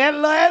 And that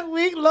last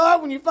week,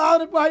 Lord, when you fall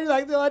apart, you're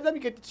like, Lord, let me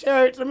get to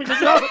church. Let me just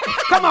go.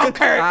 Come on,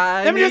 Kurt.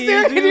 I Let me just need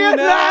hear you it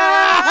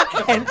now.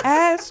 and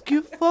ask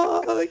you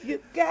for your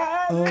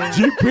guidance.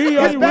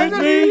 GP, are you with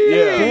me?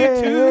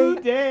 Yeah.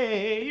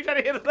 Today. You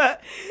gotta hear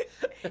that.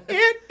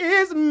 It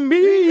is me.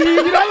 You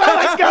know what?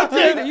 Let's go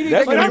to You need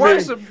That's to when get you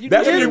worship. be. You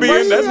That's need when to you get be.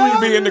 worship. That's when you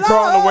be in the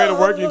car on the way to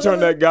work. And you turn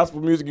that gospel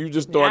music. You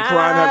just start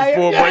crying, have a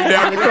full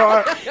breakdown in the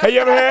car. Have you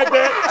ever had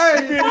that?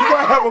 You be in the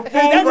car, have a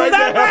full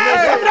breakdown.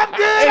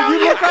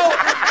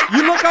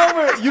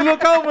 And you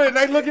look over, and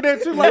they looking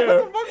at you like, what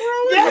the fuck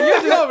wrong with you?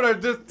 You just over there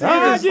just I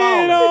tears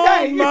get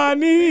falling. on my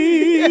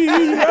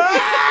knees.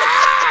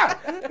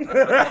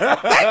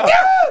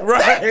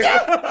 Right.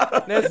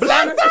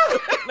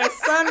 That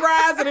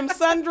sunrise and them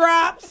sun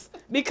drops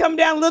be coming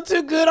down a little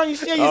too good on your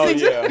shit.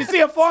 You see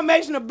a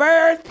formation of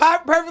birds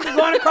perfectly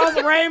going across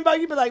the rainbow.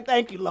 You be like,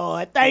 thank you,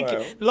 Lord. Thank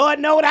you. Lord,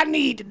 know what I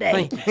need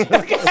today.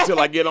 Until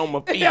I get on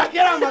my feet. I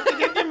get on my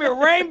feet. Give me a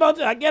rainbow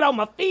till I get on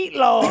my feet,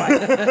 Lord.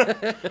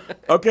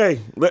 Okay.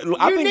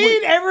 I You think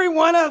need every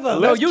one of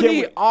them. No, you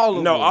need all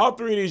of No, them. all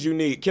three of these you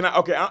need. Can I?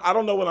 Okay, I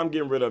don't know what I'm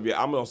getting rid of yet.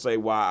 I'm gonna say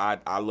why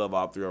I love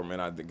all three of them,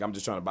 and I think I'm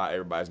just trying to buy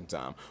everybody some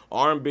time.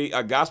 R&B,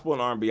 gospel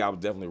and R&B, I was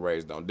definitely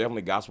raised on.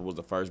 Definitely, gospel was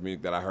the first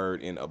music that I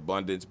heard in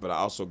abundance, but I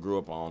also grew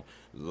up on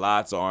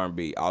lots of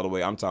R&B all the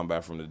way. I'm talking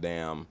about from the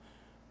damn,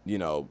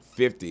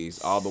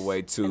 50s all the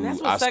way to And that's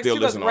what I sucks still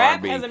too, 'cause listen to rap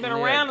R&B. hasn't been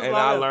around as And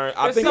long. I learned.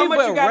 I There's think so much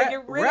you But gotta rap,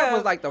 get rid rap of.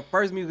 was like the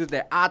first music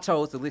that I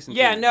chose to listen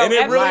Yeah, to. no, and it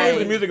really absolutely. is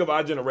the music of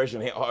our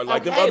generation.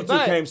 Like the Okay, other two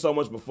but came so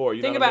much before.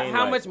 You Think know what about I mean?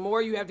 how Like- much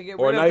more you have to get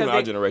Or rid not of. even 'cause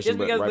our they- generation, just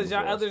but because right the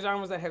before us. other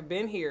genres that have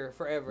been here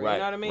forever. Right, You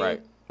know what I mean?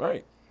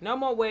 Right. No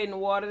more wade in the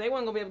water. They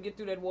weren't gonna be able to get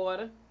through that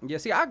water. Yeah,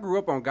 see, I grew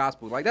up on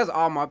gospel. Like, that's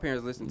all my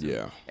parents listened to.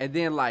 Yeah. And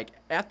then, like,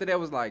 after that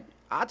was like,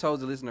 I chose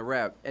to listen to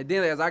rap. And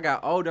then as I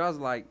got older, I was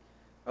like,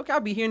 okay,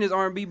 I'll be hearing this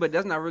R&B, but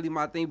that's not really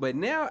my thing. But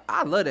now,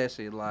 I love that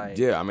shit. Like,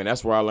 Yeah, I mean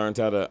that's where I learned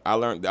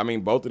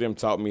both of them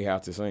taught me how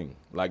to sing,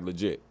 like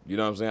legit. You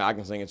know what I'm saying? I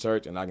can sing in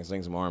church and I can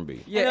sing some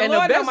R&B. yeah, and and the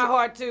Lord the know best. my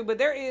heart too. But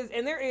there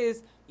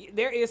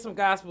is some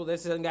gospel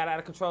that's got out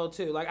of control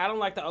too. Like I don't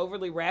like the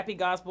overly rappy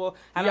gospel.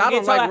 I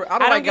don't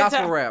like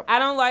gospel rap. I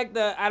don't like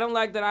that. I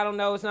don't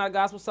know it's not a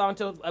gospel song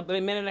until a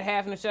minute and a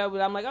half in the show.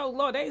 But I'm like, oh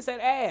Lord, they said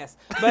ass,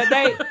 but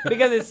they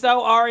because it's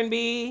so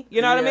R&B.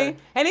 You know what I Yeah. mean?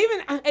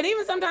 And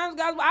even sometimes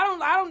gospel,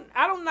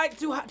 I don't like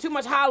too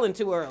much hollering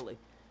too early.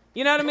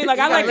 You know what I mean? Like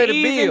I You like gotta to let it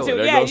ease build. into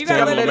There it. Yeah, goes you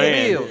gotta let Tamla it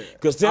Man. build.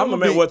 Because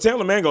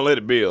Tamla Man gonna let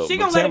it build. She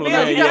But gonna let it Tamla build.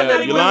 Man, You gotta let it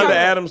build. Yolanda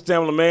Adams,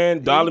 Tamla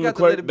Man, Dolly got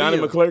to let it Donnie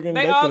build. McClurkin, They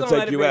they all finna gonna let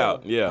take it you build.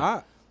 out.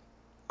 Yeah.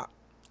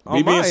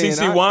 On BB my and end,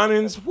 CeCe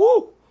Winans,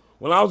 woo.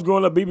 When I was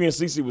growing up, BB and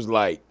CeCe was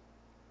like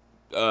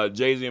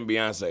Jay-Z and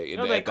Beyonce. It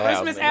was like the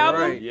house, Christmas nigga.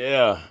 album? Right.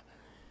 Yeah.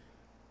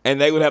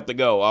 And they would have to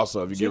go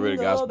also if you get rid of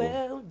Jingle gospel.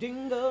 bell,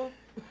 jingle.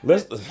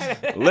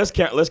 Let's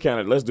count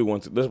it. Let's do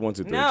 1, 2,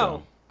 3. No.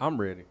 Tom. I'm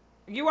ready.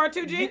 You are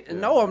too, G?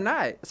 No, I'm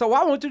not. So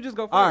why won't you just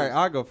go first? All right,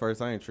 I'll go first.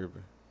 I ain't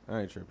tripping.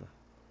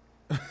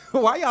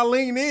 Why y'all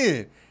lean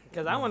in?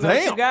 Because I want to know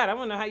what you Damn. got. I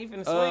want to know how you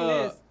finna swing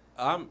this.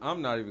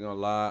 I'm not even gonna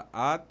lie.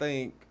 I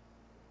think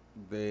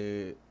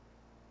that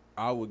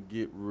I would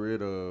get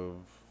rid of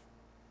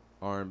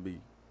R&B.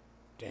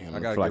 Damn, I I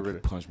gotta feel get like rid you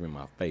of- punched me in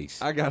my face.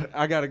 I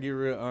gotta get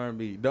rid of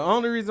R&B. The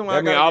only reason why I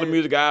I mean, gotta all the get-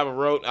 music I ever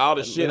wrote, all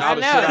the shit I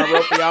I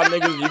wrote for y'all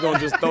niggas, you gonna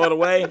just throw it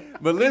away?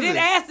 But You listen, did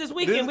ass this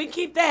weekend. We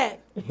keep that.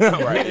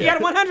 Right. You got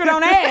a 100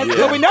 on ass,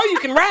 but we know you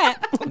can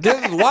rap.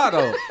 this is why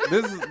though.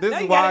 This is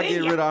you why got I it in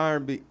get ya. rid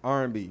of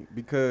R&B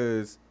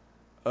because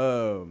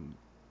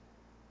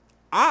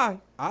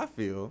I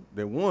feel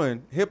that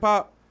one, hip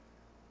hop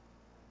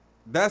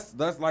that's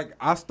like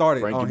I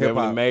started Frankie on hip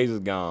Beverly hop, Mays is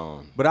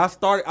gone. but I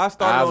started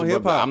on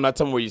hip hop. I'm not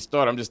telling where you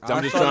start. I'm just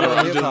trying started to. on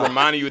I'm just hip-hop.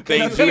 reminding you of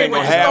things tell you you ain't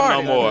gonna where you have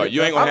started. no more.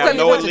 You ain't I'm gonna have telling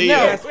you no what you know.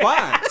 lead. That's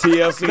fine.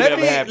 TLC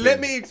never happened. Let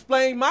me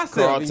explain myself.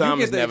 Carl and Thomas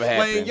you get to never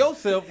explain happened.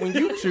 yourself when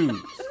you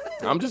choose.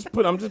 I'm just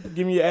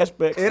giving you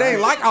aspects. It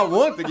ain't like I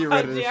want to get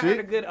rid of I this heard a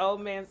shit. good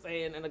old man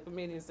saying, and a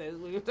comedian says,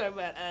 we were talking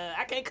about,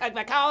 I can't call if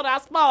I called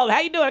out Smalley. How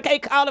you doing? I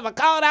can't call if I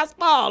called out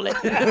Smalley.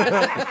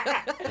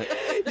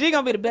 You're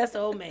gonna be the best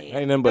old man.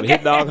 Ain't nothing but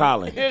hit dog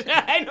hollering.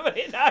 Ain't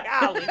nobody dog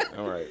howling.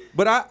 All right.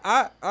 But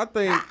I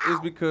think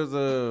it's because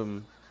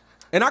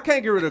and I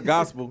can't get rid of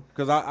gospel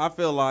because I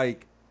feel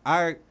like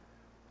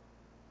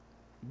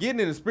getting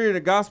in the spirit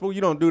of gospel,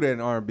 you don't do that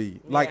in R&B.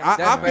 Like Yeah,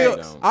 I feel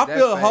facts. I That's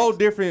feel a whole facts.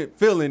 different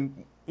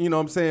feeling, you know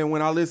what I'm saying,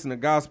 when I listen to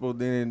gospel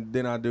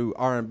than I do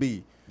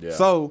R&B. Yeah.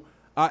 So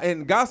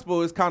and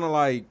gospel is kind of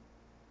like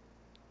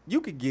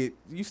you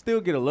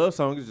still get a love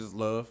song, it's just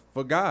love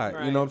for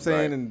God. You know what I'm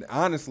saying? Right. And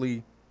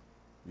honestly,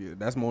 yeah,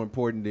 that's more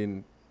important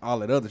than all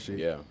that other shit.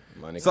 Yeah.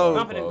 Money, So- cars,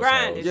 Bumping and clothes,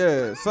 grinding. hoes.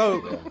 Yeah,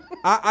 so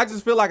I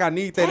just feel like I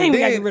need that. Dang, And we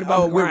gotta then get rid of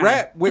Bump and with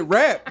Grind.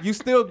 rap, you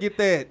still get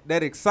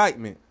that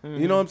excitement.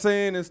 Mm-hmm. You know what I'm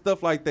saying, and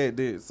stuff like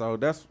that. So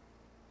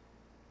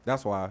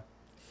that's why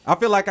I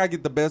feel like I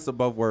get the best of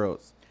both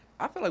worlds.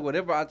 I feel like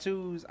whatever I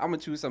choose, I'm gonna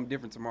choose something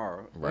different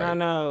tomorrow. Right. I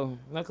know.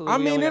 Luckily, I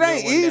we mean, only it gotta do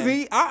ain't one day.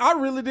 easy. I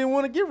really didn't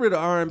want to get rid of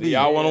R&B. Do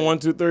y'all want a 1,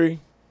 2, 3?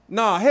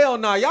 Nah, hell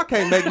nah. Y'all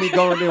can't make me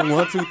go in there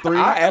 1, 2, 3.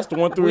 I asked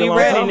 1, 3 We a long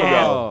ready time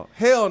now. ago.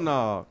 Hell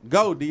no.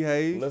 Go, D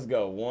Hayes. Let's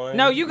go. 1.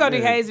 No, you go, D.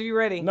 Yeah. Hayes, if you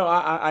ready. No,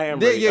 I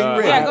am Yeah, ready. yeah, you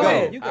ready. Yeah, go Go.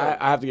 ahead. You go.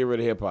 I have to get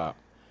rid of hip hop.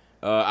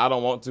 I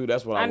don't want to.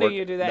 That's what I I knew work.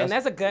 you'd do that, and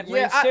that's a gut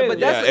Yeah, wrench too. but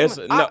Yeah, that's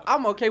it's- no.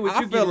 I'm okay with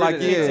I you. feel getting like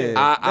rid of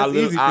that too. that's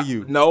easy for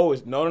you. No,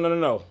 it's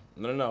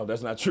no.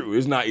 That's not true.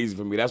 It's not easy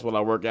for me. That's what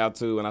I work out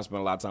to, and I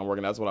spend a lot of time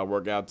working. That's what I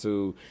work out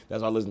to.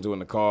 That's what I listen to in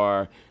the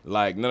car.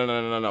 Like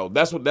no.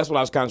 That's what I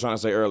was kind of trying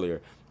to say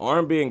earlier.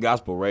 R&B and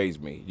gospel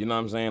raised me. You know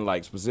what I'm saying?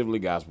 Like specifically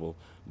gospel,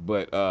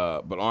 but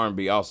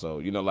R&B also.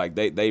 You know, like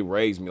they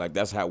raised me. Like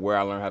that's where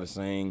I learned how to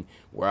sing.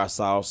 Where I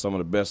saw some of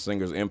the best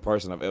singers in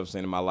person I've ever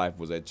seen in my life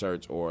was at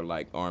church or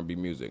like R&B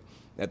music.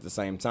 At the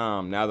same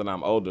time, now that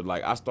I'm older,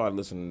 like I started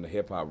listening to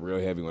hip hop real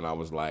heavy when I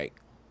was like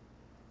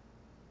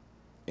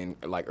in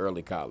like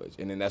early college,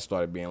 and then that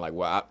started being like,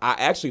 well, I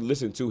actually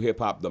listen to hip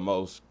hop the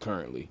most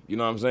currently. You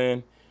know what I'm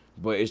saying?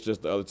 But it's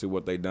just the other two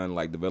what they done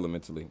like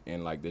developmentally,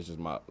 and like this is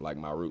my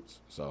roots.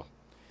 So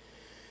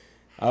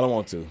I don't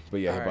want to, but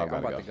yeah, All hip right, hop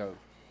I'm gotta about go. to go.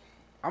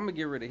 I'm gonna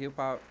get rid of hip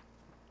hop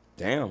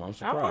Damn, I'm I'm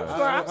surprised.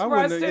 surprised. I'm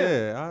surprised too.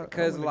 Yeah,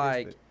 because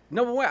like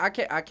number one, I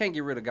can't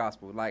get rid of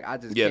gospel. Like I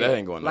just Yeah, can't. that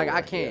ain't going Like I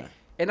nowhere, can't. yeah.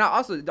 And I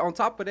also on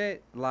top of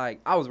that, like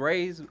I was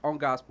raised on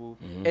gospel,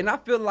 Mm-hmm. and I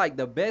feel like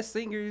the best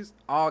singers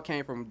all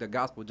came from the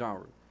gospel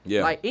genre.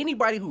 Yeah. Like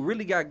anybody who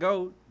really got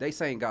gold, they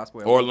sang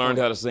gospel. at Or one learned point.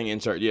 how to sing in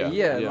church. Yeah,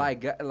 Yeah,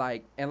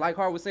 like and like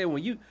Hart was saying,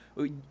 when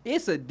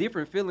it's a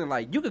different feeling.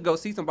 Like you could go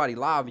see somebody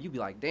live and you be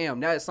like, damn,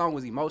 that song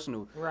was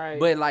emotional. Right.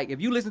 But like if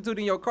you listen to it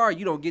in your car,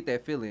 you don't get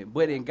that feeling.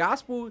 But in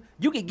gospel,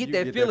 you can get You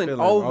that get that feeling feeling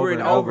over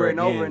and over and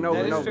over again. and over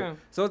That and is over. true.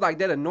 So it's like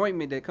that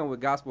anointment that come with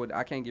gospel.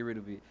 I can't get rid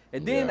of it.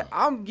 And then Yeah.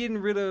 I'm getting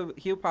rid of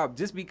hip hop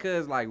just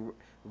because like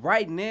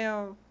right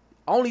now,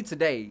 only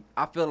today,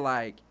 I feel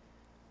like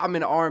I'm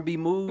in the R&B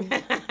mood.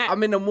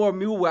 I'm in the more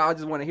mood where I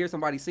just want to hear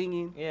somebody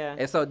singing. Yeah.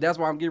 And so that's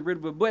why I'm getting rid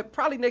of it. But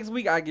probably next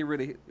week I get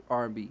rid of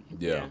R&B.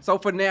 yeah. So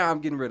for now,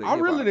 I'm getting rid of I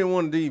hip-hop. really didn't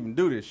want to even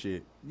do this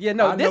shit. Yeah,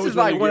 no, I know this which is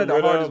one like you one get of the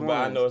rid hardest but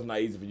I ones. know it's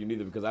not easy for you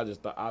neither because I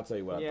just thought I'll tell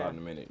you what I Yeah. thought in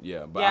a minute.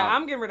 Yeah, but Yeah,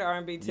 I'm getting rid of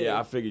R&B too. Yeah,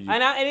 I figured you-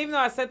 And even though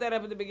I set that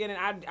up at the beginning,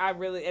 I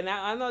really, and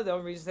I know the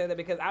only reason I said that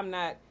because I'm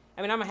not.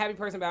 I mean, I'm a happy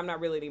person, but I'm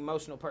not really an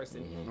emotional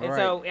person. Mm-hmm. And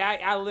so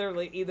I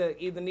literally either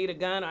need a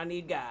gun or I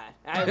need God.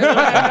 And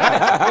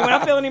when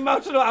I'm feeling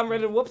emotional, I'm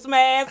ready to whoop some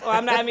ass, or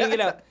I'm not. I mean,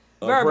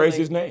 verbally. praise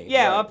his name.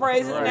 Yeah, Right. or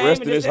praise his Right. name.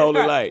 Rest and in his just- holy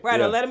right, light. Right,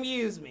 Yeah. or let him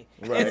use me.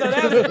 Right. And so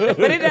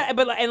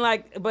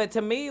that, but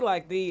to me,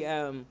 like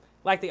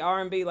the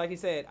R&B, like you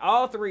said,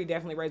 all three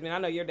definitely raised me. And I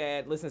know your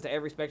dad listens to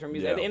every spectrum of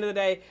music. Yeah. At the end of the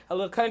day, a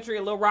little country,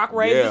 a little rock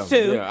raises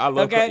too. yeah, I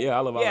love okay? I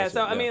love all Yeah, that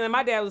so shit, I mean, yeah. and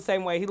my dad was the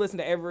same way. He listened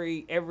to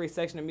every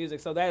section of music.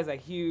 So that is a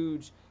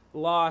huge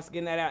loss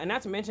getting that out. And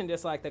not to mention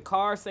just like the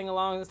car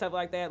sing-alongs and stuff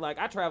like that. Like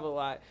I travel a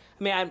lot.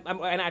 I mean,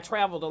 I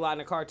traveled a lot in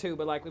the car too.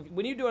 But like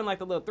when you're doing like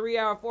the little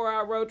 3-hour,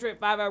 4-hour road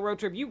trip, 5-hour road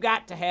trip, you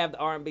got to have the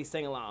R&B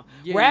sing-along.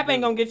 Yeah, Rap you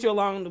ain't do. gonna get you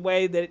along the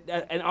way that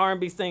an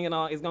R&B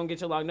sing-along is gonna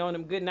get you along. Knowing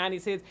them good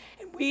 90s hits.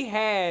 And we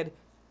had,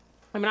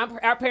 I mean,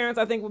 our parents,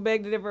 I think, would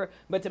beg to differ.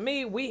 But to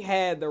me, we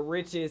had the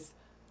richest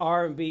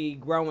R&B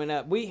growing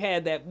up. We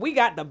had that. We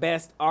got the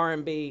best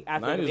R&B, I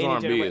think, of 90s any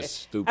R&B generation. is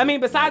stupid. I mean,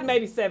 besides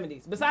maybe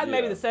 70s. Besides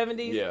maybe Yeah. the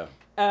 70s.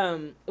 Yeah.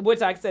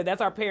 Which, like I said,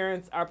 that's our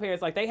parents. Our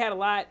parents, like, they had a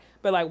lot.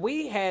 But, like,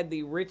 we had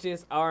the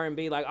richest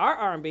R&B. Like, our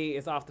R&B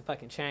is off the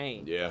fucking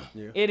chain. Yeah.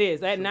 It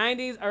is. That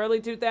 90s,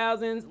 early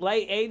 2000s,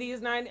 late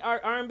 80s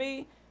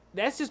R&B,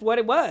 that's just what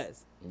it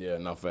was. Yeah,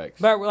 no facts.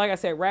 But like I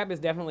said, rap is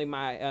definitely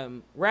my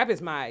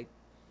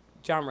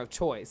genre of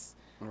choice.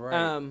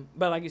 Right.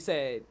 But like you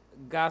said,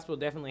 gospel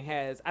definitely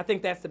has. I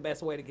think that's the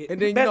best way to get.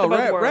 And then, you best know, of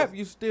both worlds. rap,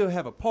 you still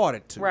have a party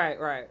too. Right.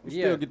 You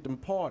Yeah. still get them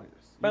parties.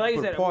 But like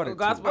you put said, party to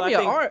gospel- it. I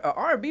mean, I an think-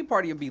 R&B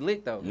party would be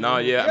lit though. No,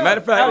 yeah. Yeah.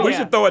 Matter of fact, Oh, we yeah.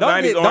 should throw a Don't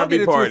 90s get- don't R&B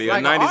get it party.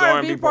 twisted. A 90s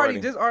R&B party.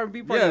 Just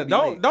R&B party. Yeah, would be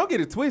lit. don't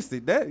get it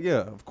twisted. That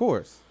of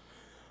course.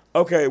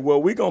 Okay, well,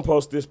 we're going to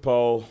post this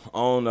poll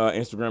on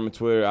Instagram and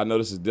Twitter. I know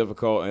this is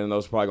difficult, and I know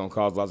it's probably going to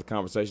cause lots of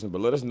conversation, but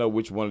let us know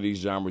which one of these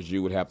genres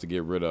you would have to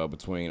get rid of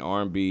between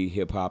R&B,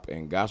 hip-hop,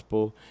 and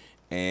gospel.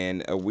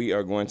 And we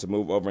are going to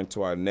move over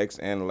into our next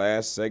and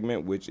last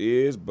segment, which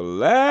is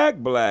Black.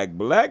 Black,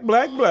 y'all,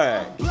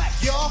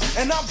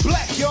 and I'm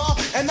black, y'all,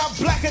 and I'm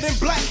blacker than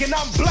black, and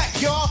I'm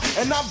black, y'all,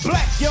 and I'm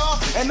black, y'all,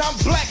 and I'm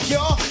black,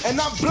 y'all, and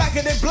I'm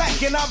blacker than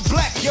black, and I'm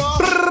black, y'all.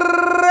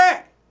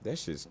 That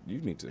shit's,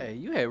 you need to, Hey,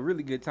 you had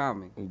really good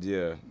timing.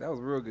 yeah. That was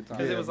real good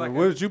timing. it was like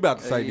What was you about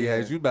to say, Yeah.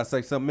 D-Hayes? You about to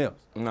say something else.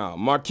 No,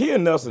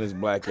 Markia Nelson is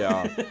black,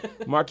 y'all.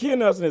 Markia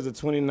Nelson is a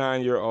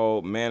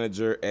 29-year-old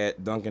manager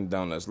at Dunkin'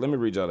 Donuts. Let me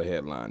read y'all the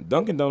headline.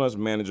 Dunkin' Donuts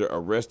manager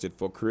arrested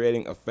for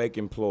creating a fake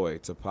employee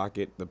to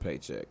pocket the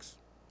paychecks.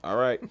 All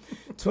right.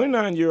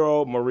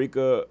 29-year-old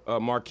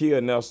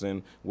Markia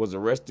Nelson was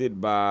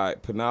arrested by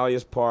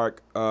Pinellas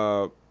Park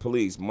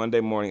police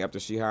Monday morning after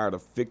she hired a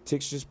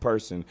fictitious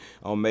person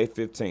on May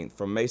 15th.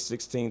 From May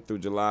 16th through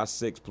July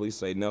 6th, police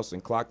say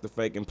Nelson clocked the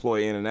fake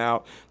employee in and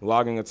out,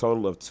 logging a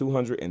total of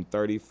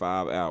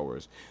 235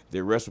 hours. The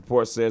arrest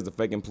report says the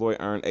fake employee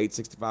earned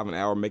 $8.65 an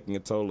hour, making a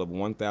total of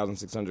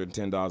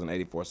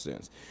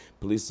 $1,610.84.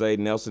 Police say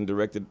Nelson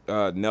direct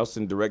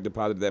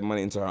deposited that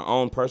money into her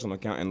own personal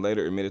account and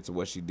later admitted to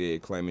what she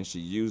did, claiming she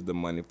used the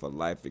money for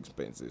life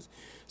expenses.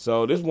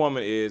 So this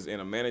woman is in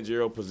a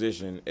managerial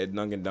position at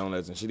Dunkin'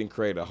 Donuts, and she didn't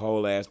create a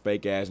whole ass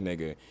fake ass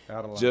nigga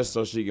Out of line. just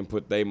so she can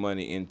put their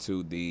money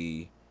into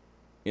the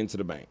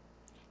bank.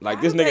 Like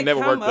How this did nigga they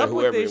never come worked there, up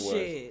with whoever it this was.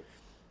 shit?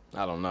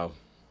 I don't know.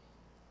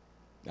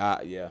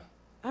 Yeah.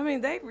 I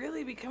mean, they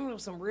really be coming up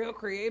with some real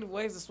creative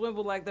ways to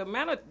swindle. Like the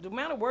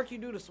amount of work you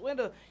do to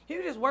swindle, you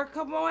could just work a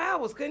couple more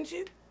hours, couldn't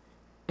you?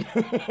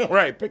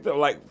 Right, picked up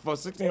like for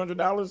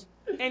 $1,600,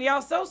 And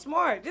y'all so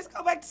smart. Just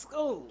go back to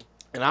school.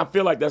 and I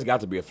feel like that's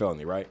got to be a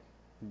felony, right?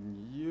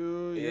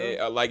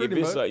 Yeah, Like if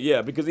pretty it's much.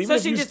 yeah, because even So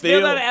if she you just steal,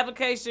 filled out an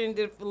application.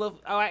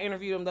 I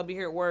interviewed them. They'll be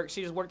here at work.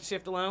 She just worked the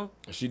shift alone.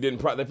 she didn't.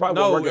 They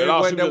probably No, weren't working it at all.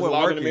 She wasn't- was they weren't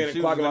logging them working. in and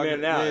She was clocking them in logging-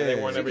 and out. yeah. They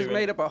weren't She ever just even.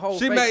 made up a whole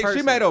She fake made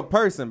person. a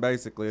person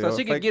basically. so a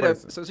she could fake get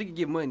person. so she could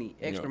get money,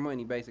 extra Yeah.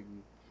 money,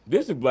 basically.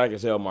 This is black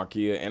as hell,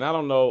 Markia, and I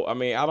don't know. I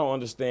mean, I don't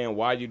understand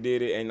why you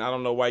did it, and I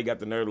don't know why you got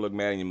the nerve to look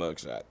mad in your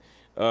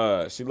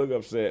mugshot. She looked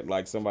upset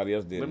like somebody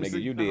else did. Let me Nigga,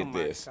 see. you Oh did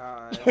my this.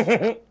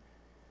 God.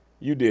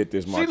 You did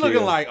this, Markia. She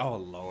looking like, oh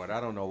Lord,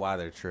 I don't know why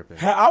they're tripping.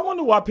 I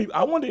wonder why people.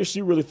 I wonder if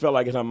she really felt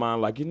like in her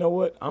mind, like, you know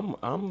what,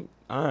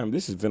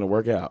 this is gonna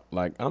work out.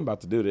 Like, I'm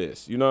about to do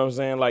this. You know what I'm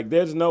saying? Like,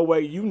 there's no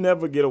way you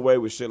never get away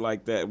with shit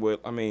like that. With,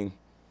 I mean,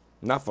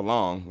 not for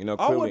long. You know,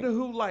 I clearly. wonder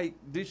who, like,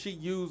 did she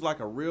use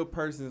like a real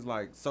person's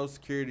like social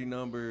security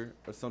number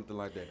or something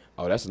like that?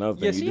 Oh, that's another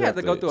thing. Yeah, You she do had have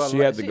to go through a lot. She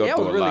had to go that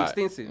through was a really lot.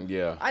 extensive.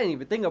 Yeah. I didn't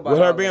even think about With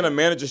her all being that. a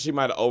manager, she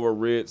might have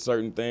overrid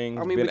certain things,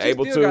 I mean, been but you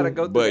able still to, gotta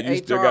go through but the you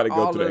HR, still got to go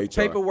all through the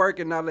HR. paperwork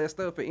and all that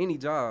stuff for any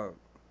job.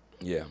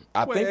 Yeah,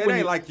 I Well, think it when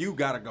ain't you, like you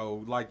gotta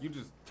go, like you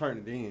just turn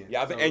it in.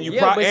 yeah, I think, So- and you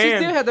Yeah, probably, but she and,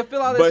 still had to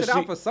fill all that but shit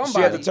out for She had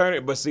somebody. to turn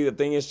it, but see, the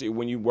thing is,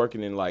 when you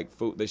working in like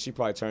food, that she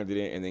probably turned it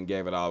in and then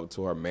gave it all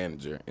to her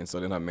manager, and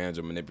so then her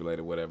manager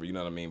manipulated whatever, you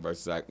know what I mean?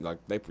 Versus like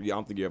I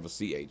don't think you ever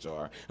see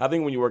HR. I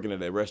think when you're working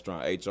at a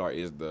restaurant, HR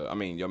is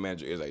your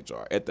manager is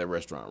HR at that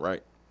restaurant,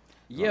 right?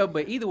 Yeah,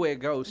 but either way it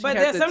goes, she But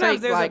had then to sometimes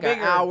take there's a like an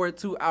bigger- hour,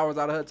 2 hours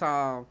out of her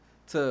time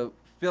to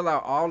fill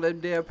out all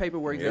that damn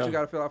paperwork Yeah. that you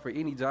got to fill out for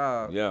any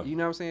job. Yeah. You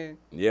know what I'm saying?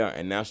 Yeah,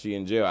 and now she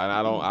in jail, and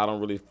I don't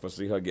really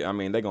foresee her get. I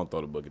mean, they gonna throw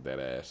the book at that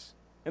ass,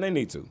 and they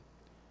need to.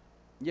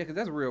 Yeah, because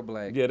that's real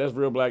black. Yeah, that's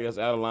real black. That's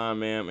out of line,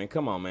 man. And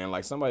come on, man.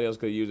 Like somebody else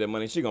could use that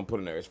money. She gonna put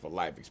in there for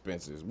life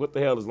expenses. What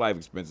the hell is life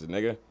expenses,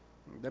 nigga?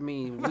 That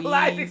mean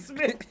Life weave.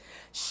 expense.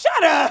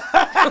 Shut up.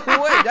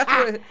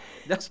 Wait,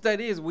 that's what that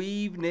is.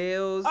 Weave,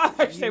 nails. I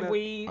thought you you said know.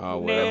 weed. Oh,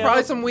 whatever. nails.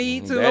 Probably some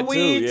weed too. That too,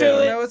 weed yeah. to You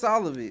it. know, it's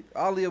all of it.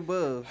 All the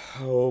above.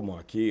 Oh,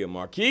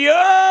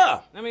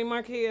 Markia. I mean,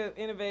 Markia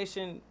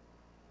innovation,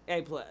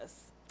 A+.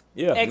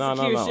 Yeah, no,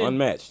 Execution,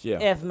 unmatched. Yeah,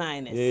 F-.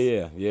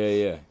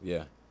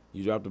 yeah.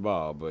 You dropped the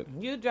ball, but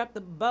You dropped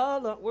the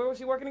ball. Where was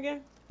she working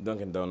again?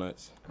 Dunkin'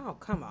 Donuts. Oh,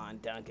 come on,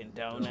 Dunkin'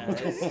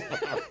 Donuts.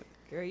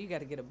 Girl, you got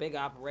to get a big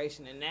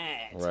operation in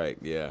that. Right.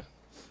 Yeah.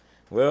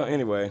 Well,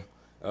 anyway,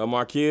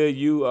 Markia,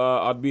 you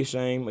ought to be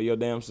ashamed of your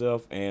damn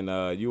self,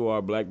 and you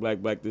are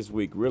black this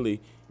week.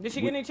 Really. Did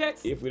she get any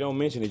checks? If we don't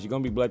mention it, you're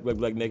gonna be black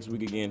next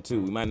week again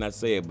too. We might not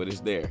say it, but it's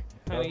there.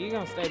 Honey, you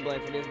going to stay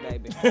black for this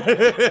baby.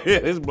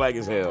 It's black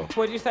as hell.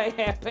 What'd you say?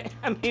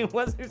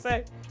 What's it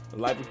say?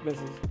 Life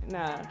expenses?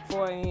 Nah,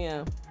 4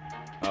 a.m.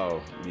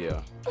 Oh,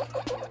 yeah.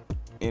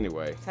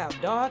 Anyway, That's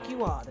how dark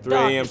you are. The 3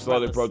 a.m. darkest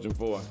slowly brothers. approaching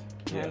 4.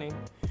 Yeah. Honey.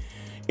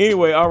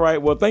 Anyway, all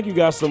right. Well, thank you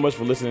guys so much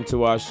for listening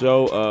to our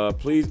show.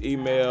 Please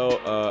email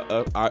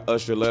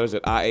us your letters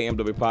at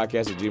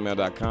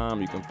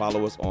iamwpodcast@gmail.com. You can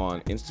follow us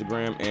on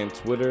Instagram and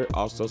Twitter.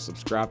 Also,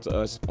 subscribe to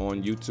us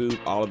on YouTube.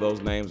 All of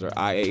those names are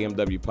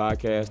IAMW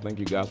Podcast. Thank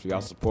you guys for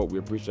y'all support. We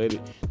appreciate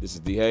it. This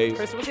is D. Hayes.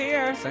 Chris was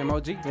here. Same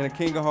OG. And a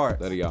king of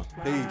hearts. Later, y'all.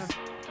 Peace.